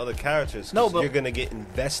much on other characters. No, 'cause but- you're gonna get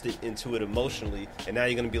invested into it emotionally, and now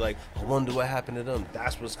you're gonna be like, I wonder what happened to them.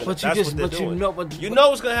 That's what's gonna. but you that's just what they're but doing. you know but you know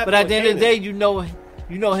what's gonna happen. But at with the end of the Kanan. day, you know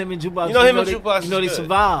him and Jukebox. You know him and they- Jukebox You know is they good.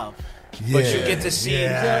 survive. But you get to see.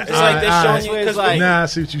 Yeah. It's like they're showing you because Nah, I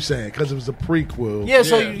see what you're saying because it was a prequel. Yeah,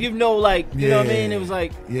 so you know, like you know what I mean. Yeah. It was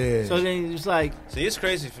like Yeah. So then it was like See, it's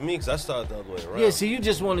crazy for me because I started the other way around. yeah. So you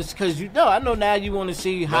just want to because you know I know now you want to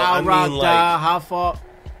see No, how I mean, Rock like- died, how far.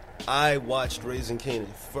 I watched Raising Kanan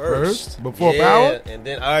first. First? Before yeah, Power? and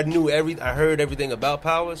then I heard everything about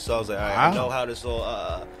Power, so I was like, all right, I Wow. know how this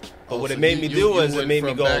all. But what so it made me you do was went it made me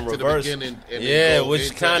from go back in to the reverse. beginning and Yeah, then go which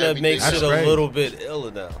into kind of everything. makes it That's a great. little bit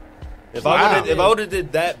iller now. If Wow. I would have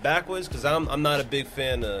did that backwards, because I'm not a big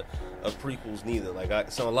fan of prequels neither.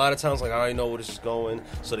 Like so a lot of times like I already know where this is going,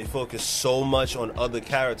 so they focus so much on other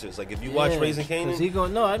characters. Like if you watch Raising Kanan, he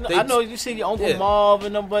going no, I know, they- I know you see your Uncle Yeah. Marv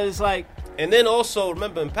and them, but it's like and then also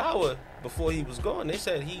remember in Power before he was gone, they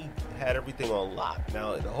said he had everything on lock.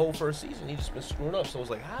 Now the whole first season he just been screwing up. So it's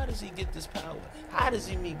like, how does he get this power? How does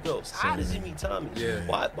he meet Ghost? How does he meet Tommy? Yeah.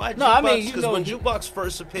 Why? No, I mean, you because know- when Jukebox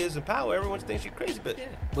first appears in Power, everyone thinks she's crazy,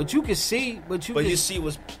 but you can see, but you you see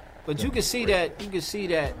what's. But you can see that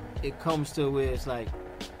it comes to where it's like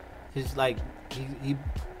his like he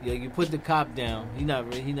yeah, you put the cop down. He not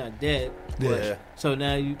dead. Yeah. So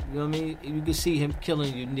now you know what I mean. You can see him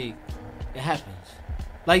killing Unique. It happens.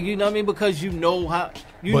 Like you know what I mean because you know how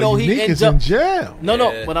you But know Unique he ends is up in jail.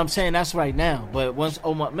 No, but I'm saying that's right now. But once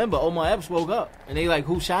Omar Epps woke up and they like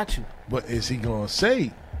who shot you? But is he gonna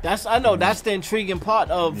say? I know that's the intriguing part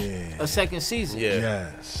of a second season. Yeah.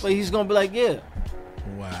 Yes. But he's gonna be like, yeah,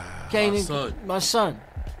 Wow. Kanan, my son,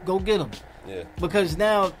 go get him. Yeah. Because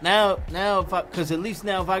now, because at least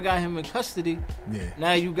now if I got him in custody, Yeah.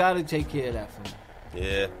 now you got to take care of that for me.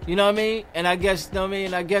 Yeah. You know what I mean? And I guess, you know what I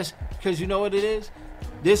mean? I guess, because you know what it is?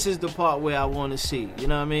 This is the part where I want to see. You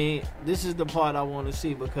know what I mean? This is the part I want to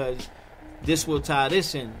see because this will tie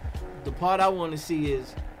this in. The part I want to see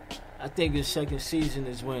is, I think the second season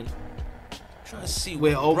is when Trying to see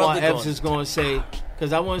where what Omar brother Epps gonna- is going to say,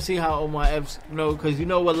 because I want to see how Omar Epps, because you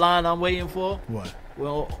know what line I'm waiting for? What?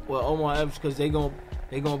 Well, Omar Epps, because they gonna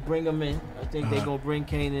bring him in. I think they Uh-huh. gonna bring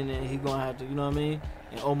Kanan and he gonna have to, you know what I mean?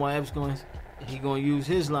 And Omar Epps gonna use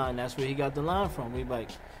his line. That's where he got the line from. He like,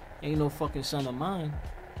 ain't no fucking son of mine.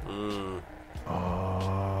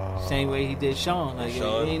 Same way he did Sean. Like,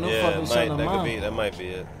 Sean? ain't no Yeah, fucking son of mine. That might be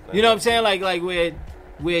it. You know what I'm saying? Like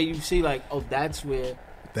where you see like, oh, that's where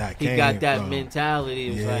That he came got that from. mentality.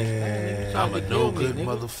 It's like, Yeah. I'm I'm a no good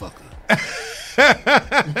motherfucker.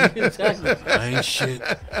 Exactly. I ain't shit.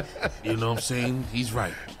 You know what I'm saying? He's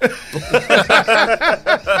right. You know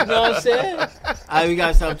what I'm saying? All right, we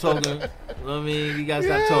gotta stop talking. You know what I mean? We gotta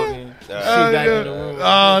stop talking. Sit back in the room.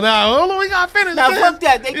 Oh, no. Hold on. We gotta finish Now, this. fuck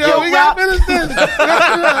that. They killed we Rock. gotta finish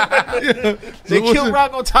this. They killed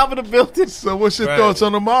Rock on top of the building. So what's your thoughts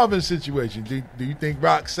on the Marvin situation? Do you think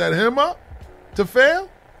Rock set him up to fail?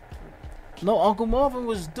 No, Uncle Marvin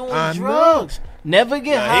was doing I drugs. Never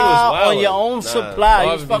get Nah, he high was on your own supply.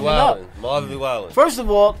 He was fucking up. Marvin be wildin'. First of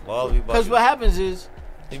all, Marvin be because what happens is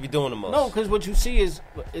he be doing the most. no, because what you see is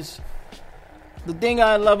the thing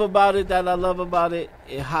I love about it.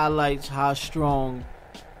 It highlights how strong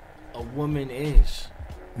a woman is.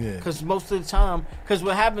 Yeah. Because most of the time, because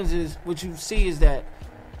what happens is what you see is that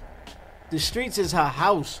the streets is her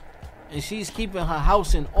house, and she's keeping her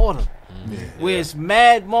house in order. Yeah. Where it's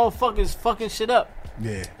mad motherfuckers fucking shit up.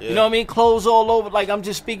 Yeah. You know what I mean? Clothes all over. Like, I'm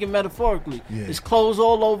just speaking metaphorically. Yeah. It's clothes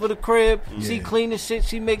all over the crib. Yeah. She cleaning shit.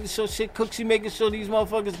 She making sure shit cooks. She making sure these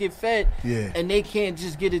motherfuckers get fed. Yeah. And they can't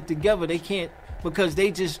just get it together. They can't, because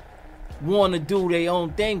they just want to do their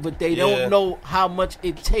own thing, but they don't know how much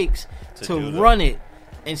it takes to run it.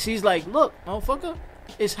 And she's like, look, motherfucker,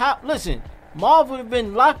 it's hot. Listen, Marv would have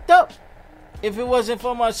been locked up if it wasn't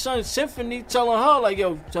for my son Symphony telling her, like,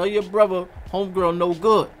 yo, tell your brother, homegirl, no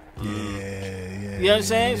good. Yeah. You know what I'm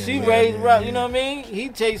saying? She raised, you know what I mean? He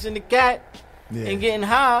chasing the cat and getting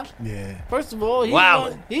high. Yeah. First of all,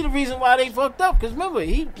 he the reason why they fucked up. Because remember,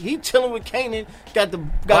 he chilling with Kanan, got the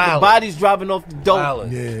bodies dropping off the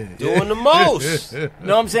dope. Yeah. Doing the most. You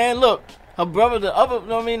know what I'm saying? Look, her brother, the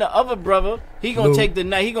other brother, he gonna take the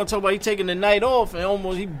night. He gonna talk about he taking the night off, and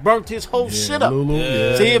almost he burnt his whole shit up.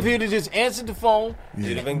 Lulu, See, if he'd have just answered the phone,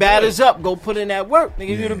 batters up, go put in that work, nigga,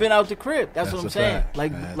 you'd have been out the crib. That's what I'm saying.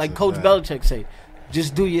 fact. Like Coach Belichick say,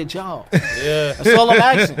 just do your job. Yeah, that's all I'm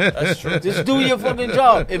asking. That's true. Just do your fucking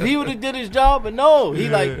job. If he would have did his job, but no, he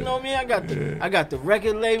like, you know what I mean? I got the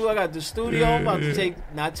record label, I got the studio. I'm about to take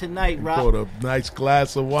not tonight, Rob. Poured a nice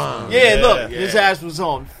glass of wine. Yeah, look, his ass was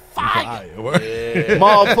on fire.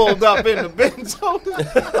 Marv pulled up in the Benz.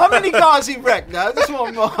 How many cars he wrecked? Now I just want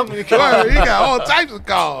to know how many cars. He got all types of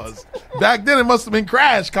cars. Back then, it must have been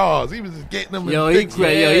crash cars. He was just getting them.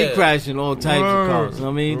 He crashing all types of cars. You know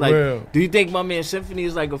what I mean? For Like, real. do you think my man Symphony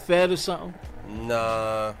is like a Fed or something?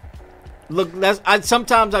 Nah. Look,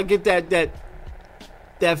 sometimes I get that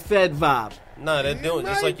Fed vibe. Nah, they're doing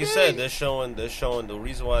just like you said. They're showing the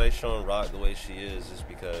reason why they're showing Rock the way she is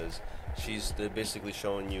because they're basically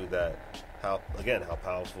showing you that how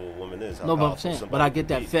powerful a woman is. No, but I'm saying, but I get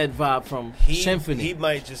that Fed vibe from Symphony. He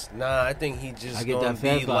might just I think he just gonna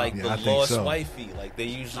be like the lost wifey, like they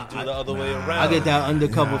usually do the other way around. I get that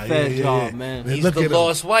undercover Fed job, man. He's Look the at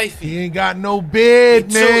lost wifey. He ain't got no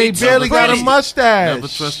beard, man. He barely got a mustache. Never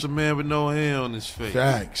trust a man with no hair on his face.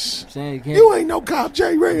 Facts. Saying You ain't no cop,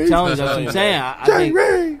 Jay Ray. I'm telling you, that's what I'm saying.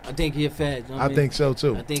 I think he a Fed. You know what I think so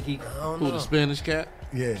too. I think he. Who, the Spanish cat?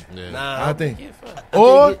 Yeah. Nah, I think. I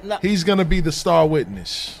Or think he's gonna be the star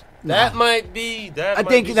witness. That might be. I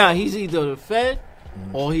think he's either the Fed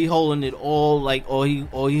or he holding it all, like, or he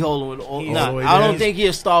holding it all. I don't think he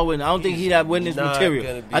a star witness. I don't think he that witness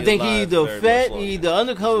material. I think he either Fed, he either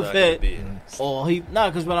undercover Fed, or he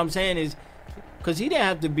because what I'm saying is. Because he didn't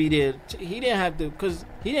have to be there. He didn't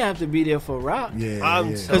have to be there for Rock. Yeah.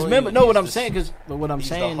 Because remember, no, what I'm saying. Because what I'm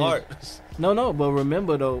saying is, no. But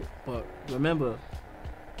remember though.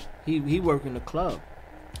 He work in the club.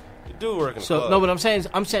 You do work in the club. No, what I'm saying is,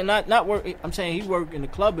 not work. I'm saying he work in the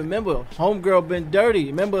club. Remember, homegirl been dirty.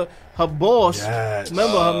 Remember her boss. Yes.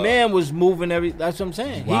 Remember her man was moving every. That's what I'm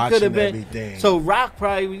saying. He could have been. Everything. So Rock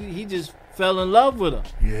probably he just fell in love with her.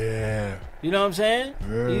 Yeah. You know what I'm saying?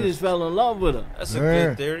 He just fell in love with her. That's a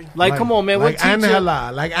good theory. Like, come on, man. Like what teacher?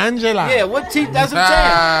 Angela. Yeah, that's what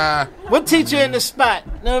I'm saying. What teacher in the spot?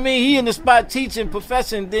 You know what I mean? He in the spot teaching,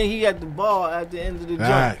 professing, then he at the bar at the end of the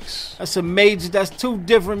joint. That's a major. That's two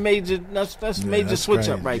different major. That's major switch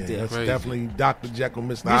up right there. That's definitely Dr. Jekyll, Mr.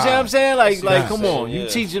 You see what I'm saying? Like, come on. Yeah. You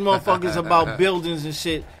teaching motherfuckers about buildings and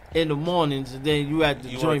shit in the mornings, and then you at the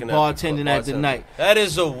joint bartending at the night. That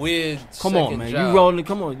is a weird. Come on, man. Job. You rolling?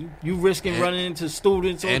 Come on. You risking running into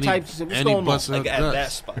students, all types of shit. What's going on? Like at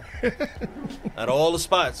that spot. At all the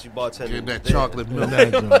spots you bartending. Get that chocolate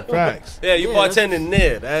milk. Facts. Yeah, you bartending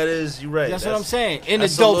there. That is, you right. That's what I'm saying. In the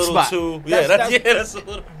dope spot. That's a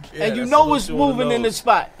little. Yeah, and you know what's moving in the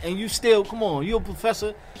spot, and you still, come on, you're a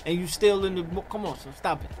professor, and you still in the, come on, so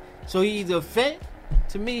stop it. So he either Fed,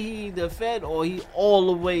 to me, he either Fed or he all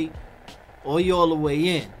the way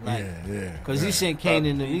in. Like, yeah. Because he sent Kanan,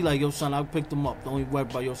 and he like, yo, son, I picked him up. Don't even worry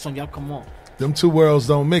about your son. Y'all come on. them two worlds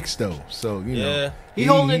don't mix though. So you know, he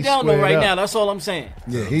holding it down though right up. now. That's all I'm saying.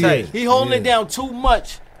 Yeah, he is. He holding it down too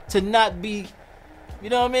much to not be. You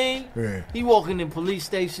know what I mean? Yeah. He walking in police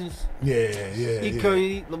stations.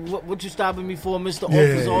 He what you stopping me for, Mr.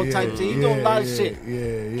 Officer? All types. He doing a lot of shit.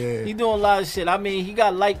 Yeah. He doing a lot of shit. I mean, he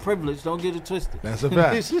got light privilege. Don't get it twisted. That's a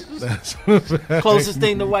fact. That's a fact. Closest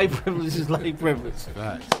thing to white privilege is light privilege.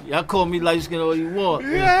 Y'all call me light skin all you want.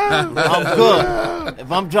 Yeah. I'm good.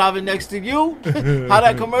 If I'm driving next to you, how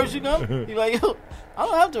that commercial go? You like, yo, I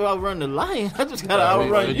don't have to outrun the lion. I just gotta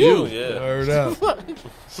outrun you. Word up.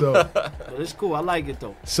 So but it's cool. I like it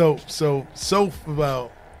though. So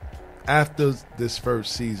about after this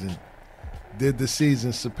first season, did the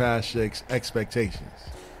season surpass your expectations?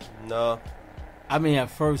 No. I mean, at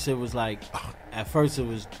first it was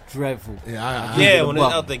dreadful. When it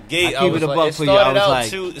out the gate, I was like,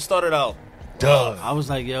 it started out. Duh. I was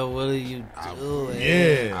like, yo, what are you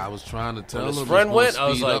doing? I was trying to tell him. His friend went. I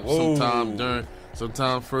was like, whoa.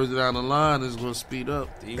 Sometime further down the line, it's going to speed up.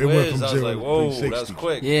 D-Wiz, I was like, whoa, that's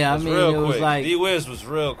quick. Yeah, I mean, it was like D-Wiz was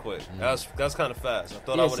real quick. That's kind of fast. I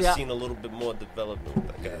thought I would have seen a little bit more development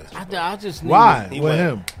with that guy. I just why with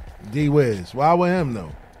him, D-Wiz? Why with him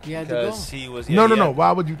though? He had to go. He was no.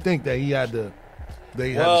 Why would you think that he had to?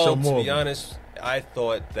 They had to show more. To be honest, I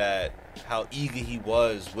thought that how eager he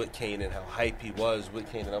was with Kanan, how hype he was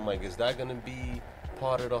with Kanan. I'm like, is that going to be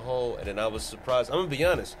part of the whole? And then I was surprised. I'm gonna be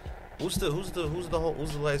honest. Who's the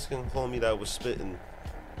light skinned homie that was spitting,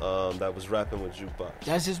 that was rapping with Jukebox?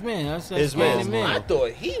 That's his man. That's his man. I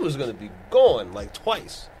thought he was gonna be gone like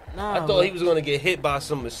twice. I thought he was gonna get hit by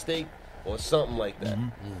some mistake or something like that.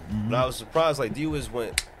 Mm-hmm. But I was surprised. Like D-Wiz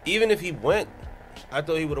went. Even if he went, I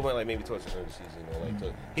thought he would have went like maybe towards the end of the season. Or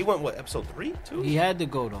like he went episode 3, 2? He had to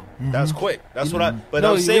go though. That's quick. That's what I. But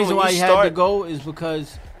no, I'm saying the reason why he had to go is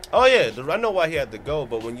because. Oh yeah, I know why he had to go,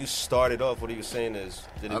 but when you started off, what he was saying is,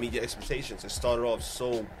 did it meet your expectations? It started off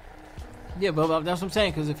so. Yeah, but that's what I'm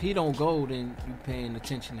saying. Because if he don't go, then you paying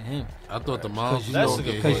attention to him. I thought the mom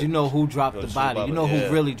because you know who dropped the body. You know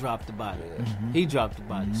who really dropped the body. Yeah. Mm-hmm. He dropped the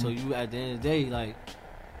body. Mm-hmm. So you at the end of the day, like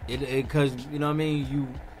because you know what I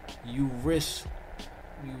mean. You risk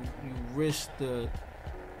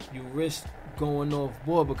going off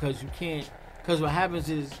board because you can't. Because what happens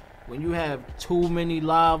is. When you have too many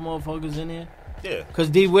live motherfuckers in there, because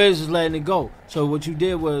D-Wiz is letting it go. So what you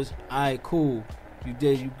did was, all right, cool.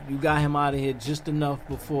 You got him out of here just enough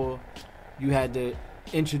before you had to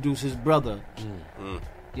introduce his brother.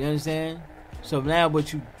 You understand? So now,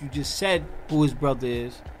 what you just said who his brother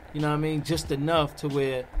is. You know what I mean? Just enough to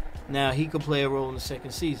where now he could play a role in the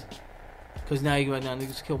second season. Because now you right now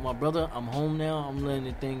niggas killed my brother. I'm home now. I'm letting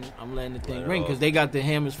the thing ring because they got the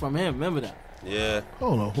hammers from him. Remember that? Yeah.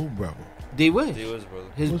 Hold on, who brother? D-Wiz. D-Wiz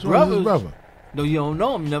brother. His brother. No, you don't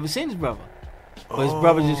know him. You never seen his brother. But his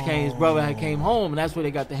brother just came. His brother had came home, and that's where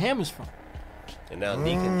they got the hammers from. And now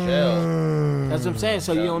Neek in jail. That's what I'm saying.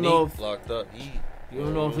 So you don't know if locked up. You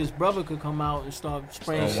don't know if his brother could come out and start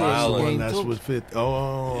spraying shit. That's what fit. That's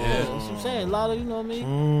what I'm saying. A lot of, you know what I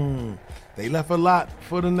mean? They left a lot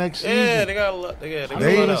for the next season. Yeah, they got a lot.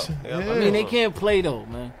 I mean, they can't play though,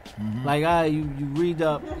 man. Mm-hmm. Like, you read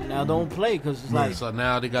up now. Don't play because it's like. So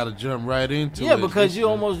now they got to jump right into it. Yeah, because you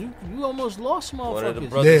almost lost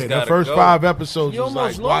motherfuckers. The first 5 episodes. You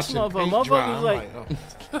almost lost motherfuckers. Motherfuckers like,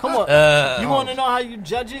 come on. You want to know how you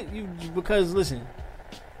judge it? Because listen.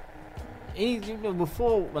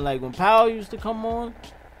 Before, like when Power used to come on,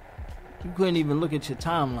 you couldn't even look at your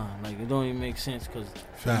timeline. Like it don't even make sense because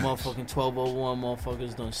motherfucking 1201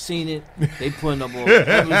 motherfuckers done seen it. They putting up all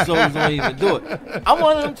episodes, don't even do it. I'm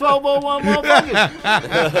one of them 1201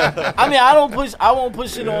 motherfuckers. I mean, I won't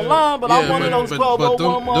push it online, but I'm one of those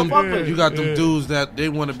 1201 motherfuckers. You got them dudes that they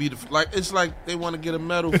want to be it's like they want to get a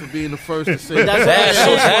medal for being the first to say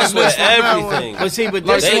that's with everything. But see, but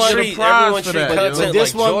this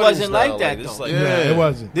this one wasn't like that though. Yeah, it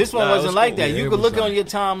wasn't. This one wasn't like that. You could look on your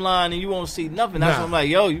timeline and you won't see nothing. That's why I'm like,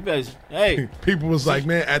 yo, you better, hey. People was like,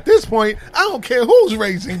 man, at this point, I don't care who's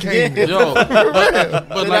raising Kanan. Yo,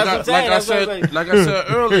 but like I said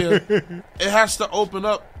earlier, it has to open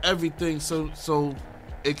up everything so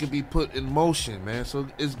it can be put in motion, man. So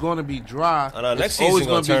it's going to be dry. Next it's always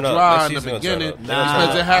going to be dry in the beginning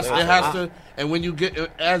because it has to. And when you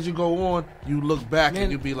as you go on, you look back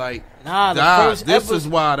and you be like, this is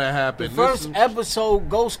why that happened. The first episode,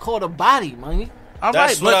 Ghost caught a body, man.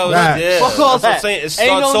 That's what I was saying. Fuck all that. I'm saying. It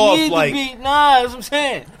starts off like. That's what I'm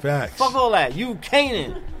saying. Facts. Fuck all that. You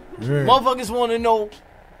Kanan. Motherfuckers want to know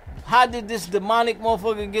how did this demonic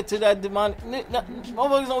motherfucker get to that demonic.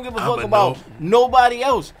 Motherfuckers don't give a fuck about nobody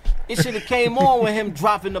else. It should have came on with him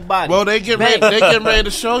dropping the body. Well, they getting ready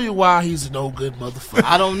to show you why he's a no good motherfucker.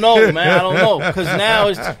 I don't know, man. I don't know because now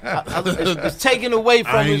it's taken away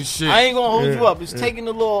from his. I ain't gonna hold you up. It's taking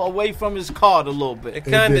the law away from his card a little bit. It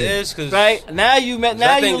kind of is because right now you met.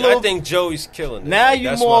 Now I think Joey's killing it. Now you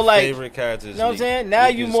That's more my like favorite character. You know what I'm saying? Now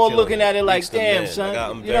you more looking at it like, damn, son.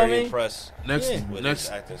 I'm you know what I very mean? impressed.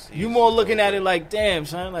 Next, you more looking at it like, damn,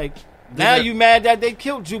 son. Like now you mad that they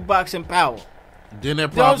killed Jukebox in Power. Then they're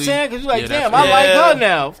probably, you know what I'm saying? Because you're like, damn, I like her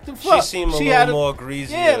now. What the fuck? She seemed a little more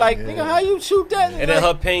greasy. Yeah, like, nigga, how you shoot that? And then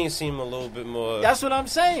her pain seemed a little bit more. That's what I'm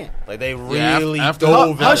saying. Like, they really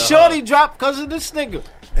dove her shorty dropped because of this nigga.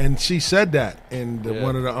 And she said that in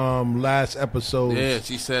one of the last episodes. Yeah,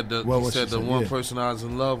 she said the one person I was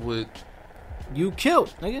in love with. You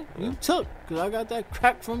killed, nigga. You took. Because I got that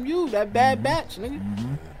crack from you, that bad batch, nigga.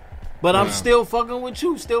 Mm-hmm. But I'm still fucking with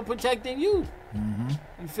you, still protecting you. Mm-hmm.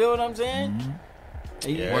 You feel what I'm saying?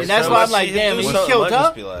 Yeah. And that's why I'm like, damn, he killed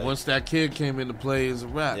her. Like, once that kid came into play as a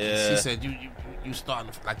rap, Yeah. she said, "You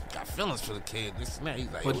starting to like got feelings for the kid." This and that. He's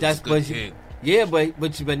like, But that's that's good kid. Yeah,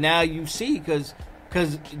 but now you see because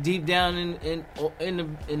deep down in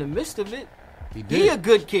the midst of it, he a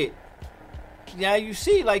good kid. Now you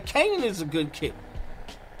see, like Kanan is a good kid.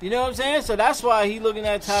 You know what I'm saying? So that's why he looking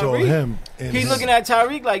at Tyreek. So him, He's looking at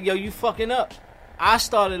Tyreek like, yo, you fucking up. I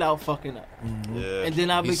started out fucking up, Yeah. and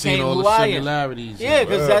then I He's became seen all who the I am. similarities. Yeah,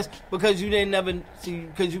 because you didn't never see,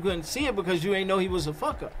 because you couldn't see it because you ain't know he was a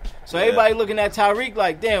fuck up. So everybody looking at Tyreek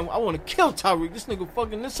like, damn, I want to kill Tyreek. This nigga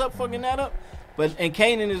fucking this up, fucking that up. And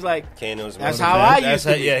Kanan is like, that's how I used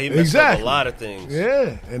to be. Yeah, he messed up a lot of things.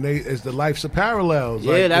 Yeah, and it's the life's of parallels.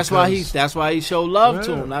 Yeah, like, that's why he showed love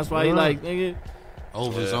to him. That's why he like, nigga.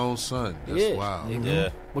 Over his own son. That's wild. Yeah.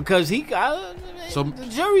 Because the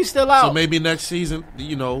jury's still out. So maybe next season,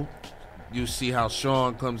 you see how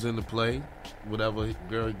Sean comes into play. Whatever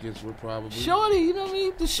girl he gets with, probably. Shorty, you know what I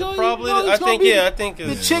mean? The shorty. Probably, I think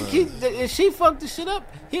the chick. If she fucked the shit up,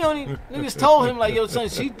 he only niggas told him like, yo, son,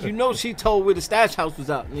 she told where the stash house was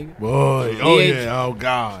out, nigga. Boy, oh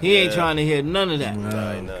God, he ain't trying to hear none of that.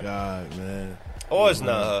 Oh God, man. Or it's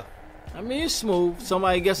not her. I mean, it's smooth.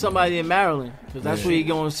 Get somebody in Maryland because that's where he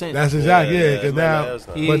going to send. That's exactly because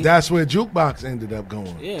but that's where Jukebox ended up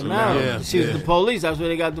going. Yeah, Maryland. She was the police. That's where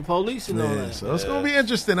they got the police and all that. So it's gonna be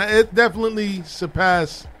interesting. It definitely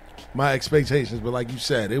surpassed my expectations, but like you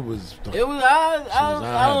said, it was. I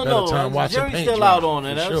don't know. The jury's still out on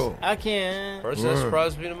it. Sure. I can't. Person that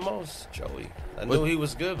surprised me the most, Joey. I knew he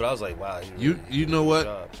was good, but I was like, wow. You know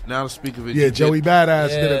what? Now to speak of it, yeah, Joey Badass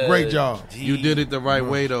did a great job. You did it the right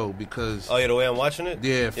way though, because the way I'm watching it.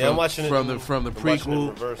 Yeah, I'm watching from it from the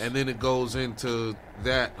prequel, and then it goes into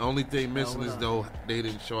that. Only thing missing is though they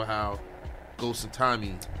didn't show how Ghost and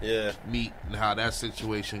Tommy meet and how that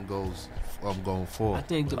situation goes. Going forward. I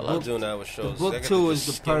think the book 2 is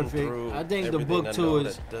the perfect. I think the book 2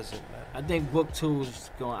 is. I think book 2 is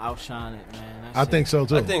going to outshine it, man. I think so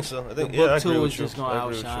too. I think so. I think book 2 is just going to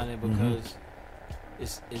outshine it because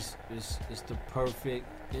it's the perfect.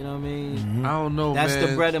 You know what I mean? I don't know. That's man.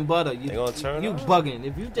 the bread and butter. You bugging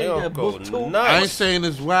if you think that book 2. I ain't saying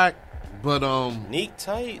it's whack. But neat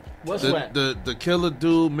tight. What's that? The killer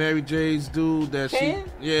dude, Mary J's dude that Kane?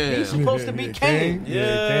 he's supposed to be Kane.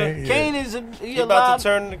 Kane is he about to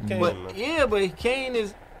turn to Kane. But Kane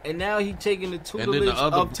is, and now he taking the tutelage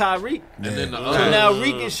of Tyreek. And then the so other, now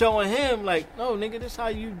Reek is showing him like, no, nigga, this how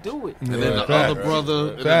you do it. And then the other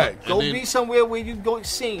brother, go be somewhere where you go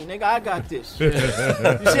sing, nigga. I got this. You see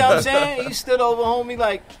what I'm saying? He stood over homie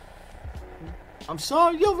like, I'm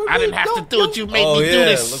sorry, yo, Rick, I didn't have to do it. You made me do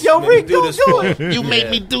this. Yo, Rick, don't do it. You made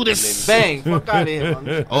me do this. Bang, fuck out of here,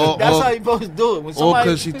 man. That's how you supposed to do it. When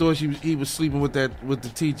because she thought he was sleeping with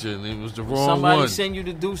the teacher, and it was the wrong somebody one. Send you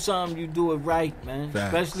to do something, you do it right, man.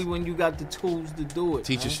 Facts. Especially when you got the tools to do it.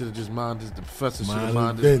 Teacher should have just minded. The professor should have Minded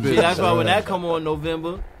minded. business. See, that's why when that come on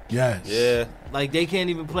November, yes, yeah, like they can't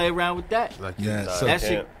even play around with that. Like yes. That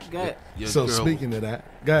shit. So speaking of that,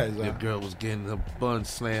 guys, your girl was getting her bun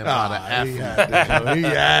slammed by the he afro. he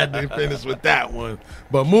had to finish with that one.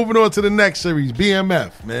 But moving on to the next series,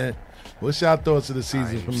 BMF, man. What's your thoughts of the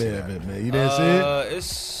season premiere of it, man? You didn't see it? It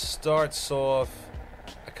starts off.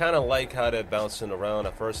 I kind of like how they're bouncing around.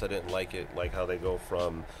 At first, I didn't like it, like how they go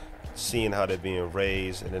from seeing how they're being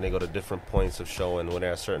raised, and then they go to different points of showing when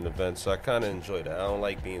they're at certain events. So I kind of enjoy that. I don't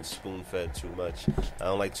like being spoon-fed too much. I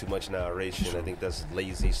don't like too much narration. I think that's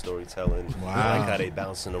lazy storytelling. Wow. I like how they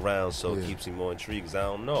bouncing around, so it keeps me more intrigued. 'Cause I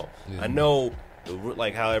don't know. I know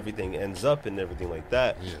like how everything ends up and everything like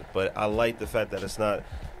that. But I like the fact that it's not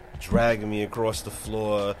dragging me across the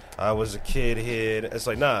floor. I was a kid here. It's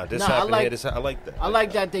like, nah, this happened here. I like that. I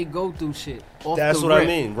like that they go through shit. Off That's the what rip. I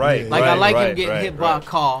mean, right? Like right, I like right, him getting right, hit by a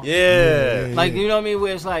car. Yeah. Like you know what I mean?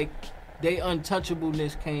 Where it's like they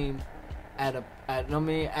untouchableness came at a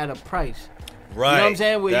price. Right. You know what I'm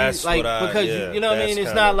saying? Where That's you, like, what because you know what I mean?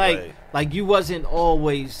 It's not like like you wasn't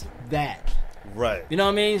always that. Right. You know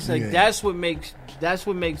what I mean? It's like that's what makes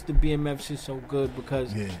the BMF shit so good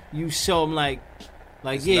because you show them like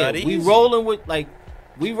It's yeah, not we easy. rolling with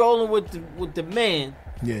the man.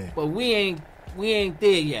 Yeah. But we ain't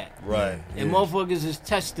there yet. Right. And motherfuckers is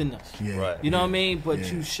testing us. Yeah. Right. You know what I mean? But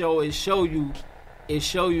you show you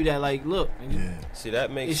that like look. See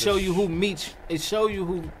that makes it show you who meets. It show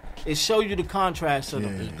you the contrast of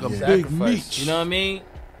them. Big meat. You know what I mean?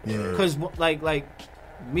 Yeah. Because like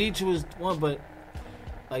Meech was one, but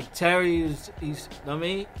like Terry he's I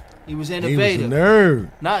mean he was innovative. He was a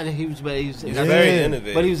nerd. Not that he was, but he's very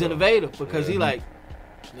innovative. But he was innovative because he like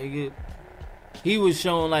nigga. He was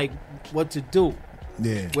showing like what to do.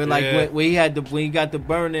 Yeah. When like when he got the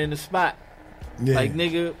burner in the spot. Yeah. Like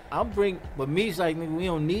nigga, but Me's like nigga, we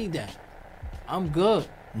don't need that. I'm good.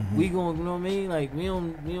 Mm-hmm. We gonna, you know what I mean? Like we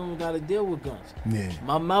don't gotta deal with guns. Yeah.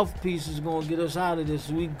 My mouthpiece is gonna get us out of this.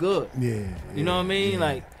 We good. Yeah. You know what I mean? Yeah.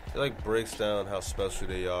 Like it like breaks down how special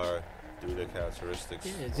they are through their characteristics.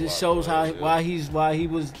 yeah, it just shows why he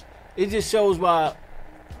was. It just shows why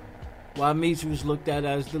Meech was looked at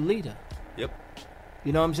as the leader. Yep.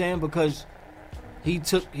 You know what I'm saying? Because he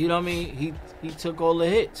took, you know what I mean? He took all the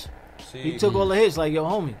hits. He took all the hits. Like yo,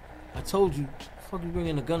 homie, I told you, fuck you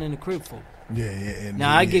bringing a gun in the crib for? Yeah. And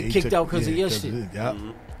now I get kicked out because of your shit. Yep.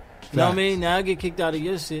 You know what I mean? Now I get kicked out of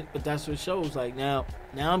your shit, but that's what it shows. Like now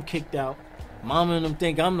I'm kicked out. Mama and them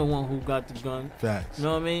think I'm the one who got the gun. Facts. You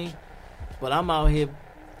know what I mean? But I'm out here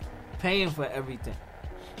paying for everything.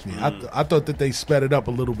 Yeah, I thought that they sped it up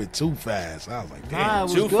a little bit too fast. I was like, damn. Nah, it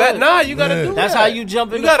was Too good. fat? Nah, you gotta do that. That's how you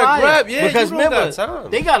jump in You the gotta fire. grab, yeah, Because you don't remember, got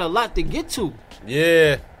time. they got a lot to get to.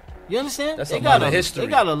 Yeah. You understand? That's they a got lot of history.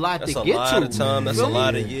 They got a lot That's to a get lot to. of time. That's a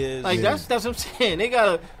lot of years. Like Yeah. that's what I'm saying. They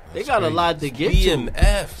got a lot to get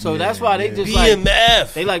BMF. to. So that's why they just BMF.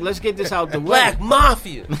 like they like let's get this out the way. Black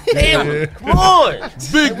Mafia. Damn, come on.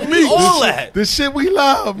 Big We meat. need all that. The shit we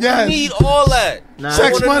love. Yes. We need all that. Nah. I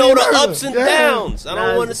Sex, want to money, know the murder. ups and Yeah. downs. I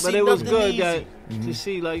don't want to see But it was nothing good easy. that to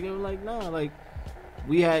see like it was like nah like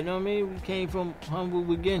we had, you know what I mean? We came from humble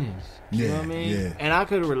beginnings. You know what I mean? Yeah. And I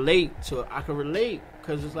could relate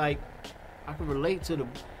because it's like I could relate to the.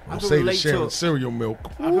 I Don't could say the relate sharing to. cereal milk.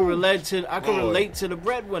 I could relate to. I could relate to the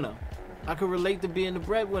breadwinner. I could relate to being the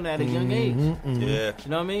breadwinner at a young age. Yeah. You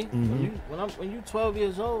know what I mean? When you 12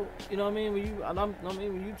 years old, you know what I mean?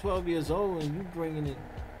 When you 12 years old and you bringing in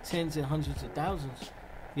tens and hundreds of thousands,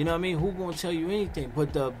 you know what I mean? Who gonna tell you anything?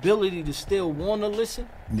 But the ability to still want to listen.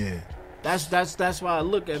 Yeah. That's why I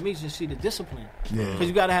look at me to see the discipline. Yeah. Because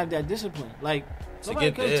you gotta have that discipline. Like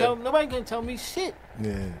nobody can tell me shit.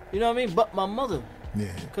 Yeah. You know what I mean? But my mother. Yeah.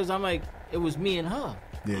 Because I'm like, it was me and her.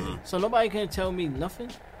 Yeah. So nobody can tell me nothing.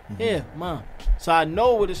 Yeah, mom. So I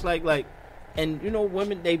know what it's like, and you know,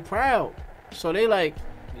 women, they proud. So they like,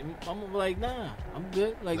 I'm like, nah, I'm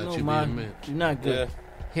good. Like, Let no, you be a mom, man. you're not good.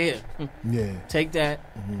 Here. Yeah. Take that.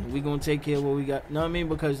 We gonna take care of what we got. You know what I mean?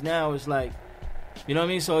 Because now it's like, you know what I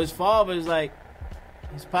mean? So his father is like,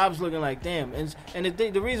 his pops looking like, damn. And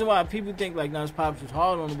the reason why people think like, now his pops was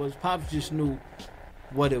hard on him, but his pops just knew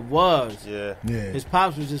what it was. Yeah. Yeah. His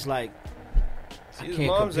pops was just like, I His can't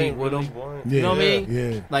moms compete ain't with really him. want- You know what I mean?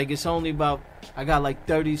 Yeah. Like it's only about, I got like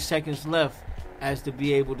 30 seconds left as to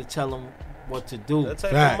be able to tell him what to do. That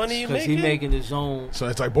type Facts. of money you Because he making? making his own. So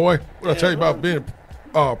it's like, boy, what I tell you about being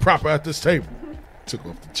proper at this table? Took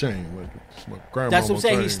off the chain. Like my grandma. That's what I'm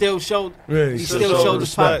saying. He still showed. Yeah, he still still showed showed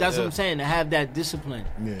his pop. respect, That's yeah. what I'm saying. To have that discipline.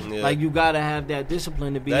 Yeah. Like you gotta have that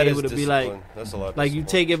discipline to be That able is to be like, discipline. That's a lot of like you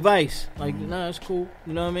discipline. take advice. Like nah, it's cool.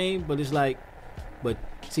 You know what I mean? But it's like, but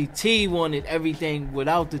see, T wanted everything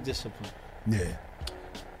without the discipline. Yeah.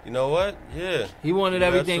 You know what? Yeah. He wanted You're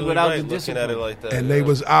everything absolutely without right, the looking discipline. at it like that. And yeah. they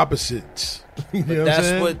was opposites. You know what I'm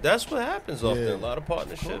saying? That's what happens often. Yeah. A lot of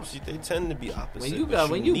partnerships, they tend to be opposite. When you but got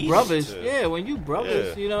when you need brothers, to. yeah, when you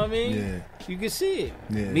brothers, Yeah. you know what I mean? Yeah. You can see it.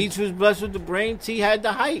 Yeah. Meech was blessed with the brain. T had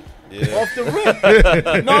the height. Yeah. Off the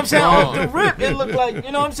rip. You know what I'm saying? Off the rip. It looked like,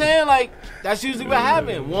 you know what I'm saying? Like, that's usually what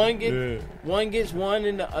happens. One gets one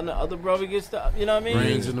and the other brother gets the, you know what I mean?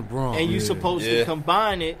 Brains in the Bronx. And you Yeah. supposed Yeah. to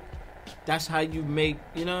combine it. That's how you make,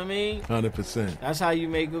 you know what I mean? 100%. That's how you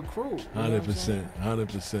make a crew. You know what I'm saying?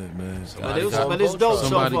 100%, man. But it's dope so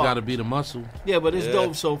Somebody far. got to be the muscle. Yeah, but it's Yeah.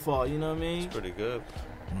 dope so far, you know what I mean? It's pretty good.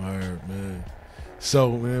 Word, man.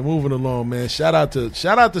 So, man, moving along, man. Shout out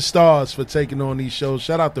to Stars for taking on these shows.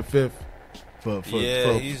 Shout out to Fifth for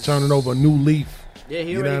turning over a new leaf. Yeah,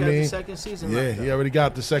 he already got the second season. Yeah, he already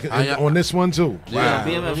got the second on this one too. Yeah,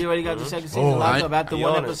 BMF, he already got the second season locked up after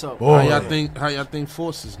one episode. How y'all think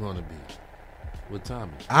Force is gonna be with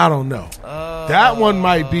Tommy? I don't know. That one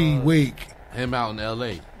might be weak. Him out in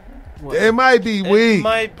L.A. It might be weak.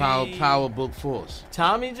 Power Book Force.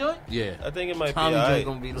 Tommy joint? Yeah, I think it might Tommy be joint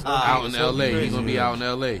gonna be live. out in L.A. He's gonna be out in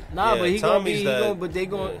L.A. Nah, but he gonna be. But they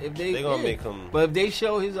gonna make him. But if they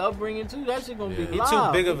show his upbringing too, that shit gonna be live. He's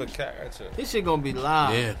too big of a character. This shit gonna be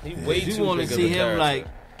live. Yeah, he way too big of a character. You want to see him like,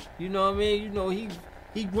 you know what I mean? You know he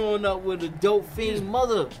growing up with a dope fiend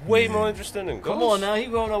mother. Way more interesting than Ghost. Come on now, he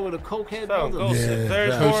growing up with a cokehead mother. Ghost is a very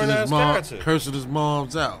foreign ass character. Cursing his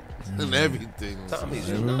mom's out and everything. Tommy's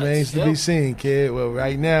it remains to be seen, kid. Well,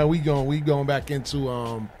 right now we going back into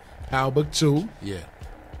Power Book 2. Yeah,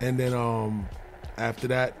 and then after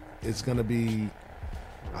that it's gonna be,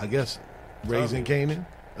 I guess, Raising Kanan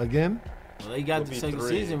again. Well, they got the second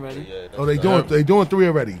season ready. Yeah, they doing 3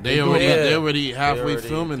 already. They already halfway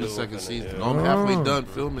filming the second season. I'm halfway done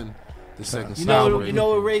filming the second season. You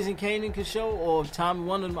know what Raising Kanan could show, or if Tommy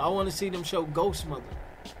wanted them, I want to see them show Ghost Mother.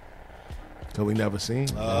 Cause we never seen.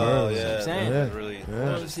 Oh yeah, I'm saying. Yeah. Really.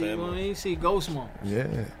 I want to see Ghost Mom.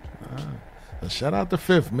 Yeah. Shout out to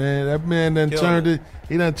Fifth, man. That man done turned it.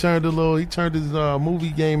 He done turned He turned his movie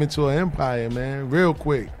game into an empire, man, real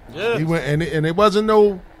quick. Yeah. He went and it wasn't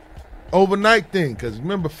no overnight thing, because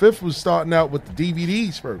remember Fifth was starting out with the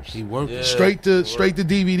DVDs first. He worked straight to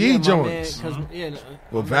DVD joints.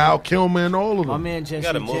 With Val Kilmer and all of them. My man Jesse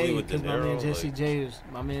J. Because my man Jesse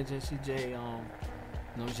J. You know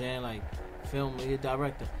what I'm saying, like film, he a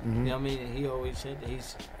director. You know what I mean? And he always said that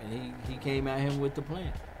he came at him with the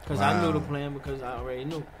plan. Because I knew the plan, because I already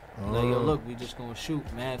knew. Like, yo, look, we just gonna shoot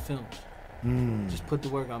mad films. Just put the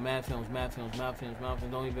work on mad films.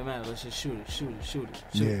 Don't even matter. Let's just shoot it.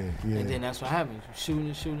 Yeah. And then that's what happens. Shooting,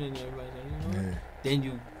 and everybody's like, you know. Then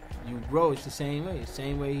you grow. It's the same way.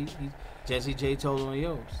 Same way Jesse J told on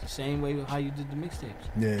yo. It's the same way how you did the mixtapes.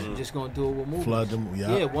 Yeah. You're just gonna do it with movies. Flood them.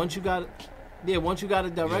 Yeah. Once you got a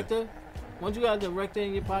director. Once you got a director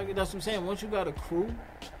in your pocket, that's what I'm saying. Once you got a crew,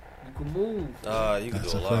 you can move. You can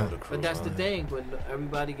do a lot with a crew. But that's the thing. But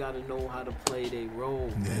everybody got to know how to play their role.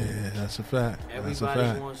 Yeah, that's a fact.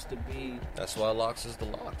 Everybody wants to be. That's why Locks is the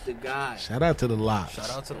Locks. The guy. Shout out to the Locks.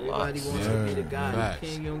 Everybody wants to be the guy.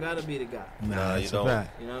 You don't got to be the guy. Nah, you don't.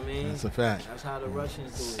 Fact. You know what I mean? That's a fact. That's how the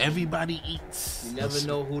Russians do it. Everybody eats. You never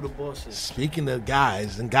know who the boss is. Speaking of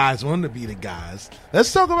guys, and guys want to be the guys,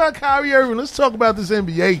 let's talk about Kyrie Irving. Let's talk about this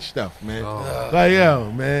NBA stuff, man. Like,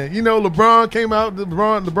 yo, man. You know, LeBron came out.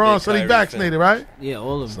 LeBron said he vaccinated, right? Yeah,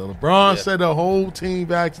 all of them. So LeBron said the whole team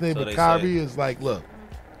vaccinated, but Kyrie is like, look,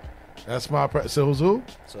 that's my so who?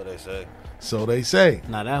 So they say. So they say.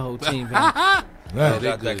 Nah, that whole team. They got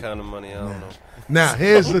that kind of money. I don't know. Now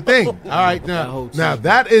here's the thing. All right, now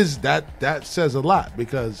that says a lot,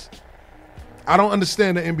 because I don't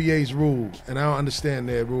understand the NBA's rule, and I don't understand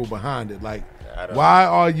their rule behind it. Like, why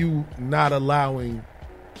are you not allowing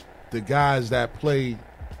the guys that play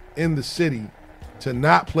in the city to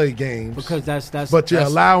not play games? Because that's but you're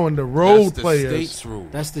allowing the road players. That's the state's rule.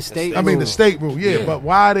 That's the state. I mean the state rule. Yeah, but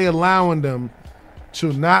why are they allowing them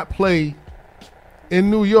to not play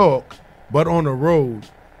in New York, but on the road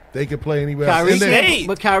they can play anywhere else?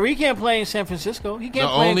 But Kyrie can't play in San Francisco. He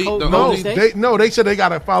can't play in Golden State. They said they got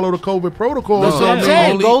to follow the COVID protocol. That's what I'm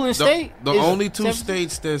saying. Golden State. The only two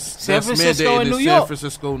states that's mandated is San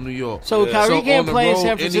Francisco and New York. So Kyrie can't play in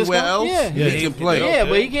San Francisco. Anywhere else, he can play. Yeah,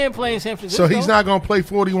 but he can't play in San Francisco. So he's not going to play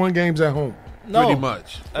 41 games at home. No. Pretty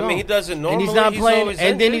much. I mean, he doesn't normally. And he's not playing.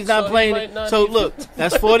 And then he's not playing. So look,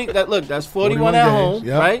 that's 40. That's 41 at home,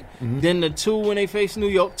 right? Then the 2 when they face New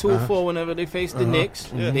York, 2 or 4 whenever they face the Knicks.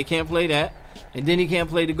 They can't play that. And then he can't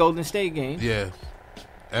play the Golden State game. Yeah.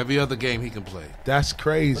 Every other game he can play. That's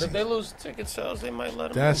crazy. But if they lose ticket sales, they might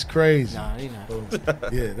let him. That's crazy. Nah, they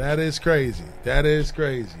not. Yeah, that is crazy. That is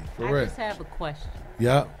crazy. For real. I just have a question.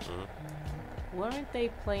 Yeah. Weren't they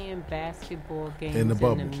playing basketball games in the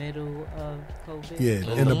middle of COVID?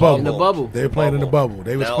 Yeah, in the bubble. In the bubble. They were playing in the bubble.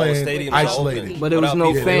 They was playing isolated. But there was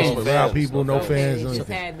no fans. Without people, no fans. They just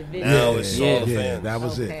had the video. Now it's all the fans. That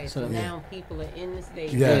was Okay, it. so now people are in the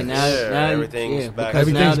stadium. Yeah, now everything's back.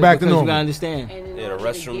 Everything's back to normal. You gotta understand. And Yeah, the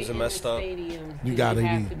restrooms are messed up. You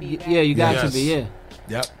gotta be. Yeah, you got to be. Yeah.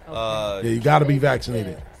 Yep. Okay. Yeah, you got to be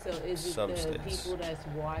vaccinated. So is it Some the states. people that's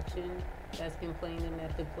watching that's complaining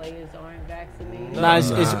that the players aren't vaccinated? Nah,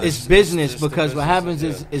 it's business, because what happens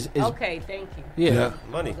is okay, thank you. Yeah.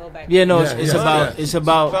 Money. Yeah, no, it's about the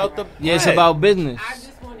it's about business. I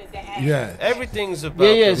just wanted to Yeah. Everything's about.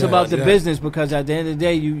 It's about the business, because at the end of the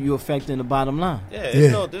day, you affecting the bottom line.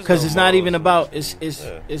 Because it's not even about it's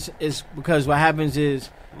because what happens is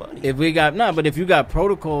if we got but if you got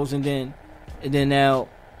protocols and then now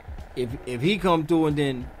if he come through and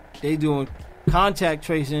then they doing contact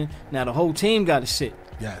tracing, now the whole team got to sit.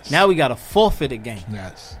 Yes. Now we got to forfeit a game.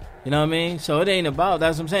 Yes. You know what I mean? So it ain't about.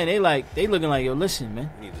 That's what I'm saying. They looking like, yo, listen,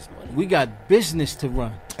 man. We need this money. We got business to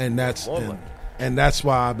run. And that's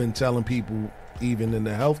why I've been telling people, even in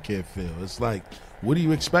the healthcare field, it's like, what do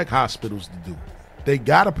you expect hospitals to do? They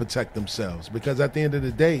got to protect themselves, because at the end of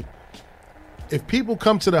the day, if people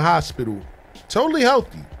come to the hospital totally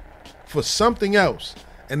healthy for something else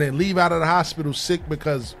and then leave out of the hospital sick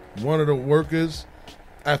because one of the workers,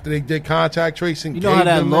 after they did contact tracing, you know how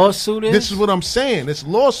that lawsuit is? This is what I'm saying. It's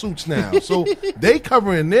lawsuits now. So they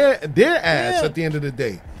covering their ass at the end of the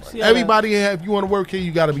day. Everybody, if you want to work here,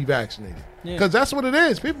 you got to be vaccinated. Because that's what it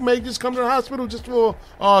is. People may just come to the hospital just for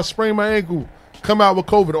sprain my ankle, come out with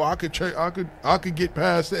COVID, or I could get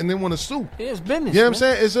past it, and then want to sue. It's business. You know what I'm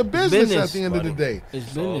saying? It's a business at the end of the day. It's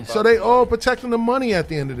business. So they all protecting the money at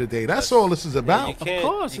the end of the day. That's all this is about. Of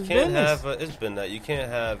course, you it's can't business. it's been that you can't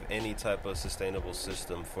have any type of sustainable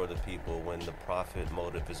system for the people when the profit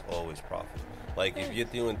motive is always profit. Like if you're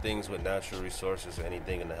doing things with natural resources or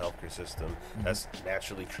anything in the healthcare system that's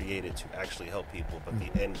naturally created to actually help people, but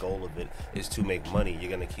the end goal of it is to make money, you're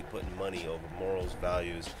gonna keep putting money over morals,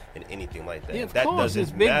 values, and anything like that. Yeah, of that course, doesn't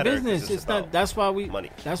it's big matter business. It's not. That's why we. Money.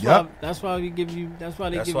 That's why we give you. That's why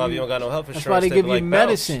they That's give why you. we don't got no health insurance. That's why they give you like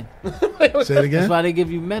medicine. Say it again. That's why they give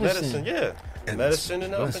you medicine. Medicine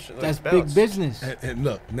and health insurance. That's big business. And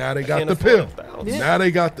look, now they got the pill. Now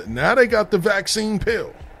they got the vaccine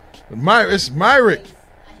pill. It's Myrick.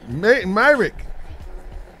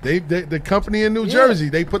 The company in New Jersey.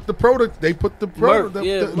 They put the product. They put the product.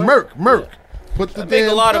 Merck. Put the make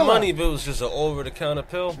a lot of pill money out. if it was just an over-the-counter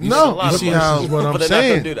pill. No, you see how what I'm but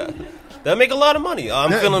saying. they're not gonna do that. They make a lot of money. I'm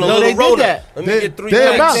feeling a no, little they did Rona. that. Let me get 3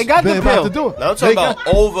 They're packs. They got the about pill. to do it. Now I'm talking about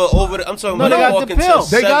over. I'm talking No, about they got walking the pill.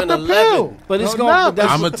 to They got the 7-Eleven. pill. But it's No, going. no, That's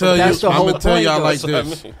I'm gonna tell you. that's the I'm whole gonna tell point, y'all though. like So, this.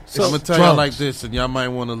 I mean, I'm gonna tell y'all drugs. like this, and y'all might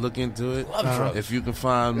want to look into it. If you can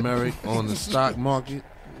find Merrick on the stock market,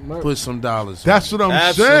 put some dollars. That's what I'm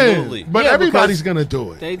Absolutely. saying. But Yeah, everybody's gonna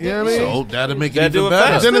do it. they You do. know what I mean? So that'll make it Gotta do even it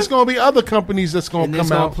better. fast. Then it's gonna be other companies that's gonna And come it's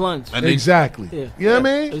gonna out. plunge. And they- Exactly. Yeah. You know what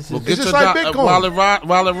I mean? It's Well, just- get It's your just like Bitcoin.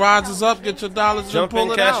 while it rises up, get your dollars jump and in,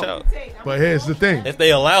 pull it cash out. out. But here's the thing. If they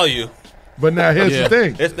allow you. But now here's Yeah. the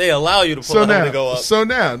thing. If they allow you to pull So out now, to go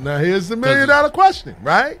up. now here's the $1 million question,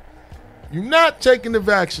 right? You're not taking the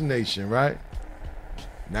vaccination, right?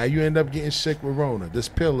 Now you end up getting sick with Rona. This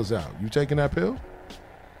pill is out. You taking that pill?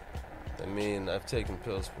 I mean, I've taken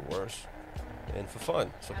pills for worse and for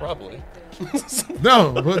fun, so probably.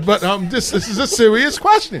 No, but this is a serious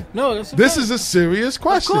question. No, that's This is a serious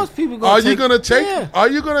question. course people gonna Are you take- gonna take? yeah. Are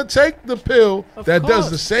you gonna take the pill Of that course.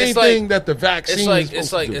 does the same It's like- thing that the vaccine It's like is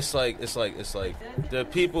supposed to do? it's like the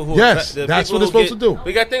people who Yes, the that's people what it's who supposed to do.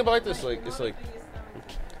 We got to think about it like this. Like it's like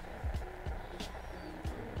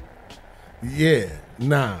Yeah,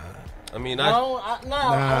 nah. I mean, No,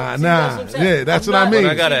 Nah, see, that's what I'm saying. yeah, that's I'm what I not- mean.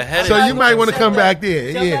 I got a headache. So I'm you not might gonna want to accept come that. back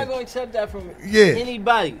there. See, I'm Yeah, not going to accept that from Yeah.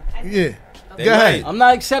 anybody. yeah. They Go ahead. might. I'm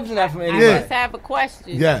not accepting that from I anybody. just have a question.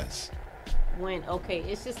 Yes. When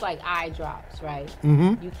it's just like eye drops, right?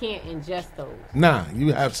 Mhm. You can't ingest those. Nah,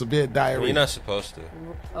 you have severe diarrhea. you're not supposed to.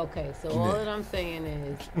 Okay, so all that I'm saying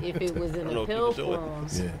is, if it was in I know a pill people do it. form,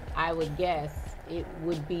 Yeah. I would guess it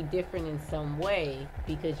would be different in some way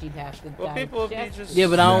because you'd have to Well, people would be digest just. it. Yeah,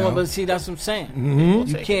 but I don't. Yeah. But see, that's what I'm saying. Mhm.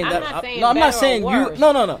 You can't. I'm that- not saying no, I'm not better or saying you. worse. No.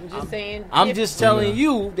 I'm just saying. I'm different. just telling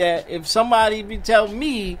you that if somebody be tell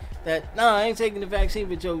me that I ain't taking the vaccine,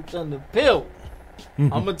 but you're done the pill, I'm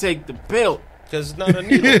gonna take the pill. Because it's not a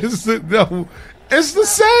needle. It's the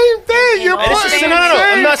same thing. You're And it's putting just- the no.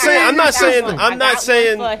 same I'm not saying. thing I'm not saying. in the system. I'm not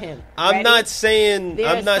saying. for him. I'm Ready? not saying. There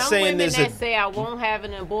I'm are not some saying women there's that a. say I won't have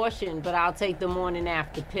an abortion, but I'll take the morning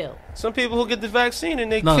after pill. Some people who get the vaccine and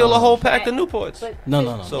they No, kill no, a no. whole pack of Newports. But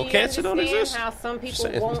No. So do you cancer don't understand exist? How some people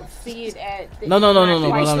saying. won't see it at. The, No. it's not But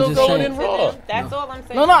quite I'm still just going saying. in raw. That's all I'm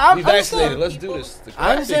saying. No. I'm We vaccinated. understand. Let's do this. The I crap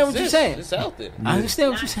understand what you're exists. saying. It's out there. I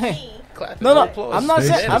understand what you're saying. Clap No. and applause. I'm not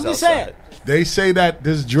saying. I'm just saying. They say that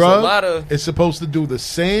this a drug lot of- is supposed to do the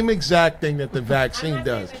same exact thing that the vaccine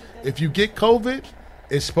does. If you get COVID,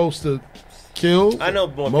 it's supposed to kill I know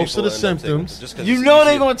more most of people the end up taking symptoms. it just 'cause You it's know easier.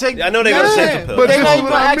 they're gonna take. I know they're gonna take the pill. But They're this not is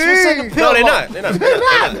even what I actually mean. take a pill. No, they're not. They're not.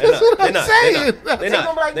 That's what I'm saying. They're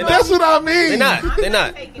not. That's what I mean. They're not. They're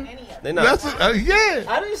not. They not. Yeah.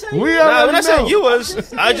 I didn't say We you. Nah, already when I said know. you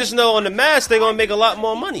was, I just know on the mask they gonna make a lot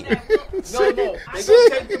more money. No, they gonna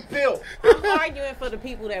take the pill. I'm arguing for the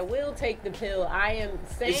people that will take the pill. I am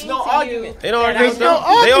saying It's no to argument. you They don't that already I gonna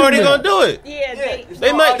know- do. They already gonna do it.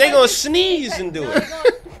 Yeah, They gonna sneeze and do it.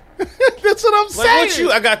 That's what I'm Like saying. what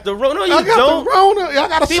you? I got the Rona. You I got don't. the Rona. I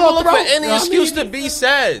got a People sore look for throat. any I excuse mean, to be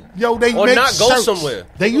sad. Yo, they or make not go shirts. somewhere.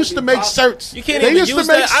 They used to make shirts. You can't They even used to use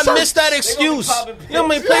make that. I miss that shirts. excuse. You know how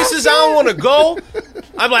many places I don't want to go?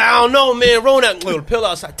 I'm like, I don't know, man. Rona, little pill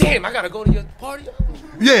outside. Damn, I gotta go to your party.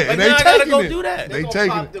 Yeah, Like, and they now I gotta taking go it. do that. They They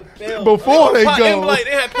taking pop it the pill. before they Pop- go. Like,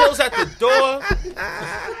 they have pills at the door.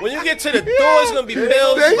 When you get to the door, it's gonna be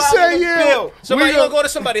pills. They Pop say, the yeah, pill. Somebody we gonna go to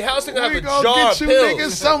somebody's house. They gonna We have a gonna jar get of you pills.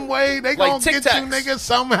 niggas some way. They Like gonna get Tic you Tacs. niggas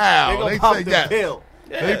somehow. They gonna They pop say the that. pill.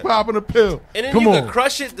 They Yeah. popping a pill. And then Come you on. can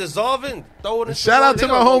crush it, dissolve it, and throw it in. Shout out to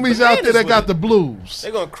my homies out there that got the blues.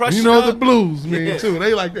 They gonna crush You it know up. the blues mean Yeah. too.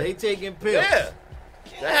 They like that. They taking pills. Yeah.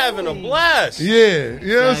 They're having a blast. Yeah,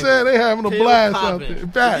 you know what I'm saying? They having a Pill blast out popping. there. If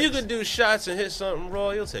Facts. you could do shots and hit something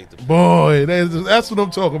raw, you'll take the pill. Boy, that's what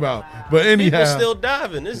I'm talking about. But anyhow, People still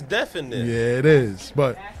diving. It's death in there. yeah, it is.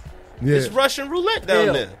 But yeah, It's Russian roulette down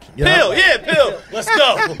Pill. there. Yeah. Pill, yeah, pill. Let's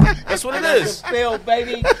go. That's what it is. Pill,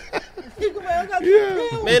 baby.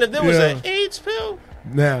 Man, if there was Yeah. an AIDS pill,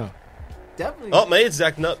 now, Definitely. oh, my AIDS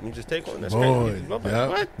acting up. You just take one. That's boy, crazy. What?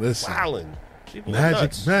 yeah, listen, Wildin'. People are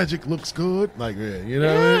nuts. magic looks good. Like, yeah, you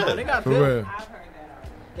know Yeah. what I mean? They got For pill. real.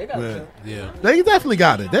 They got Yeah. pill. Yeah. They definitely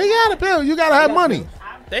got it. They got a pill. You gotta have money.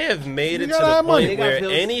 They have made You it to gotta the have money. point They got where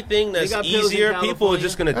pills. anything They that's got pills in easier, people are California.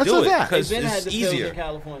 just going to That's do a it fact. because They've been had it's the pills in easier.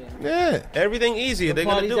 California. Yeah. Everything easier, they're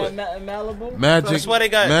going to do it. In Malibu. Magic. why they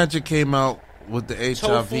got- Magic came out with the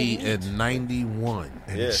HIV meat. in '91.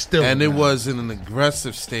 Yeah. Still, And it was in an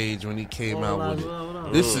aggressive stage when he came out with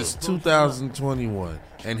it. This is 2021,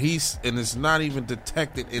 and it's not even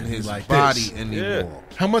detected in his Like body this. anymore.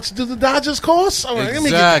 How much do the Dodgers cost? All right, let me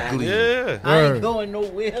get that. Exactly. Yeah. I ain't Word. going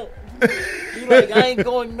nowhere. You like, I ain't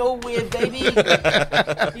going nowhere, baby. You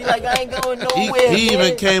like, I ain't going nowhere. He even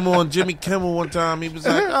man. came on Jimmy Kimmel one time. He was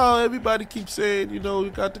like, "Oh, everybody keeps saying, you know, you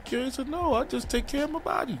got the cure." He said, "No, I just take care of my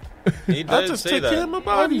body. He I does just say take care of that. my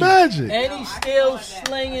body." Magic. And he's still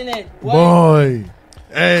slinging it. What? Boy.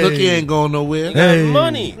 Hey. Cookie ain't going nowhere. Got Hey.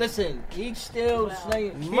 money. Listen, he's still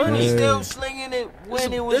slinging. Money. He's Hey. still slinging it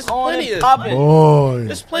when it was There's on plenty and of- popping. Boy.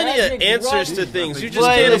 There's plenty of Magic answers Rock. to things. You just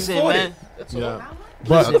Boy, can't listen, afford man. it. That's Yeah. all.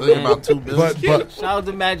 But, I think about $2 billion. but Shout out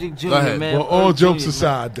to Magic Jr., ahead. man. well, all Earl jokes Jr.,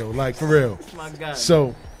 aside, though, like for real. My God.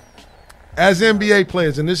 So, as NBA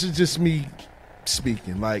players, and this is just me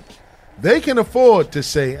speaking, like they can afford to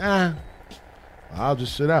say, I'll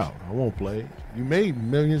just sit out. I won't play. You made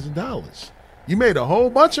millions of dollars. You made a whole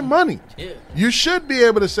bunch of money. Yeah. You should be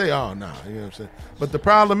able to say, oh, nah. You know what I'm saying? But the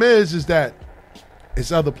problem is that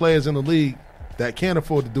it's other players in the league that can't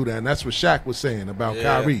afford to do that. And that's what Shaq was saying about Yeah.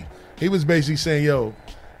 Kyrie. He was basically saying, yo,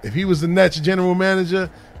 if he was the Nets general manager,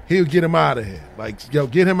 he'll get him out of here. Like, yo,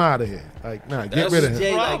 get him out of here. Like, nah, get That's rid of him.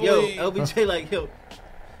 LBJ like, yo. LBJ like, yo.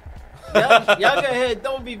 Y'all go ahead.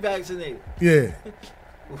 Don't be vaccinated. Yeah,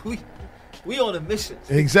 We on a mission.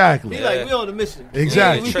 exactly. He like, we on a mission.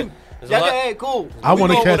 Exactly. Y'all There's go a lot- ahead, cool. I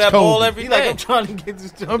want to go over catch that ball Kobe. every He like, day. I'm trying to get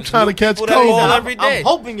this. I'm trying to catch People that ball Kobe. every day. I'm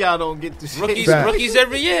hoping y'all don't get this. Rookies, Facts. rookies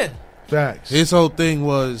every year. Facts. His whole thing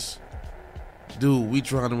was, dude, we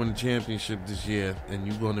trying to win a championship this year, and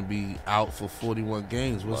you're going to be out for 41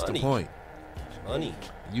 games. What's Money. the point? Money.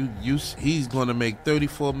 He's going to make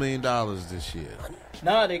 $34 million this year.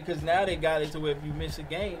 Nah, because now they got it to where if you miss a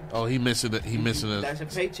game, Oh, he missing it. He missing it. that's a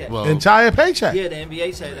paycheck. Well, Entire paycheck. Yeah, the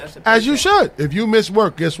NBA said that's a paycheck. As you should. If you miss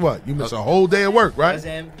work, guess what? You miss a whole day of work, right?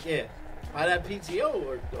 Yeah. How that PTO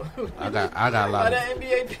work though? I got a How lot of. that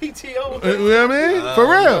NBA PTO work? You know what I mean? For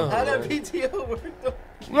real. How that PTO work though?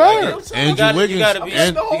 Right. Andrew Wiggins.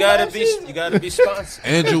 You gotta be sponsored.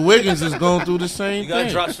 Andrew Wiggins is going through the same You gotta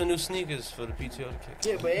thing. drop some new sneakers for the PTO to kick.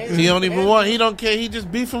 Yeah, but Andrew, He don't even want. He don't care. He just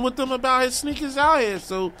beefing with them about his sneakers out here.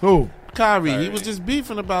 So Who? Kyrie, he was just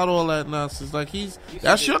beefing about all that nonsense. Like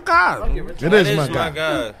that's your guy. It is my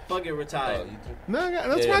guy. Fuck it, retire. No,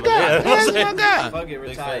 that's Yeah, my but guy. yeah, That's my guy. Fuck it,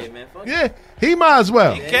 retire, man. Fuck Yeah, he might as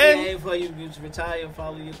well. it. can. Ain't for you to retire and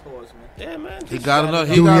follow your course, man. Yeah, man. He got enough.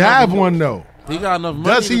 Do he have one though? He got enough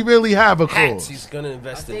money. Does he really have a Hats. cause? He's gonna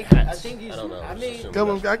invest in I hats. think he's. I don't know. I mean, Come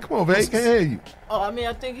on, Vay. Can't hear you. oh, I mean,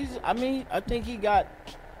 I think he's. I think he got.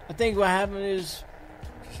 I think what happened is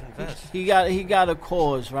Just invest. he got a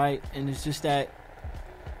cause, right? And it's just that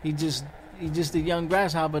he just a young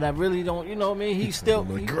grasshopper that really don't. You know what I mean? He's still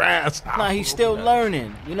grasshopper. Nah, he's still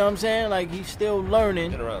learning. You know what I'm saying? Like he's still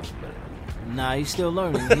learning. Been around for a minute. Nah, he's still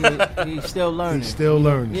learning. He's still learning. He's still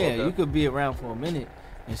learning. Yeah, Okay. you could be around for a minute.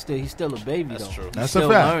 and he's still a baby That's though. true. He's That's still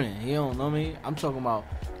a fact. learning. He don't know me. I'm talking about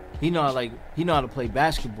he know how to play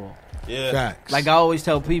basketball. Yeah. Facts. Like I always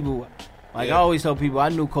tell people, I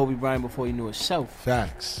knew Kobe Bryant before he knew himself.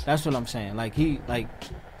 Facts. That's what I'm saying. Like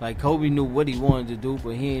Kobe knew what he wanted to do,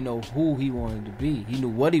 but he didn't know who he wanted to be. He knew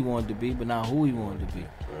what he wanted to be, but not who he wanted to be.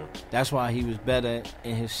 That's why he was better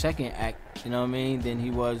in his second act, you know what I mean, than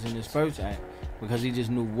he was in his first act. Because he just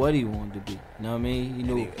knew what he wanted to be. You know what I mean? He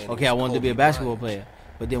knew, okay, I wanted to be a basketball player.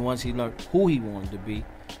 But then once he learned who he wanted to be,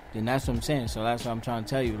 then that's what I'm saying. So that's what I'm trying to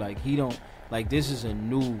tell you. Like this is a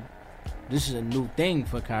new thing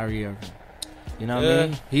for Kyrie Irving. You know what I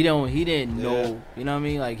mean? He didn't know, you know what I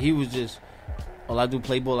mean? Like he was just, all I do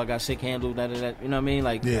play ball, I got sick handle, you know what I mean?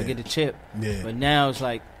 Like I get the chip. Yeah. But now it's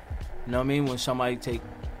like, you know what I mean? When somebody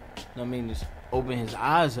just open his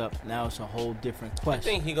eyes up, now it's a whole different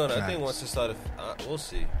question. I think once it started, we'll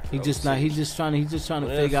see. He's just trying to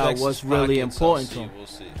figure out what's really important to him. We'll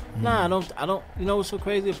see. Nah, I don't. You know what's so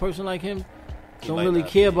crazy? A person like him don't really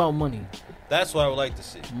care about money. That's what I would like to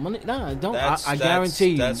see. Money? Nah, I don't. I guarantee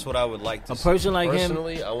you. That's what I would like to see. A person like him.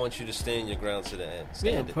 Personally, I want you to stand your ground to the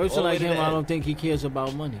end. A person like him, I don't think he cares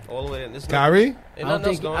about money. All the way to Kyrie? I don't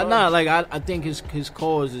think. I think his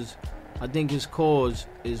cause is. I think his cause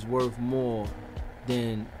is worth more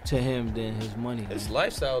than his money. His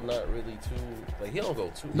lifestyle not really too. Like he don't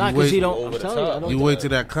go too. Nah, because he don't. Over I'm the telling you, I top. don't You wait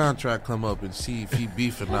till that contract come up and see if he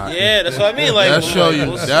beef or not. Yeah, that's what I mean. Like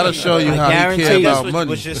that'll show you how he care about money.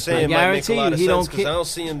 What you're saying might make a lot of sense because I don't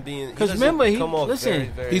see him being. Because remember,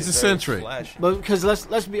 he's eccentric. But because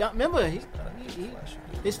let's be remember,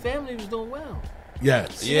 his family was doing well.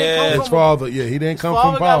 Yes. Yeah. His father. Yeah, he didn't come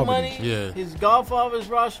from got poverty. money. Yeah. His godfather's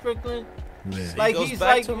Ross Strickland. Yeah. Like he's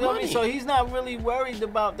like, you know what I mean? So he's not really worried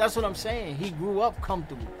about. That's what I'm saying. He grew up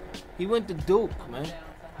comfortable. He went to Duke, man.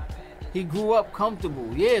 He grew up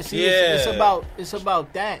comfortable. Yeah. See, it's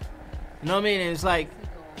about that. You know what I mean? And it's like,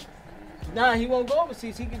 nah, he won't go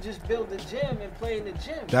overseas. He could just build a gym and play in the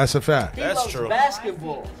gym. That's a fact. He loves true.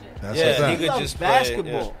 Basketball. That's a fact. He loves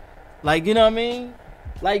basketball. Like, you know what I mean?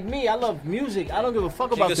 Like me, I love music. I don't give a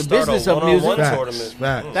fuck about the business of music.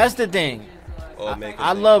 That's the thing.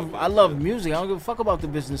 I love music. I don't give a fuck about the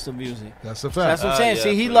business of music. That's a fact. That's what I'm saying.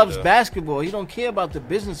 See, he loves basketball. He don't care about the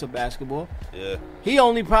business of basketball. Yeah. He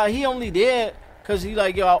only there because he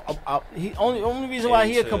like only reason why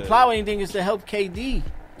he'll comply with anything is to help KD.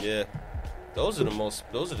 Yeah. Those are the people.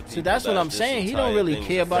 See, that's what I'm saying. He don't really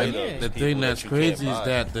care about it. The thing that's crazy is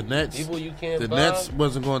that the Nets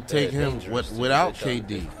wasn't going to take him without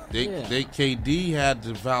KD. KD had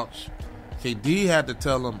to vouch. KD had to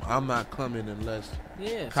tell him, I'm not coming unless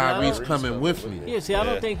Kyrie's coming with me. Yeah, see, I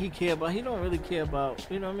don't think he care about. He don't really care about.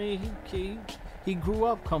 You know what I mean? He grew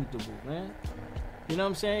up comfortable, man. You know what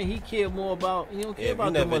I'm saying? He cared more about. He don't care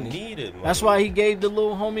about the money. Needed money. That's why he gave the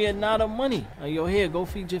little homie a knot of money. Like, yo, here, go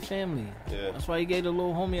feed your family. Yeah. That's why he gave the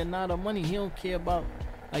little homie a knot of money. He don't care about.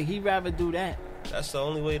 Like, he'd rather do that. That's the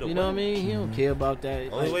only way to win. You know what I mean? He don't care about that.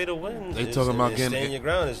 The only way to win. They talking about getting stand your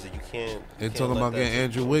ground is that you can't. They talking about getting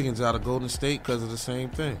Andrew Wiggins out of Golden State because of the same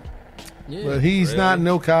thing. Yeah. But he's not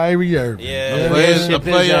no Kyrie Irving. A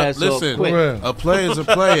player's a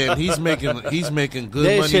player, and he's making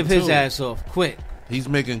good money ship too. His ass off quick. He's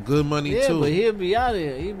making good money too. Yeah, but he'll be out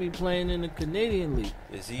here. He'll be playing in the Canadian League.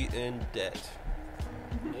 Is he in debt?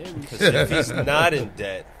 Yeah, because if he's not in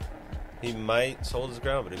debt, he might hold his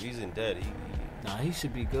ground. But if he's in debt, he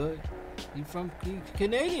should be good. He's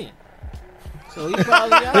Canadian. So he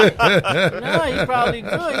probably out. He probably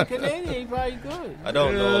good. He's Canadian. He probably good. I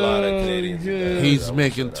don't know a lot of Canadians. He's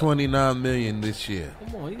making $29 million this year.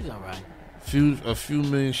 Come on, he's all right. A few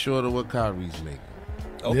million short of what Kyrie's making.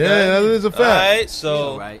 Okay. Yeah, that is a fact. All right,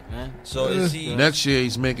 so right, man. So is he next year?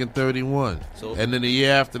 He's making 31, and then the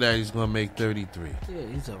year after that, he's gonna make 33. Yeah,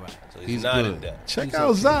 he's all right. So he's not in debt. Check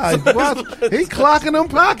out Zai. He clocking them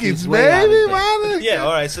pockets, baby. Yeah,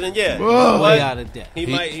 all right. So then, way out of debt.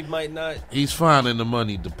 He might not. He's fine in the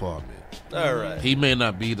money department. All right. He may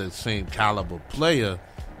not be the same caliber player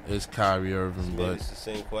as Kyrie Irving, but it's the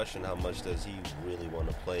same question: how much does he really want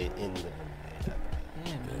to play in the NBA?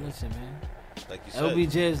 Yeah, man. Listen, man. Like you said.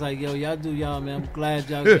 LBJ is like, yo, y'all do y'all, man. I'm glad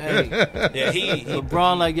y'all. Hey. Yeah, he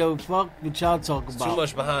LeBron like, yo, fuck what y'all talk about. Too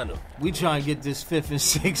much behind him. We trying to get this 5th and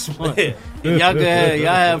 6th one. Y'all go ahead,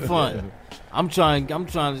 y'all have fun. I'm trying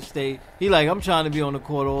to stay. He like, I'm trying to be on the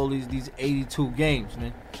court all these 82 games,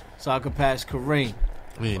 man, so I could pass Kareem.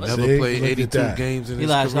 He never played 82 games in his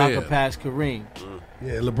career. So I could pass Kareem.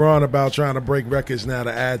 Yeah, LeBron about trying to break records now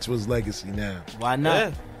to add to his legacy now. Why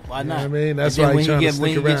not? Yeah. Why not? You know what I mean? That's why he's trying to stick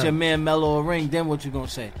when you around. get your man Melo a ring, then what you gonna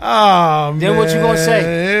say? Oh, man. Then what you gonna say?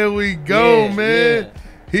 Here we go, man.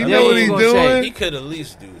 He know what he's doing. He could at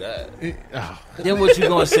least do that. Then what you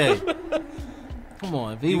gonna say? Come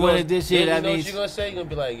on, if he win it this year, that means you gonna say. You gonna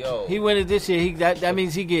be like, yo. He win it this year. That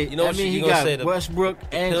means he get. You know that means he gonna got say, the Westbrook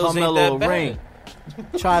and Bills ain't Carmelo that ring.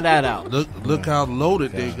 Try that out. Look how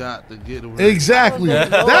loaded they got to get away. Exactly.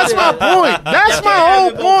 That's my point. That's my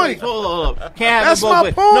whole point. Hold on. Can't have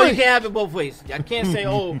it both ways. No, you can't have it both ways. I can't say,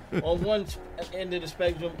 on one end of the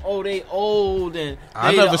spectrum, they old and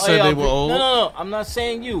I never said they were old. No. I'm not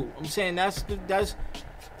saying you. I'm saying that's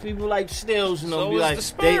people like Stills, So be is like the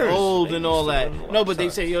they Spurs. old They and all used to that. win a No, lot but of they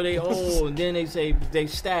times. say they old, and then they say they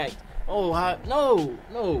stacked.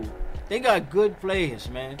 No. They got good players,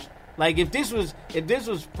 man. Like if this was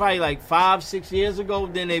probably like 5-6 years ago,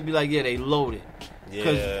 then they'd be like, yeah, they loaded.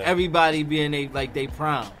 Because everybody being they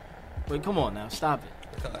prime. But come on now, stop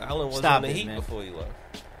it. Allen was Stop on the it, Heat man. before he left.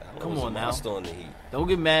 Allen Come was on a now. monster on the Heat. Don't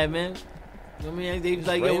get mad, man. I mean, they was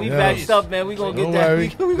like, yo, we Yeah. backed up, man. We gonna Don't get that.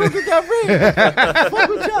 worry. We gonna get that ring.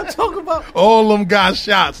 What y'all talking about? All of them got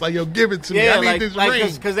shots. Like, yo, give it to me. Yeah, I need this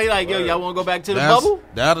ring. because they like, yo, y'all want to go back to the That's- bubble?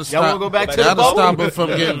 That'll Y'all want to go back to the bubble? stop him from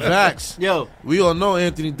getting vaxxed. Yo, we all know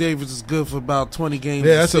Anthony Davis is good for about 20 games.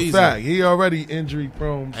 Yeah, that's a a season. fact. He already injury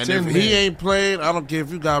prone. And if he ain't played, I don't care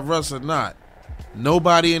if you got Russ or not.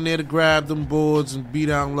 Nobody in there to grab them boards and be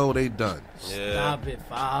down low. They done. Stop it,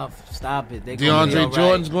 Five. Stop it. They DeAndre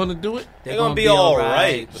Jordan's going to do it. They're gonna be all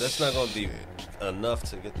right, but that's not gonna be enough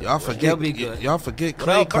to get the Y'all ring. forget. They'll be good. Y'all forget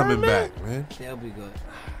Clay Without coming Birdman? back, man. They'll be good.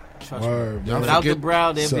 Trust Word, me. man. Without the forget-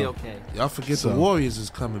 brow, they'll be So- okay. Y'all forget So- the Warriors is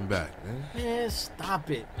coming back, man. Man, stop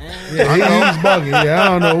it, man. Yeah, he's bugging. Yeah, I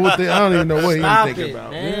don't know what I don't even know what Stop he's thinking it,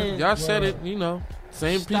 about. man. Y'all said it, you know.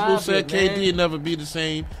 Same Stop people said it, KD man. would never be the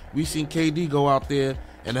same. We seen KD go out there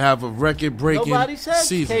and have a record-breaking Nobody said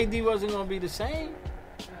season. KD wasn't gonna be the same.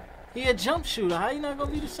 He a jump shooter. How you not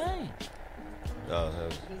gonna be the same?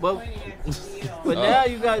 But now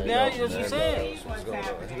you got that's what I'm saying.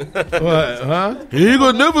 What, huh? He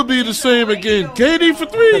gonna never be the same again. KD for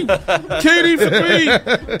three. KD for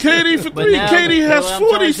three. KD for But three. now, KD has but I'm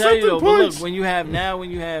trying to tell you 40-something though, but points. look, when you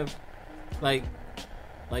have like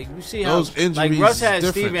you see how Those injuries like Russ had is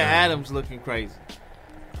different, Steven man. Adams looking crazy.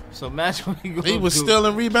 So imagine when he goes. He was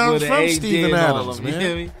stealing rebounds from Steven Adams, You man.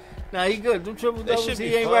 hear me? Nah, he good. Them triple They doubles, should he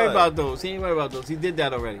be ain't worried fine. about those. He ain't worried about those. He did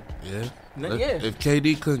that already. Yeah. Yeah. If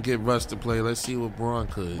KD couldn't get Russ to play, let's see what Braun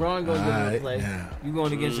could. Braun gonna get him to play. You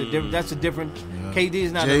going against a different. That's a different. KD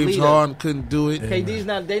is not a James leader. Harden couldn't do it. KD's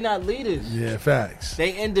not. They not leaders. Yeah, facts.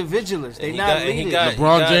 They individualists. They he not got- and he leaders. got-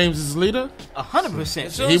 LeBron James is leader.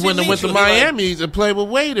 100%. He wouldn't have went to Miami to play with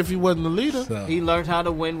Wade if he wasn't a leader. He learned how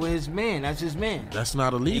to win with his man. That's his man. That's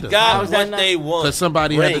not a He leader. got How is that what not- they want. 'Cause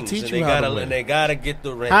somebody had to Rings, teach and you they how to gotta, win. And they gotta get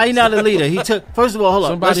the rings. How he not a leader? He took. First of all, hold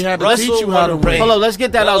on. Somebody had to Russell teach you how to won a win. ring. Hold on. Let's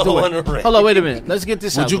get that out the way. Russell won a ring. Hold on. Wait a minute. Let's get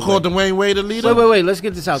this out. Would you the call way. Dwayne Wade a leader? Wait. Let's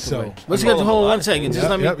get this out the way. Let's get the whole one second. Just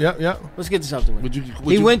let me. Yep. Let's get this out the way. Would you,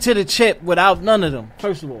 He went to the chip without none of them.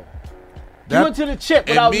 First of all, he That- went to the chip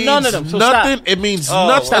it without means none of them. So nothing. stop. It means Oh,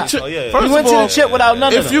 nothing. wow. To- Oh, yeah, yeah. First He went of to all, the chip without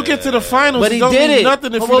none of if them. you get to the finals, But it he don't did mean it.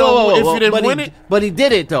 nothing if Whoa, you don't. whoa, If whoa, you didn't but win he, it, but he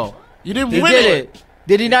did it though. you didn't He win did it. it.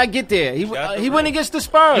 Did he not get there? He went against the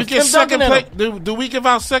Spurs. You get Tim second Duncan place. and him. Do we give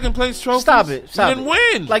out second place trophies? Stop it. Stop you didn't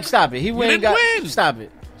it. win. Like stop it. He went. didn't win. Stop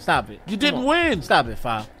it. Stop it. You Come didn't on. win. Stop it,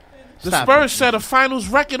 Five. The Stop Spurs it. set a finals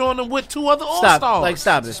record on them with two other All Stop. Stars. Like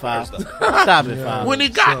stop it, Five. Stop it, Five. When he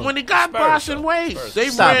got Bosh and Wade, they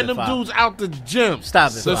Stop ran it, them Five. dudes out the gym. Stop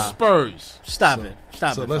it, The Five. Spurs. Stop it.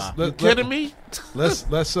 Stop So it, let's Five. You kidding me?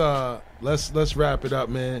 let's wrap it up,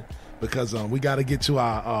 man, because we got to get to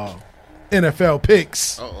our NFL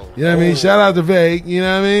picks. You know what I mean? Shout out to Vague. You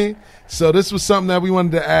know what I mean? So this was something that we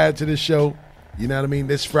wanted to add to the show. You know what I mean?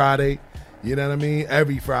 This Friday. You know what I mean?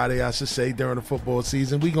 Every Friday, I should say, during the football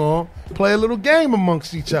season, we going to play a little game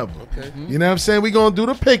amongst each other. Okay. You know what I'm saying? We going to do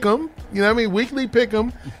the pick 'em. You know what I mean? Weekly pick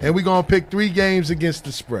 'em. And we going to pick 3 games against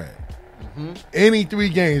the spread. Any 3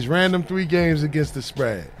 games, random 3 games against the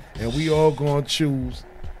spread. And we all going to choose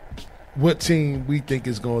what team we think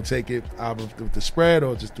is going to take it out of the spread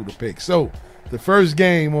or just do the pick. So the first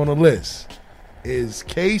game on the list is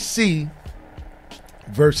KC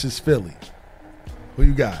versus Philly. Who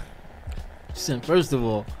you got? Listen, first of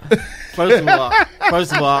all,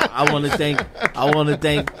 I want to thank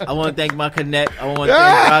my connect. I want to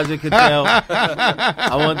thank Roger Goodell.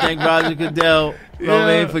 I want to thank Roger Goodell. You know what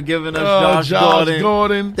I mean, for giving us Josh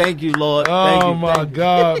Gordon. Thank you, Lord. Oh my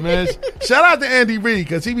God, man! Shout out to Andy Reid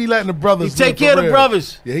because he be letting the brothers. He take live for care of the real.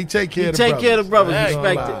 brothers. Yeah, he take care He of the take brothers. care of the brothers. I ain't gonna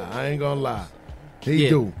Respect lie. it. I ain't gonna lie. He Yeah.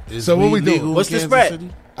 do. Is So what weed we legal doing? in What's the Kansas spread? City?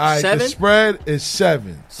 All right, the 7? spread is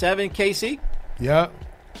 7. 7 KC. Yeah.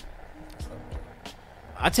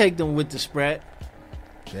 I take them with the spread.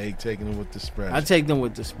 They taking them with the spread. I take them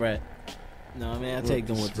with the spread. No, I mean I take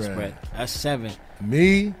them with the spread. That's 7.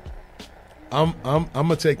 Me, I'm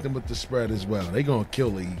gonna take them with the spread as well. They gonna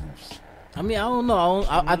kill the Eagles. I mean I don't know.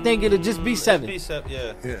 I think it'll just be 7.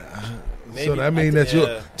 Yeah. Maybe. So that means that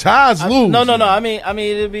your ties lose. No. I mean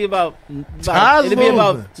it'll be about ties it'll be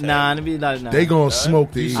about it'll be like 9. They gonna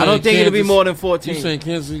smoke the Eagles. I don't think it'll be more than 14. You saying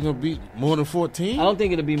Kansas City gonna beat more than 14? I don't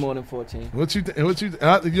think it'll be more than 14. What you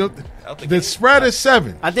the spread is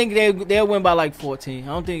 7. I think they'll win by like 14. I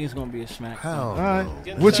don't think it's gonna be a smack. Hell, all right.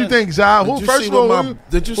 What you think, Zai? Did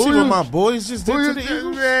you see what my boys just did to the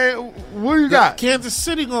Eagles? What you got? Kansas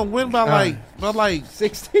City gonna win by like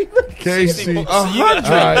 16. Casey. All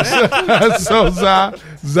right. So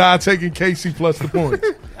Zai taking Casey plus the points.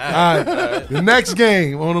 All right. The next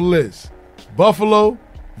game on the list: Buffalo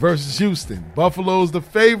versus Houston. Buffalo's the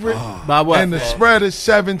favorite, by what? And the spread is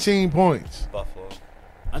 17 points. Buffalo.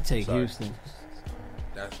 I take Houston.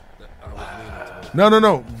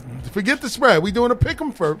 No. Forget the spread. We doing a pick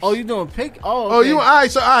 'em first. Oh, you doing pick? Oh, okay. Oh, you all right?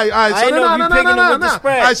 So all right. So no. All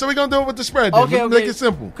right, so we gonna do it with the spread. Then. Okay, Make it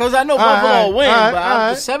simple. Because I know Buffalo will win, all but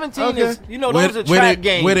right. 17 is those are trap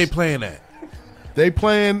games. Where they playing at? They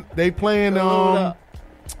playing in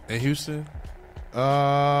Houston.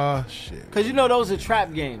 Shit. Because those are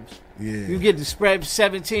trap games. Yeah. You get the spread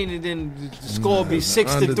 17 and then the score will be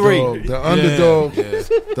 6-3. The underdog.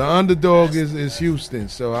 The underdog is Houston.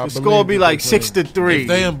 So I the score will be like 6-3. If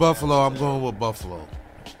they in Buffalo, I'm going with Buffalo.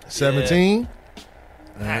 17.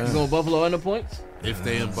 You going Buffalo under points? If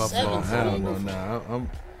they in Buffalo, hell no.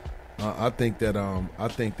 I think that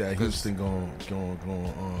Houston gonna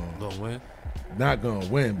win. Not gonna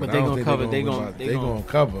win, but I they don't gonna think cover. They gonna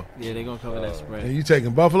cover. Yeah, they gonna cover that spread. And you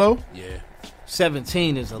taking Buffalo? Yeah.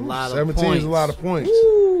 17 is a lot of points. 17 is a lot of points.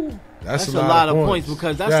 Woo. That's a lot of points points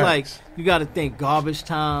because that's like you got to think garbage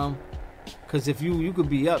time. Because if you could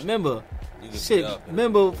be up, remember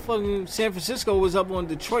fucking San Francisco was up on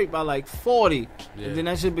Detroit by like 40, and then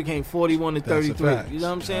that shit became 41-33. You know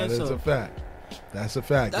what I'm saying? That's a fact. That's a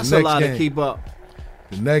fact. That's a lot to keep up.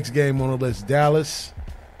 The next game on the list: Dallas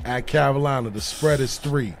at Carolina. The spread is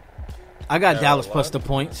 3. I got Dallas plus the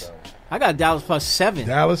points. I got Dallas plus 7.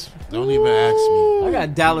 Dallas? Don't even ask me. I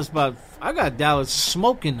got Dallas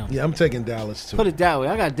smoking them. Yeah, I'm taking Dallas too. Put it that way.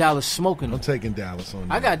 I got Dallas smoking them. I'm taking Dallas on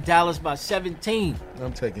that. I got Dallas by 17.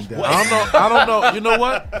 I'm taking Dallas. I don't know. You know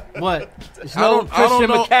what? What? It's no Christian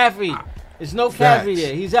McCaffrey. There's no Caffrey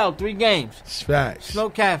there. He's out 3 games. Facts. No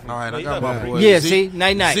Caffrey. All right, I got my boy. Yeah,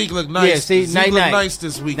 night. Zeke look nice. Yeah, see, Zeke night. look nice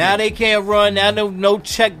this weekend. Now they can't run. Now no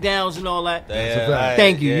check downs and all that.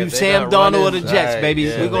 Thank you. You Sam Darnold or the Jets, baby.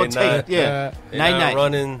 We're going to take it. Night.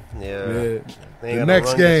 Running. The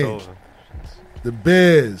next game, the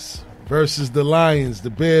Bears versus the Lions. The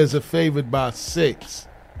Bears are favored by 6.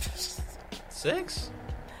 6?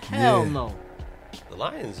 Hell no. The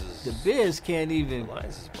Lions is... The Bears can't even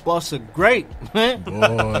bust a grape, man.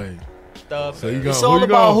 Boy. So it's all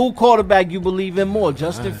about who quarterback you believe in more,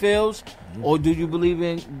 Justin Fields, or do you believe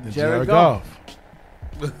in Jared Goff?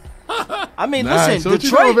 I mean, listen, so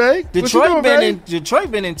Detroit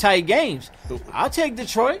been in tight games. I'll take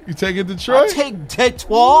Detroit. You taking Detroit? I'll take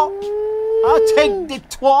Detroit.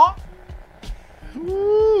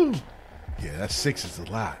 Yeah, that 6 is a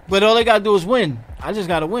lot. But all they gotta do is win. I just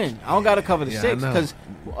gotta win. I don't gotta cover the 6 because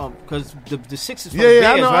the 6 is for the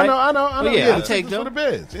Bears, I know. Yeah, I take them for the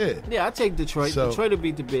Bears. Yeah, I take Detroit. Detroit will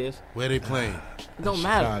beat the Bears. Where they playing? It don't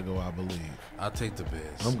matter. Chicago, I believe. I'll take the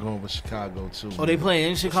Bears. I'm going with Chicago too. Oh, they playing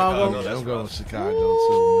in Chicago? I'm going with Chicago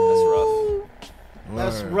too.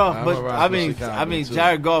 That's rough. But I mean,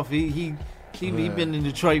 Jared Goff, he been in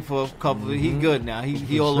Detroit for a couple. He good now.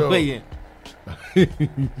 He all the way in.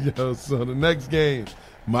 Yo, so the next game,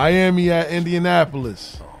 Miami at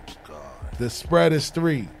Indianapolis. Oh God. The spread is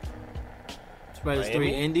 3. Spread is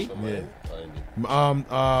 3. Indy. Yeah.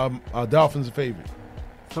 Dolphins are favorite.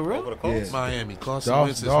 For real? Yeah. Miami. Carson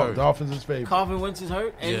Wentz is hurt. Dolphins is favorite. Carson Wentz is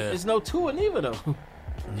hurt, and it's no Tua neither though.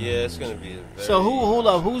 Yeah, it's gonna be. So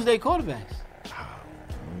who's their quarterbacks?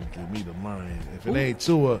 Give me the line. If it ain't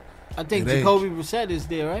Tua, I think Jacoby Brissett is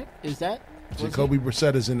there, right? Is that? Jacoby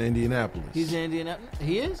Brissett is in Indianapolis. He's in Indianapolis.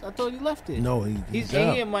 He is? I thought he left it. No, he's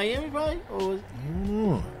out. in Miami, probably. Or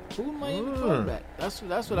who's Miami quarterback? That's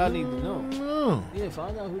what I need to know. Yeah,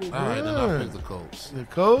 find out who they. All right, then I'll pick the Colts. The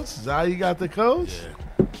Colts? Zai, you got the Colts? Yeah.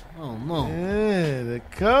 Oh no. Yeah, the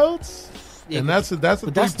Colts. Yeah, and that's a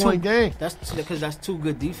 3-point game. That's because that's 2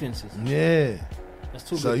 good defenses. Yeah. That's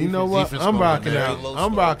 2 so good you know what? I'm rocking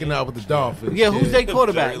out with the Dolphins. Yeah, who's their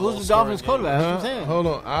quarterback? Who's the Dolphins' quarterback? That's what I'm saying. Hold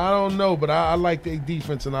on, I don't know, but I like their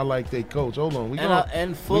defense and I like their coach. Hold on,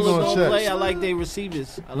 and Fuller don't play. I like their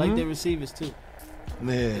receivers. I like their receivers too.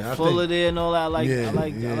 Yeah, Fuller there and all that. I like yeah.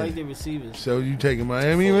 the receivers. So you taking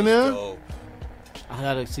Miami even now? I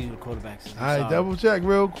gotta see who the quarterbacks is. All right, double check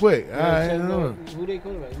real quick. All right, who they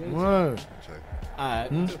quarterbacks? Word. All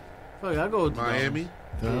right. Fuck, I go with Miami.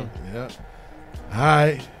 Yeah. All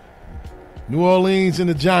right. New Orleans and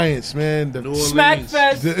the Giants, man. The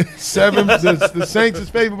Smackfest. The Saints is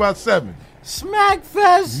favored by 7.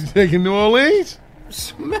 Smackfest. You taking New Orleans?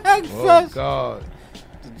 Smackfest. Oh God.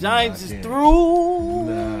 The Giants is through.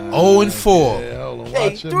 0-4. Yeah, hold on.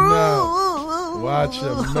 Watch them now. Watch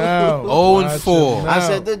them now. 0-4. I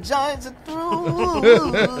said the Giants are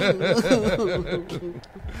through.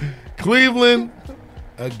 Cleveland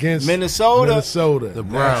against Minnesota. The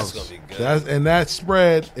Browns. And that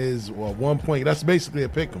spread is 1 point. That's basically a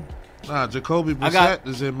pick 'em. Nah, Jacoby Brissett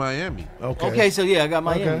is in Miami. Okay, so yeah, I got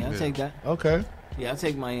Miami. Okay. I'll take that. Okay. Yeah, I'll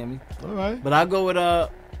take Miami. All right. But I'll go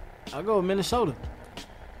with Minnesota.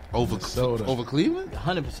 Over Cleveland?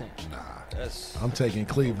 100%. Nah. I'm taking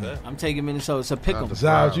Cleveland. Okay. I'm taking Minnesota. It's a pick 'em.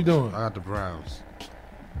 Zai, what you doing? I got the Browns.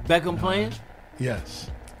 Beckham playing? Yes.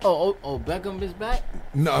 Oh, Beckham is back?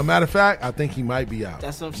 No, a matter of fact, I think he might be out.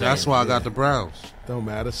 That's what I'm saying. That's why I got the Browns. Don't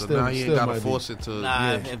matter. So Still, now you ain't got to force it to.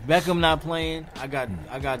 Nah, if Beckham not playing, I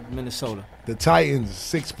got Minnesota. The Titans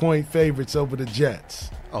 6-point favorites over the Jets.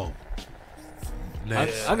 Oh,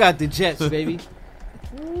 I got the Jets, baby.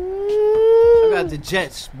 I got the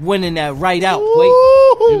Jets winning that right out. Wait,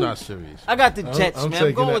 you're not serious. I got the Jets, man.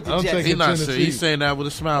 I'm going with the Jets. He's not serious. He's saying that with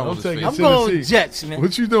a smile on his face. I'm going with Jets, man.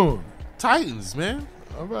 What you doing? Titans, man.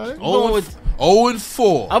 All right.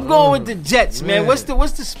 0-4. I'm going with the Jets, man. What's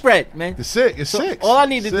the spread, man? It's 6. All I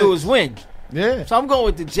need to do is win. Yeah. So I'm going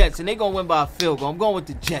with the Jets, and they're going to win by a field goal. I'm going with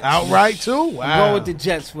the Jets. Outright, too? Wow. I'm going with the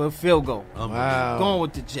Jets for a field goal. Wow. Going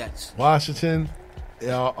with the Jets. Washington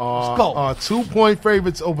are 2-point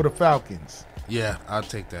favorites over the Falcons. Yeah, I'll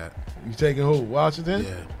take that. You taking who? Washington?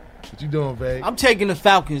 Yeah. What you doing, babe? I'm taking the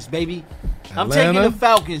Falcons, baby. I'm Atlanta? taking the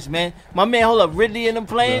Falcons, man. My man, hold up, Ridley and them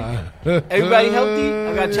playing. Everybody healthy?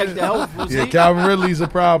 I gotta check the health. Yeah, Calvin Ridley's a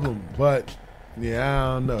problem, but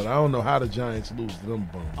yeah, I don't know how the Giants lose to them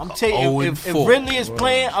bums. I'm taking if Ridley is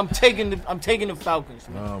playing, I'm taking the Falcons,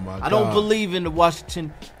 man. Oh my God. I don't believe in the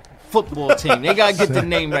Washington football team. They gotta get the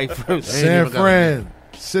name right first. San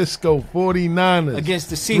Francisco 49ers against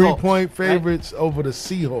the Seahawks. 3-point favorites over the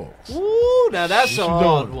Seahawks. Ooh, now that's a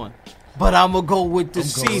hard one. But I'm going to go with the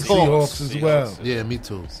Seahawks. Seahawks as well. Yeah, me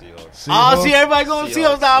too. Oh, see, everybody going with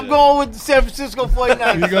Seahawks. Now I'm going with the San Francisco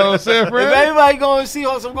 49ers. You going with San Fran? If everybody going with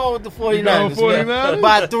Seahawks, I'm going with the 49ers. You going 49ers?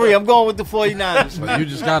 By 3, I'm going with the 49ers. Well, you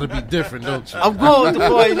just got to be different, don't you? I'm going with the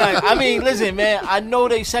 49ers. I mean, listen, man, I know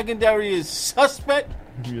they secondary is suspect.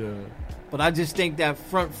 Yeah. But I just think that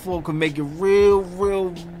front four can make it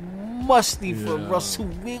real musty for Russell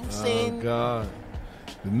Wilson. Oh, God.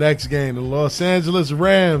 The next game, the Los Angeles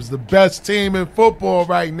Rams, the best team in football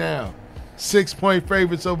right now. 6-point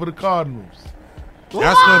favorites over the Cardinals.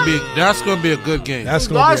 That's gonna be a good game. That's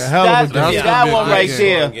gonna be a hell of a game. That one right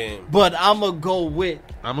there. But I'm gonna go with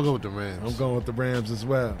the Rams. I'm going with the Rams as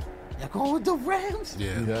well. You're going with the Rams?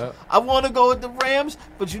 Yeah. I want to go with the Rams,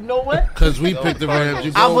 but you know what? Because we picked the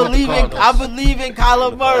Rams. I believe in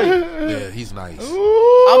Kyler Murray. Yeah, he's nice. I'm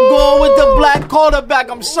going with the black quarterback.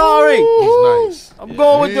 I'm sorry. He's nice. I'm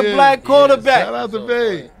going with the black quarterback. Shout out to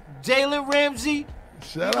Bay. Jalen Ramsey.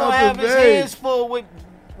 Shout gonna out have to his Bay. hands full with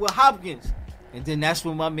Hopkins. And then that's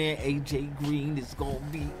when my man AJ Green is gonna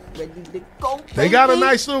be ready to go. They got a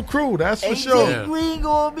nice little crew, that's for sure. AJ Green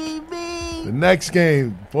gonna be me. The next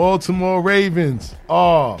game, Baltimore Ravens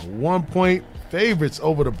are 1-point favorites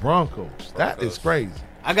over the Broncos. That is crazy.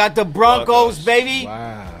 I got the Broncos, baby.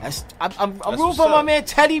 Wow. I'm rooting for my man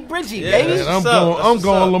Teddy Bridgie, baby. Man, I'm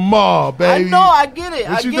going Lamar, baby. I know, I get it.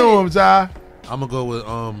 What you doing, Zai? I'm gonna go with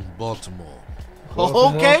Baltimore.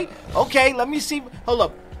 Okay. Let me see. Hold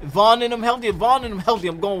up. Vaughn and them healthy. I'm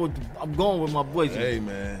going with my boys. Hey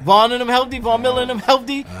man. Vaughn and them healthy. Von Miller and them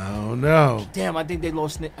healthy. I don't know. Damn, I think they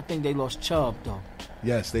lost Chubb though.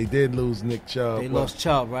 Yes, they did lose Nick Chubb. They lost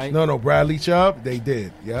Chubb, right? No, Bradley Chubb. They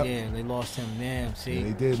did. Yep. Yeah, they lost him. Damn, see. Yeah,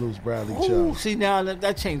 they did lose Bradley Ooh, Chubb. see, now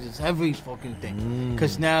that changes every fucking thing.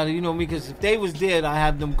 Because now, you know me, because if they was dead, I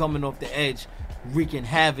have them coming off the edge, wreaking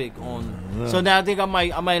havoc on. So now I think I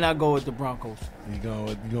might not go with the Broncos. You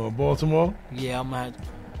going Baltimore? Yeah, I might.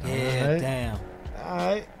 Yeah, All right. damn. All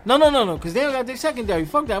right. No, because they don't got their secondary.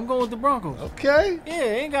 Fuck that. I'm going with the Broncos. Okay. Yeah,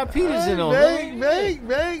 they ain't got Peters in on.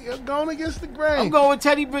 Vague. I'm going against the grain. I'm going with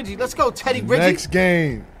Teddy Bridgie. Let's go, Teddy Bridgie. Next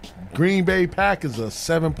game, Green Bay Packers are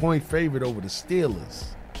 7-point favorite over the Steelers.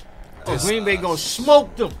 Green Bay gonna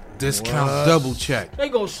smoke them. Discount double check. They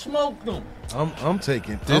gonna smoke them. I'm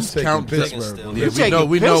taking Discount Pittsburgh. Yeah,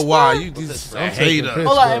 we know why. You just a hater.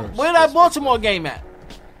 Hold on, where that Baltimore game at?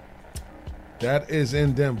 That is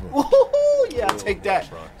in Denver. Ooh, yeah, I'll take that.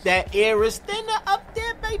 That air is thinner up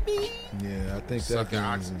there, baby. Yeah, I think that's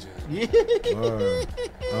oxygen.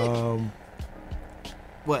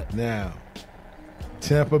 What? Now,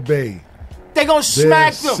 Tampa Bay. They gonna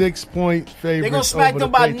smack them. 6-point favorites. They gonna smack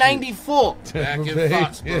them by Patriots. 94. Back in Bay.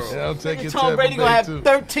 Foxborough. Yeah, I'm taking Tom Brady gonna have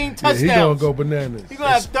 13 touchdowns. He gonna go bananas. He gonna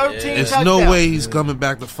have 13 There's touchdowns. no way he's coming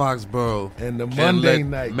back to Foxborough. And the Monday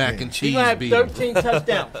night mac game. and He cheese gonna have beat 13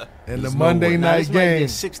 touchdowns. And There's the no Monday way. night This might be a game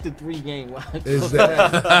 6-3 game. is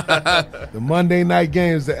the Monday night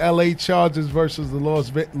game is the LA Chargers versus the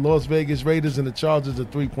Las Vegas Raiders, and the Chargers are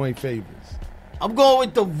 3-point favorites. I'm going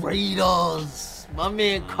with the Raiders. My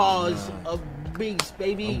man Carr's a beast,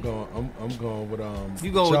 baby. I'm going with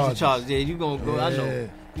You going with the Chargers? Yeah, you gonna go. I know.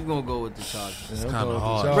 You gonna go with the Chargers? It's kind of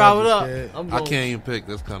hard. Round it up. Yeah. I can't even pick.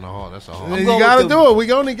 That's kind of hard. That's a hard. You gotta do it.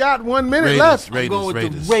 We only got 1 minute left. I'm going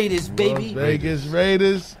with the Raiders, baby. Las Vegas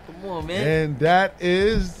Raiders. Come on, man. And that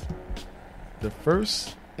is the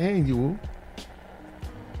first annual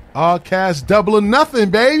Allcast Double or Nothing,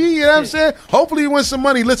 baby. You know what I'm saying? Hopefully you win some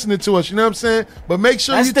money listening to us. You know what I'm saying? But make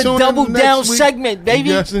sure That's you the tune double in down next week. segment, baby.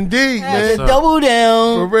 Yes, indeed, That's man. the double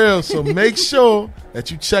down. For real. So make sure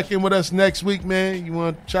that you check in with us next week, man. You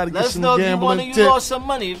want to try to Let get us some know if you gambling won or you tips. lost some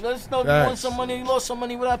money. Let us know if you won Facts. some money or you lost some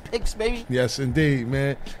money with our picks, baby. Yes, indeed,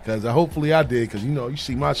 man. Because hopefully I did. Because, you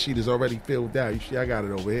see my sheet is already filled out. You see I got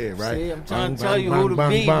it over here, right? See, I'm trying Bang, to tell bang, you bang, who to bang,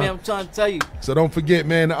 beat, bang. man. I'm trying to tell you. So don't forget,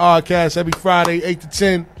 man, the Allcast every Friday, 8 to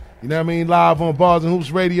 10. You know what I mean? Live on Bars and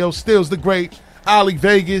Hoops Radio. Stills the Great, Ali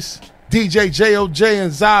Vegas, DJ J.O.J.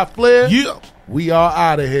 and Zy Flair. Yeah. We are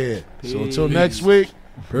out of here. So until Peace. next week,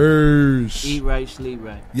 peace. Eat right, sleep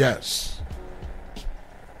right. Yes.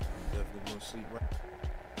 Definitely gonna sleep right.